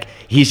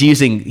he's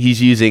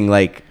using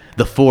like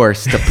the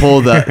force to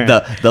pull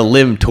the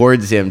limb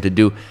towards him to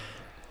do.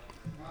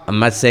 I'm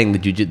not saying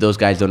that those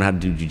guys don't know how to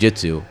do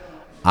jiu-jitsu.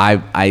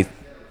 I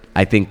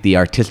think the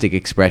artistic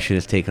expression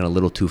is taken a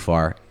little too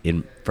far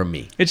for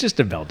me. It's just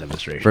a belt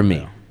demonstration for me,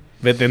 though.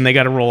 But then they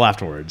got to roll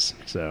afterwards.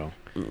 So,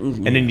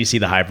 and then you see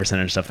the high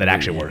percentage stuff that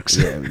actually works.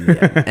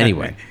 Yeah.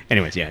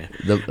 Anyways, yeah.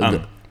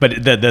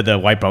 But the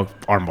white belt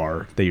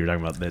armbar that you were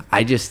talking about,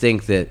 I just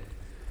think that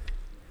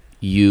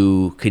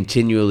you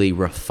continually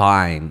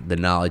refine the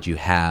knowledge you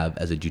have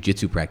as a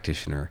jiu-jitsu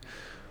practitioner,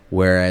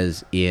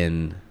 whereas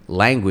in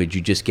language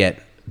you just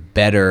get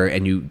better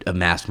and you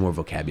amass more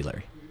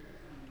vocabulary.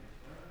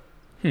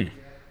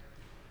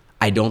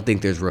 I don't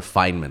think there's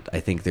refinement.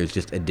 I think there's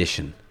just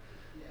addition.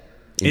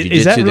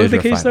 Is that jiu-jitsu, really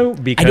there's the case though?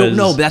 refinement. I don't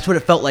know, but that's what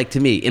it felt like to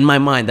me. In my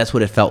mind, that's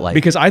what it felt like.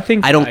 Because I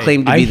think I don't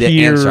claim to I be the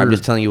hear- answer. I'm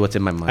just telling you what's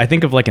in my mind. I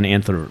think of like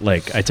an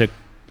like I took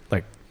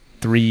like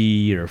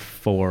 3 or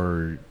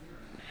 4,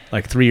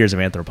 like 3 years of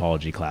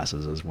anthropology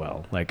classes as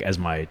well, like as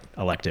my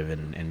elective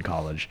in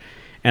college.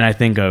 And I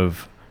think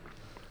of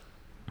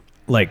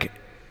like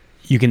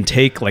you can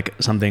take like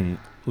something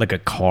like a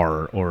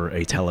car or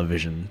a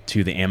television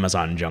to the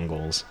Amazon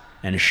jungles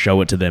and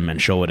show it to them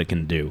and show what it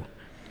can do.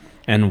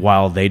 And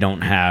while they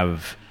don't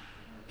have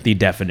the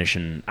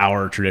definition,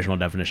 our traditional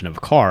definition of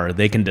car,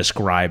 they can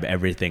describe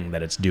everything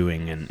that it's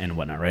doing and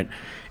whatnot, right?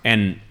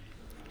 And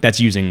that's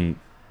using,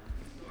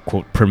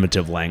 quote,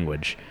 primitive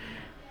language.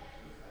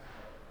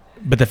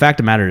 But the fact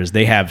of the matter is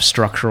they have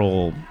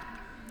structural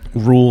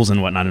rules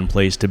and whatnot in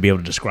place to be able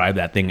to describe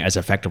that thing as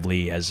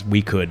effectively as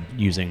we could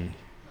using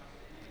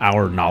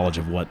our knowledge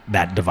of what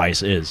that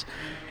device is.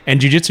 And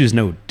jiu-jitsu is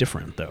no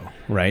different, though,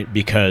 right?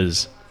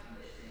 Because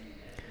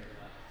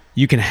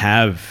you can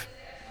have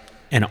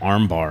an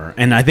arm bar,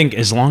 and I think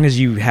as long as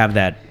you have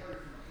that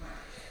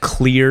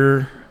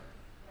clear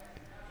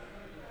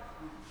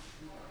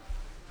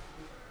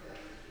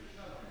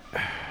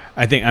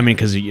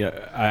because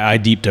I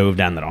deep dove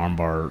down that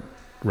armbar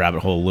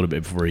rabbit hole a little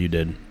bit before you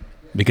did,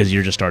 because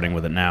you're just starting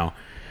with it now,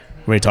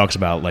 where he talks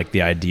about like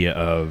the idea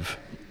of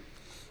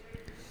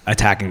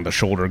attacking the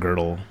shoulder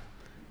girdle.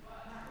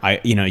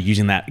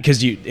 Using that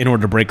because in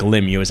order to break a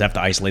limb, you always have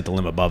to isolate the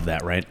limb above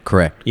that, right?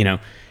 Correct.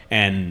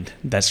 And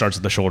that starts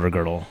with the shoulder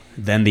girdle,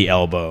 then the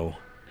elbow,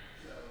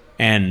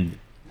 and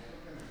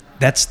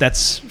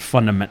that's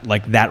fundamental.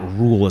 Like that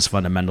rule is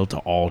fundamental to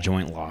all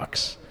joint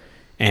locks,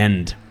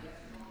 and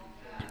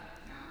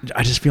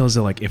I just feel as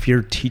though like if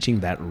you're teaching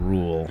that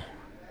rule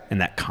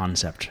and that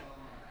concept,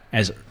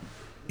 as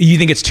you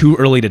think it's too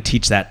early to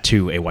teach that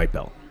to a white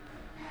belt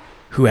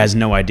who has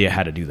no idea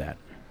how to do that.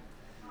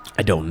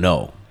 I don't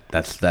know.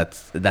 That's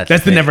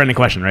the never-ending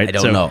question, right? I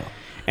don't know.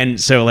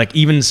 And so, like,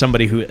 even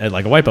somebody who,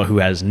 like a white belt who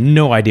has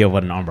no idea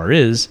what an armbar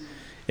is,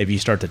 if you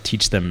start to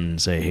teach them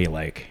and say, hey,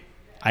 like,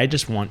 I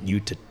just want you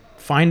to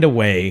find a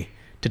way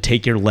to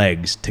take your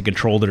legs to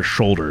control their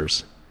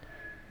shoulders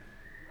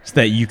so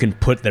that you can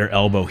put their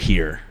elbow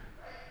here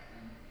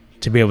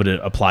to be able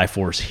to apply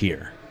force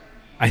here.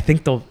 I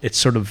think they'll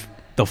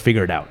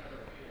figure it out,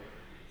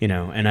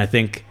 and I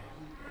think,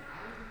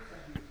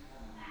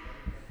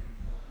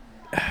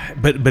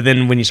 but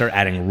then when you start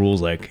adding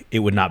rules, like it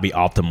would not be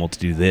optimal to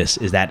do this,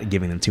 is that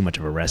giving them too much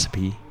of a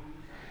recipe?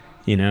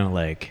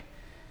 Like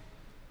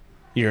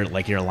your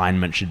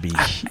alignment should be,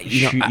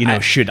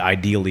 should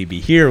ideally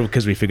be here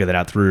because we figured that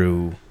out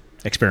through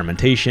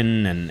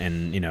experimentation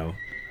and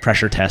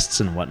pressure tests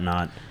and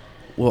whatnot.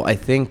 Well, I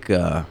think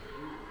I'm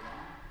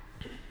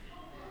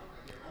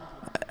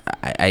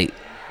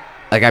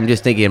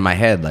just thinking in my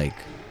head, like,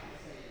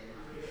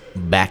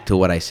 back to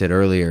what I said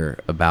earlier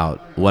about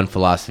one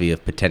philosophy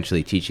of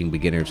potentially teaching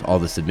beginners all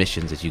the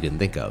submissions that you can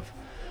think of,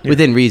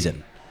 within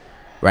reason,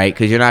 right?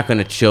 Because you're not going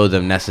to show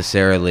them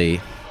necessarily,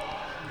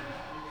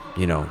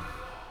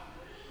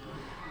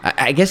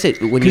 I guess when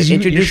you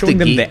introduce you're showing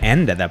the them the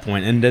end at that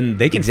point, and then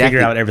they can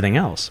figure out everything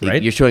else,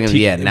 right? You're showing them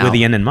the end now, with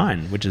the end in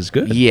mind, which is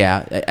good.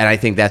 Yeah, and I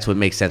think that's what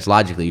makes sense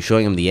logically. You're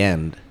showing them the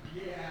end.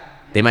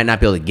 They might not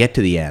be able to get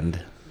to the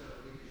end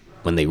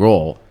when they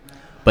roll,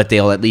 but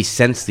they'll at least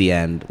sense the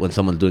end when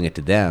someone's doing it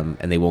to them,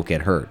 and they won't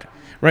get hurt.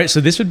 Right,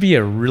 so this would be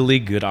a really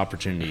good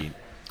opportunity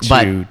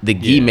But the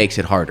gi makes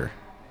it harder.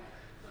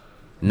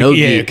 No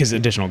gi, because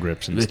additional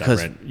grips and stuff,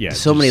 right? Yeah,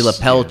 so many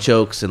lapel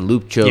chokes and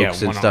loop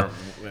chokes and stuff.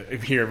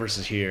 Arm, here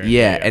versus here.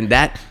 Yeah, and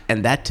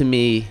that to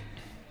me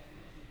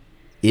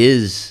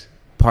is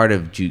part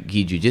of gi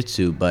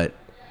jiu-jitsu, but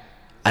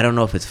I don't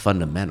know if it's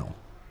fundamental.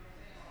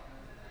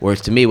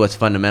 Whereas to me, what's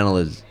fundamental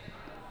is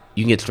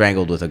you can get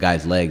strangled with a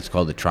guy's legs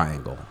called a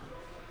triangle.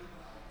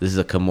 This is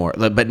a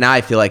Kimura. But now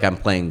I feel like I'm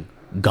playing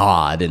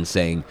God and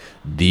saying,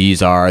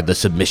 these are the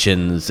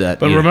submissions.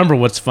 But remember,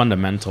 what's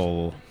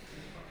fundamental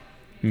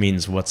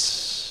means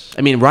what's...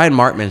 I mean, Ryan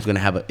Martman is going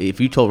to have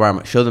if you told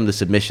Ryan, show them the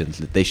submissions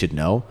that they should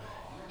know,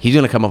 he's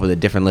going to come up with a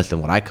different list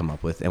than what I come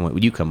up with and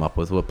what you come up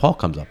with, what Paul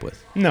comes up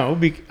with. No,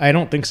 I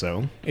don't think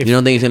so. You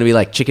don't think he's going to be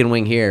like chicken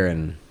wing here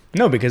and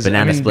no, because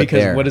banana split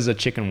there? What is a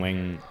chicken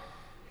wing...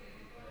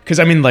 Because,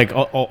 I mean, like,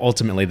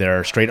 ultimately, there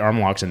are straight arm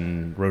locks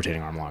and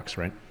rotating arm locks,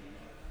 right?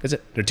 That's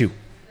it. There are two.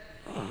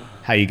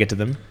 How you get to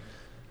them.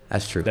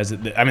 That's true. That's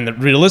it. I mean,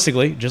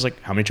 realistically, just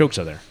like how many chokes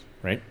are there,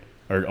 right?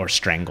 Or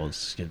strangles,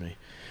 excuse me.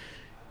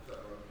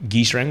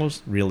 Gi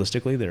strangles,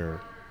 realistically, there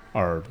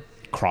are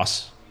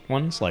cross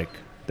ones, like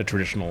the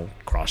traditional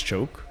cross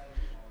choke.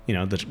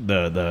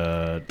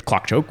 The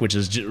clock choke, which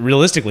is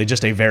realistically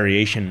just a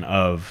variation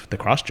of the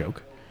cross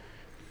choke.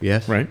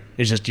 Yes. Right?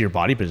 It's just your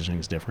body positioning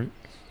is different.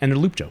 And they're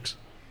loop chokes.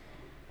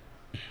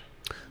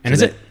 And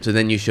is it? So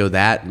then you show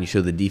that and you show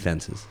the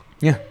defenses.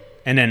 Yeah.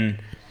 And then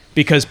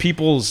because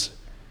people's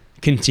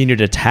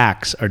continued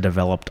attacks are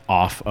developed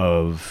off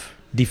of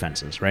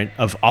defenses, right?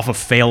 Off of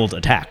failed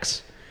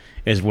attacks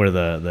is where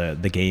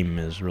the game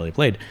is really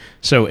played.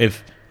 So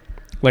if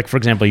Like, for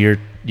example,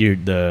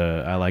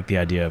 I like the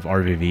idea of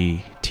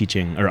RVV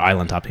teaching, or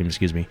Island Top Team,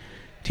 excuse me,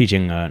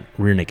 teaching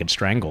rear naked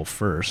strangle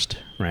first,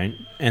 right?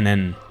 And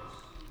then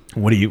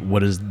what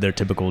is their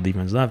typical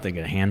defense left? They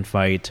get a hand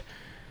fight,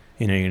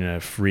 you're going to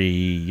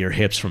free your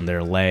hips from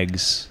their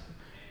legs.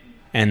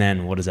 And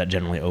then what does that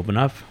generally open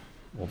up?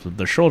 Well,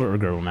 their shoulder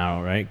girdle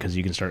now, right? Because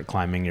you can start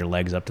climbing your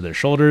legs up to their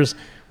shoulders,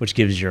 which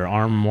gives your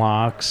arm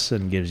locks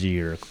and gives you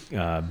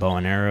your bow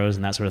and arrows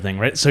and that sort of thing,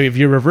 right? So if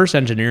you're reverse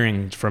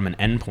engineering from an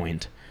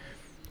endpoint,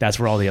 that's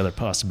where all the other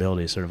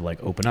possibilities sort of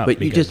like open up.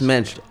 But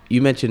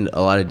you mentioned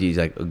a lot of these,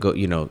 like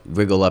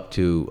wriggle up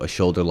to a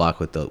shoulder lock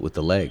with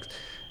the legs.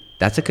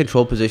 That's a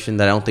control position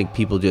that I don't think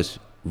people just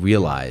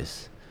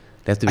realize.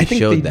 They have to be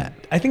showed that.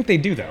 I think they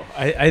do though.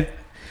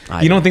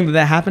 You don't think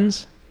that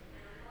happens?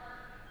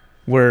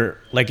 Where,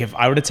 like, if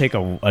I were to take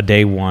a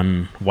day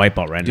one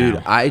wipeout right now.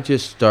 Dude, I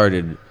just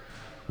started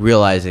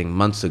realizing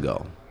months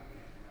ago,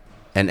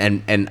 and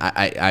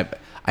I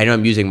know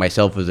I'm using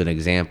myself as an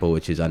example,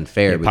 which is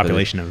unfair.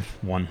 Population of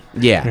one.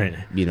 Yeah,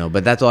 right.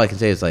 But that's all I can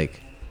say is, like,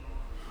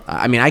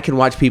 I mean, I can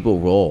watch people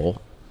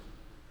roll,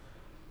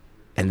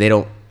 and they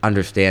don't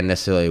understand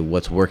necessarily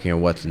what's working or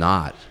what's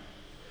not.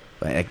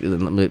 But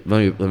let me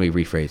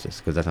rephrase this,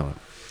 because that's not.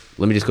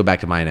 Let me just go back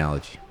to my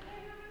analogy.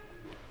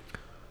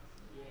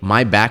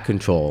 My back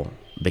control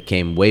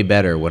became way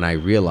better when I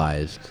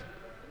realized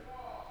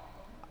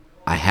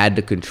I had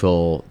to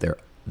control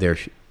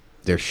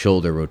their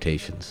shoulder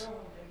rotations.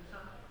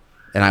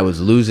 And I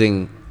was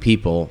losing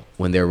people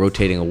when they were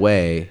rotating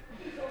away,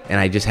 and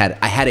I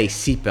had a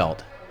seatbelt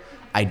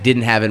I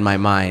didn't have in my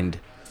mind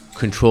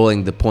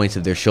controlling the points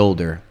of their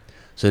shoulder.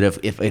 So that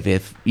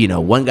if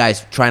one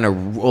guy's trying to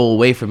roll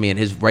away from me and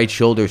his right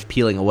shoulder is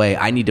peeling away,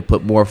 I need to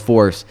put more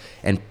force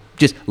and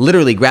just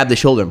literally grab the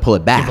shoulder and pull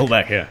it back. Pull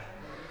back, yeah.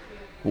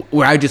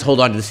 Where I just hold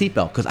on to the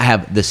seatbelt because I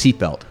have the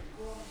seatbelt.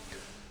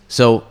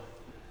 So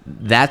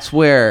that's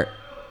where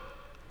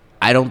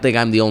I don't think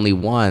I'm the only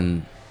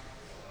one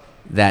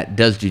that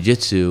does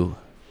jiu-jitsu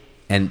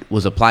and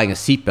was applying a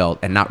seatbelt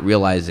and not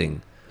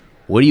realizing,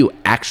 what are you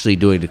actually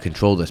doing to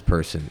control this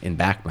person in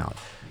back mount?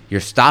 You're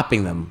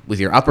stopping them with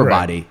your upper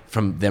body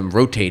from them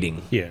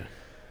rotating. Yeah.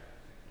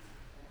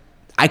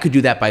 I could do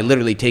that by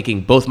literally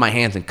taking both my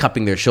hands and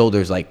cupping their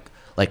shoulders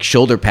like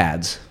shoulder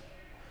pads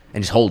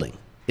and just holding.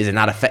 Is it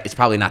not it's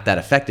probably not that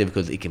effective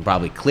because it can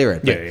probably clear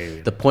it. But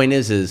yeah. The point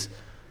is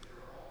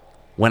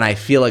when I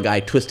feel a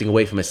guy twisting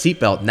away from a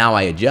seatbelt, now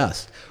I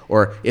adjust.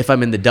 Or if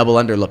I'm in the double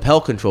under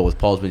lapel control, with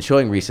Paul's been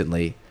showing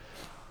recently,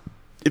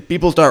 if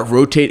people start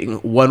rotating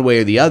one way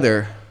or the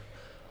other,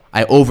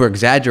 I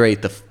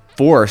over-exaggerate the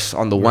force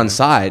on the one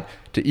side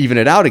to even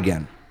it out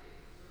again.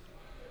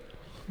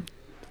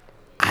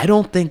 I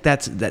don't think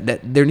that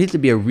there needs to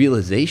be a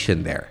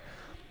realization there.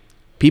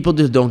 People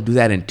just don't do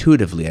that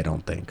intuitively, I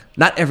don't think.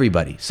 Not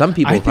everybody. Some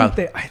people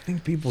I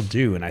think people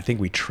do, and I think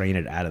we train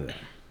it out of them.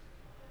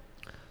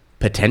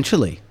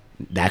 Potentially.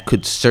 That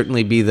could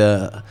certainly be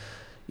that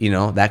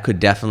could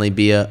definitely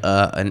be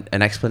an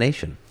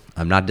explanation.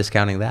 I'm not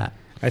discounting that.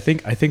 I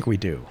think we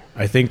do.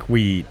 I think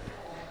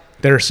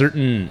there are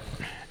certain,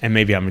 and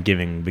maybe I'm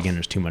giving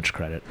beginners too much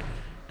credit.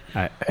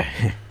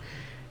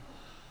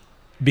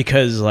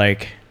 Because,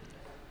 like,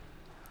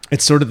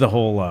 it's sort of the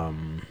whole...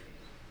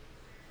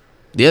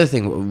 The other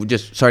thing,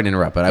 just sorry to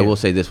interrupt, but I will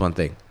say this one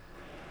thing.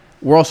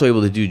 We're also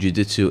able to do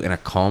jiu-jitsu in a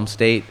calm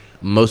state.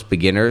 Most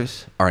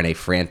beginners are in a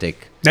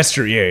frantic That's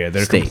true, yeah.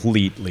 They're state.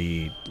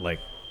 Completely, like...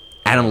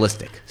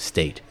 Animalistic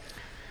state.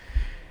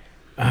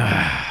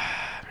 Man.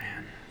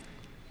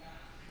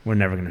 We're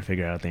never going to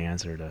figure out the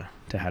answer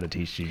to how to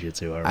teach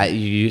jiu-jitsu, are we?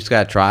 You just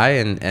got to try,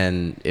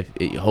 and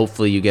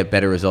hopefully you get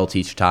better results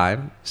each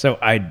time. So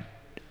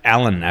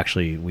Alan,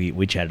 actually,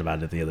 we chatted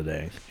about it the other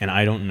day, and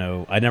I don't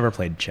know, I never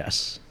played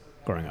chess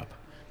growing up.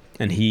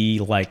 And he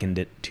likened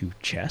it to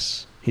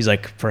chess. He's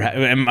like,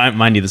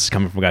 mind you, this is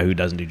coming from a guy who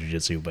doesn't do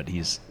jiu-jitsu, but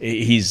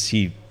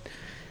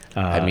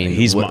I'm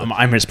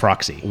his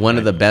proxy. One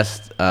of the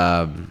best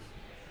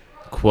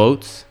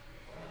quotes,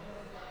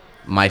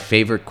 my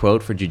favorite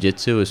quote for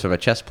jiu-jitsu is from a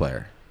chess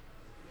player,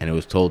 and it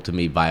was told to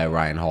me by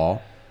Ryan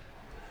Hall.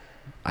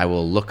 I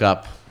will look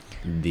up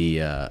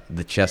the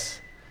chess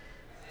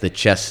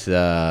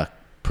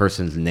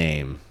person's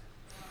name.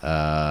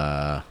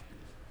 So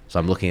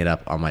I'm looking it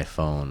up on my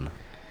phone.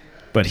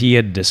 But he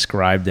had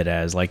described it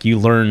as, like, you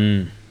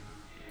learn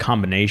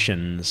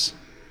combinations,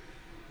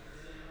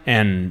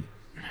 and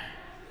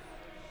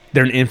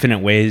there are infinite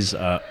ways.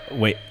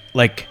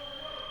 Like,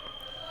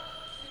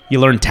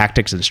 you learn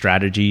tactics and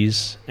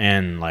strategies,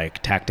 and,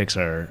 like, tactics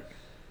are,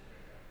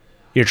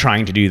 you're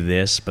trying to do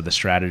this, but the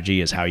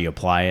strategy is how you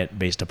apply it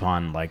based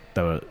upon, like,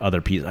 the other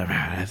piece. I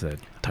have to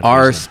touch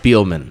R.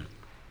 Spielman.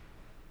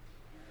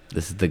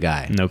 This is the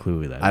guy. No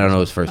clue who that is. I don't know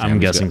his first name. I'm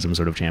guessing some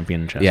sort of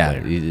champion chess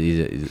player.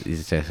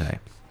 He's a chess guy.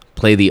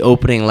 Play the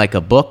opening like a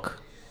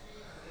book,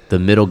 the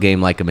middle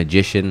game like a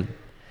magician,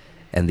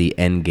 and the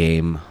end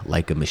game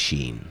like a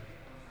machine.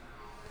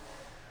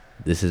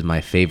 This is my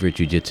favorite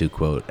jiu-jitsu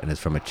quote, and it's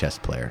from a chess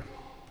player.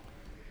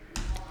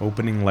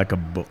 Opening like a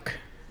book.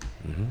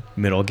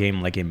 Middle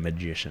game like a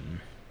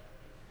magician.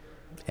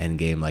 End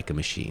game like a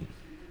machine.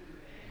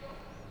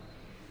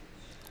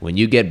 When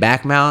you get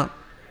back mount,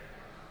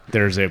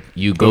 There's a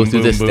You go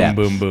through the boom, steps.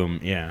 boom, boom.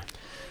 Yeah.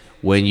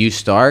 when you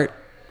start,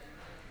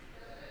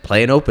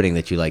 play an opening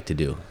that you like to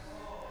do.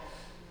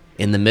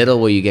 In the middle,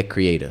 where you get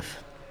creative.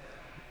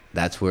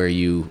 That's where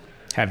you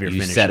Have your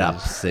finishes.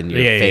 setups and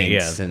your Yeah, yeah,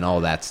 feints yeah. and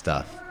all that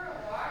stuff.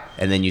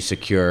 And then you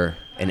secure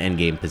an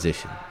endgame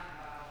position.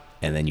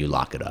 And then you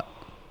lock it up.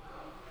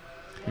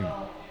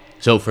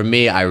 So for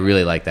me, I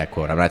really like that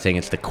quote. I'm not saying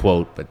it's the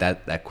quote, but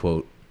that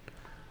quote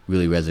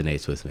really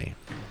resonates with me.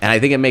 And I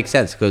think it makes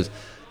sense because,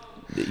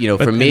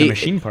 But for me, the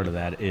machine part of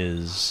that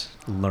is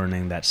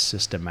learning that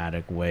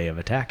systematic way of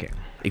attacking.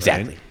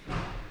 exactly. right?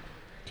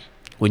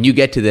 When you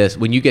get to this,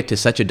 when you get to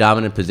such a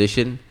dominant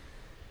position,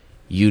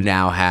 you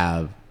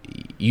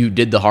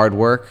did the hard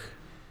work,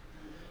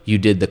 you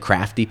did the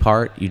crafty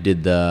part, you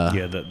did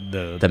Yeah,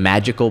 the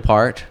magical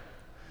part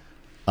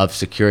of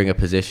securing a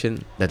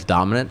position that's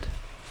dominant.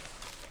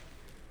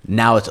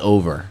 Now it's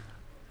over,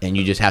 and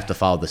you just have to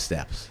follow the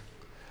steps.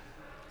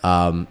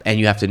 And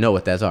you have to know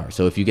what those are.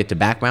 So if you get to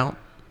back mount,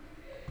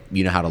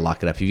 you know how to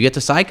lock it up. If you get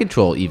to side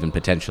control, even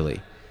potentially,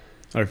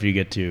 or if you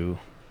get to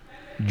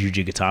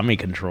Jujigatami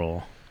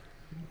control.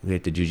 we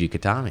get to Juji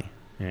Katami.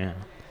 Yeah.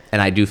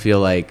 And I do feel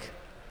like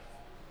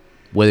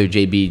whether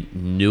JB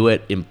knew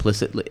it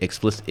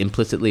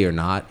implicitly or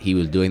not, he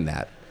was doing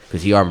that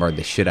because he armbarred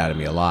the shit out of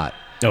me a lot.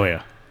 Oh,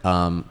 yeah.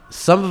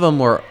 Some of them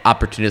were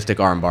opportunistic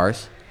arm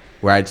bars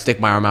where I'd stick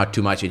my arm out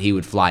too much and he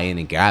would fly in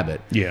and grab it.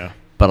 Yeah.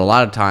 But a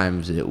lot of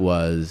times it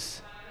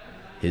was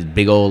his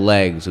big old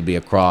legs would be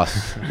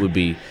would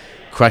be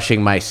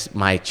crushing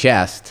my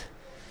chest,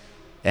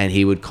 and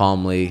he would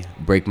calmly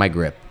break my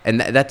grip. And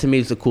that to me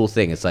is the cool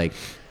thing. It's like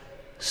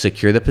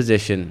secure the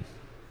position,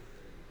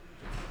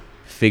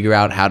 figure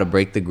out how to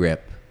break the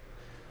grip,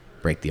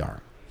 break the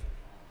arm.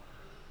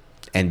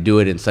 And do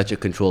it in such a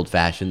controlled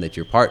fashion that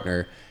your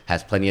partner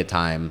has plenty of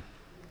time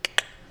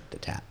to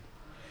tap.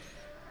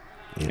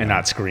 You And know?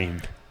 not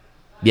scream.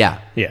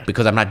 Yeah. Yeah.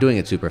 Because I'm not doing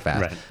it super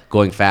fast. Right.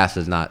 Going fast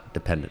is not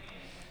dependent.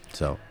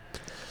 So,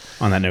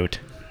 On that note,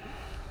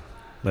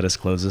 let us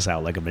close this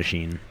out like a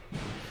machine.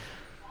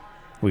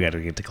 We got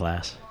to get to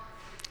class.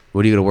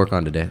 what are you going to work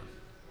on today?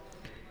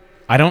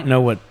 I don't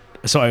know what.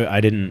 So I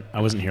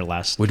wasn't here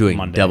last We're doing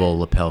Monday. double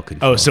lapel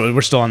control. Oh, so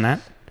we're still on that?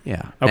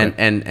 yeah. Okay.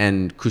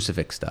 And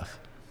crucifix stuff.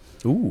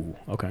 Ooh,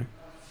 okay.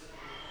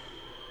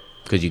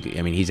 Because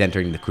he's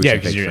entering the Yeah, crucifix.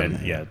 because you're from-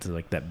 it's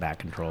like that back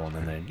control,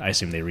 and then I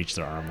assume they reach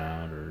their arm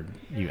out, or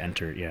you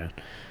enter. Yeah,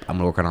 I'm going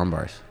to work on arm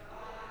bars.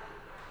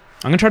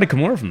 I'm gonna try to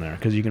Kimura from there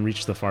because you can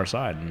reach the far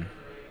side and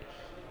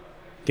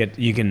get.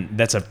 You can.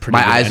 That's a pretty.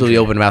 My good eyes will be entry.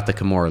 open about the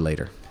Kimura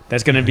later.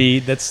 That's gonna be.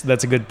 That's a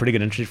pretty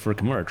good entry for a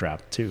Kimura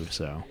trap too.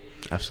 So,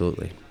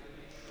 Absolutely.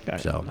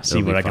 So, see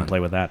it'll be what I can fun. play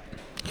with that.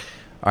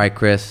 All right,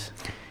 Chris.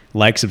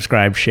 Like,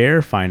 subscribe,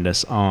 share. Find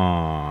us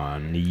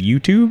on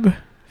YouTube,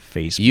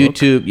 Facebook,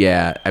 YouTube,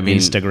 yeah.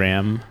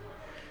 Instagram.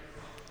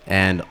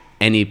 And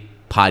any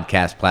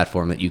podcast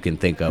platform that you can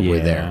think of, we're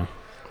Yeah. there.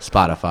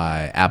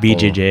 Spotify, Apple.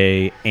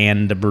 BJJ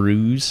and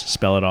Bruise.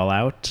 Spell it all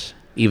out.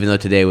 Even though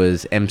today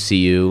was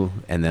MCU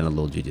and then a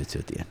little jiu-jitsu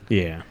at the end.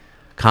 Yeah,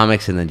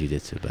 Comics and then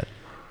jiu-jitsu, but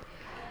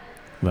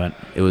but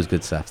it was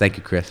good stuff. Thank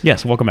you, Chris.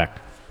 yes, welcome back.